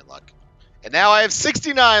 89 luck. And now I have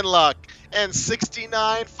 69 luck and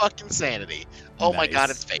 69 fucking sanity. Oh my god,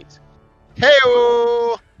 Nice. it's fate.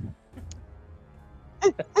 Hey-o!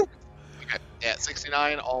 Okay, yeah,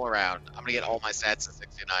 69 all around. I'm gonna get all my stats at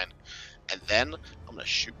 69. And then I'm gonna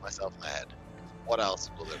shoot myself in the head. What else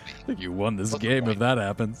will there be? I think you won this What's the game if point? that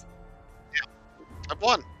happens. I've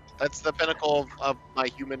won. That's the pinnacle of my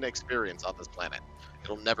human experience on this planet.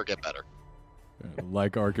 It'll never get better.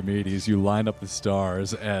 Like Archimedes, you line up the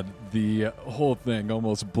stars, and the whole thing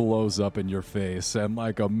almost blows up in your face. And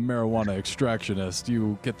like a marijuana extractionist,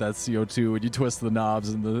 you get that CO2 and you twist the knobs,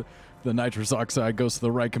 and the nitrous oxide goes to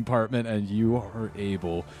the right compartment, and you are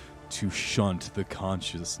able to shunt the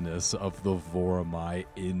consciousness of the Voromai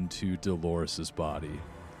into Dolores' body.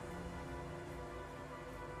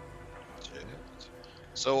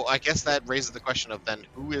 So I guess that raises the question of then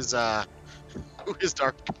who is Dark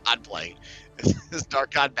God playing? Is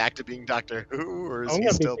Dark God back to being Doctor Who, or is I'm he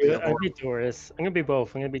gonna still be, being? I'll be Doris. I'm gonna be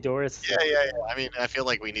both. I'm gonna be Doris. Yeah. I mean, I feel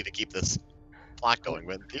like we need to keep this plot going.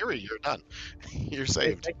 But in theory, you're done. You're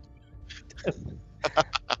saved.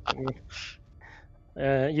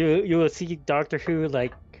 You will see Doctor Who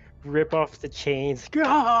like rip off the chains.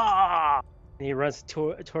 Gah! And he runs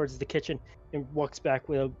towards the kitchen and walks back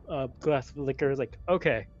with a glass of liquor. He's like,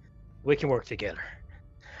 okay, we can work together.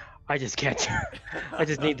 I just can't. I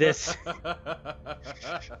just need this.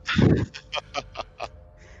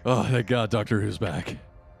 Oh, thank God, Doctor Who's back.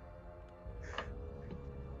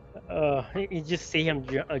 You just see him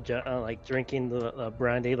like drinking the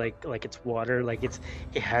brandy like it's water, like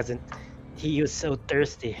he hasn't. He was so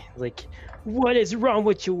thirsty. Like, what is wrong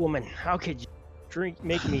with you, woman? How could you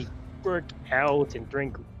make me work out and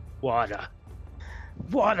drink water?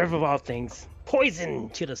 Water of all things, poison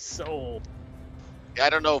to the soul. Yeah, I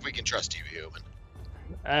don't know if we can trust you, human.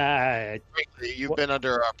 Frankly, you've been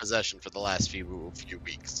under our possession for the last few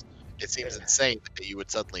weeks. It seems insane that you would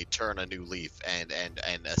suddenly turn a new leaf and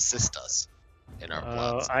assist us in our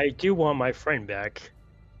plans. I do want my friend back,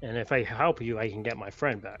 and if I help you, I can get my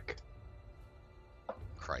friend back.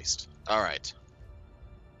 Christ. All right.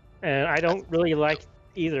 And I don't really like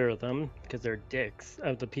either of them because they're dicks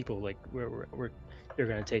of the people like you're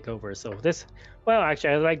gonna take over. So this, well,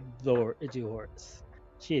 actually, I like Dolores.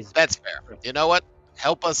 She's That's fair. You know what?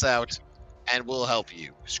 Help us out, and we'll help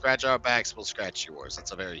you. Scratch our backs, we'll scratch yours.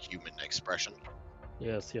 That's a very human expression.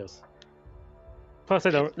 yes. Plus, I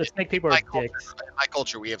don't. The snake people are dicks. In my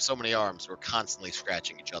culture, we have so many arms. We're constantly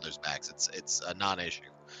scratching each other's backs. It's a non-issue.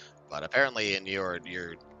 But apparently, in your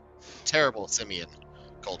terrible simian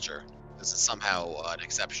culture, this is somehow an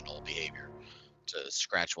exceptional behavior to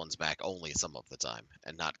scratch one's back only some of the time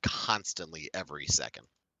and not constantly every second.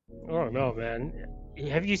 Oh no, man!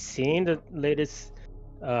 Have you seen the latest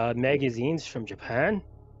magazines from Japan?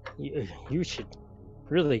 You should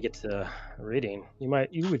really get to reading.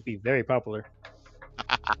 You would be very popular.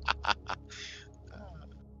 I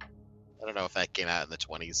don't know if that came out in the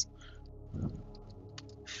 20s,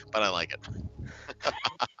 but I like it.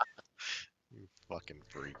 You fucking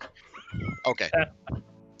freak. Okay.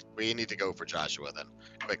 We need to go for Joshua then,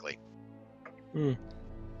 quickly.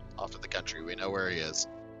 Off to the country. We know where he is.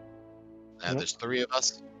 And there's 3 of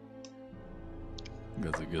us.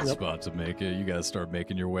 That's a good spot to make it. You gotta start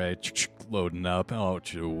making your way, loading up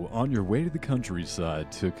on your way to the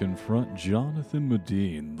countryside to confront Jonathan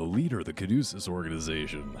Medine, the leader of the Caduceus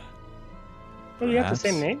organization. Oh, you have the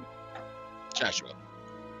same name? Joshua.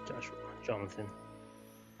 Jonathan.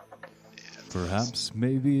 Perhaps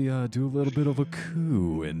maybe do a little bit of a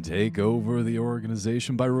coup and take over the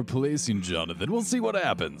organization by replacing Jonathan. We'll see what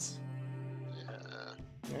happens.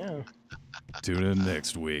 Yeah. Tune in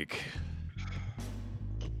next week.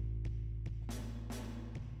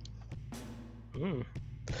 Boo,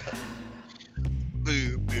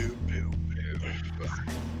 boo, boo, boo.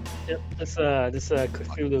 Yep. This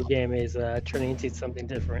Cthulhu game is turning into something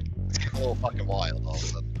different. It's getting a little fucking wild all of a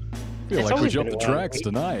sudden. I feel It's like we always jumped been the a while, tracks right?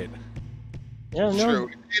 tonight. Yeah, no. True.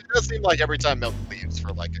 It does seem like every time Milk leaves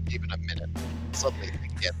for like even a minute, suddenly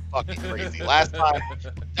things get fucking crazy. Last time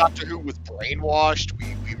Doctor Who was brainwashed,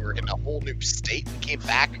 we were in a whole new state. We came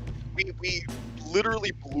back. We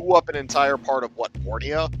literally blew up an entire part of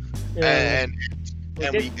Borneo, Yeah. and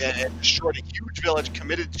we destroyed a huge village,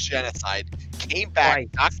 committed genocide, came back. Right.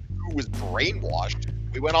 Doctor Who was brainwashed.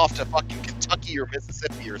 We went off to fucking Kentucky or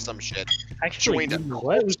Mississippi or some shit. Actually, Joined a you know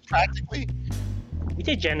what? cult practically. We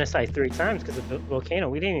did genocide 3 times because of the volcano.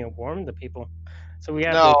 We didn't even warn the people. So we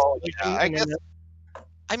had No, the yeah, I and then guess.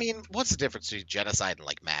 I mean, what's the difference between genocide and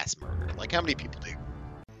like mass murder? Like, how many people do?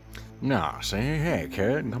 No, see, hey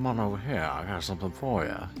kid, come on over here. I got something for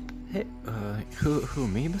you. Hey, who,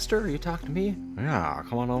 me, mister? Are you talking to me? Yeah,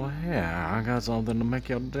 come on over here. I got something to make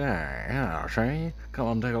your day. Yeah, see? Come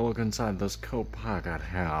on, take a look inside this coat pocket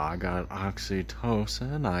here. I got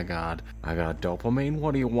oxytocin. I got dopamine.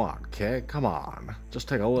 What do you want, kid? Come on. Just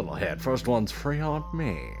take a little hit. First one's free on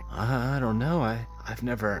me. I don't know. I've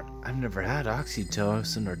never had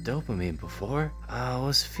oxytocin or dopamine before.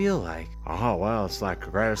 What's it feel like? Oh, well, it's like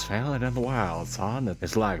the greatest feeling in the world, son.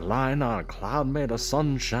 It's like lying on a cloud made of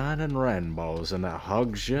sunshine and rainbows, and it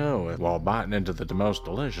hugs you while biting into the most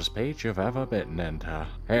delicious peach you've ever bitten into.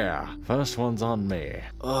 Here, first one's on me.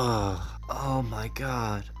 Oh my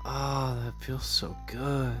god. Oh, that feels so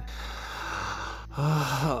good.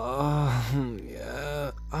 Oh,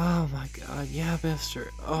 yeah. Oh my god, yeah,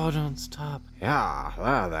 mister. Oh, don't stop.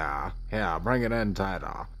 Yeah, there. Yeah, bring it in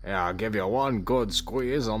tighter. Yeah, I'll give you one good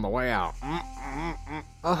squeeze on the way out. Yeah,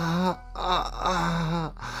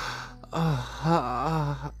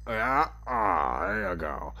 there you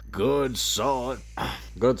go. Good solid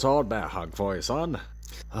bear hug for you, son.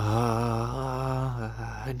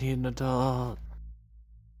 I need an adult.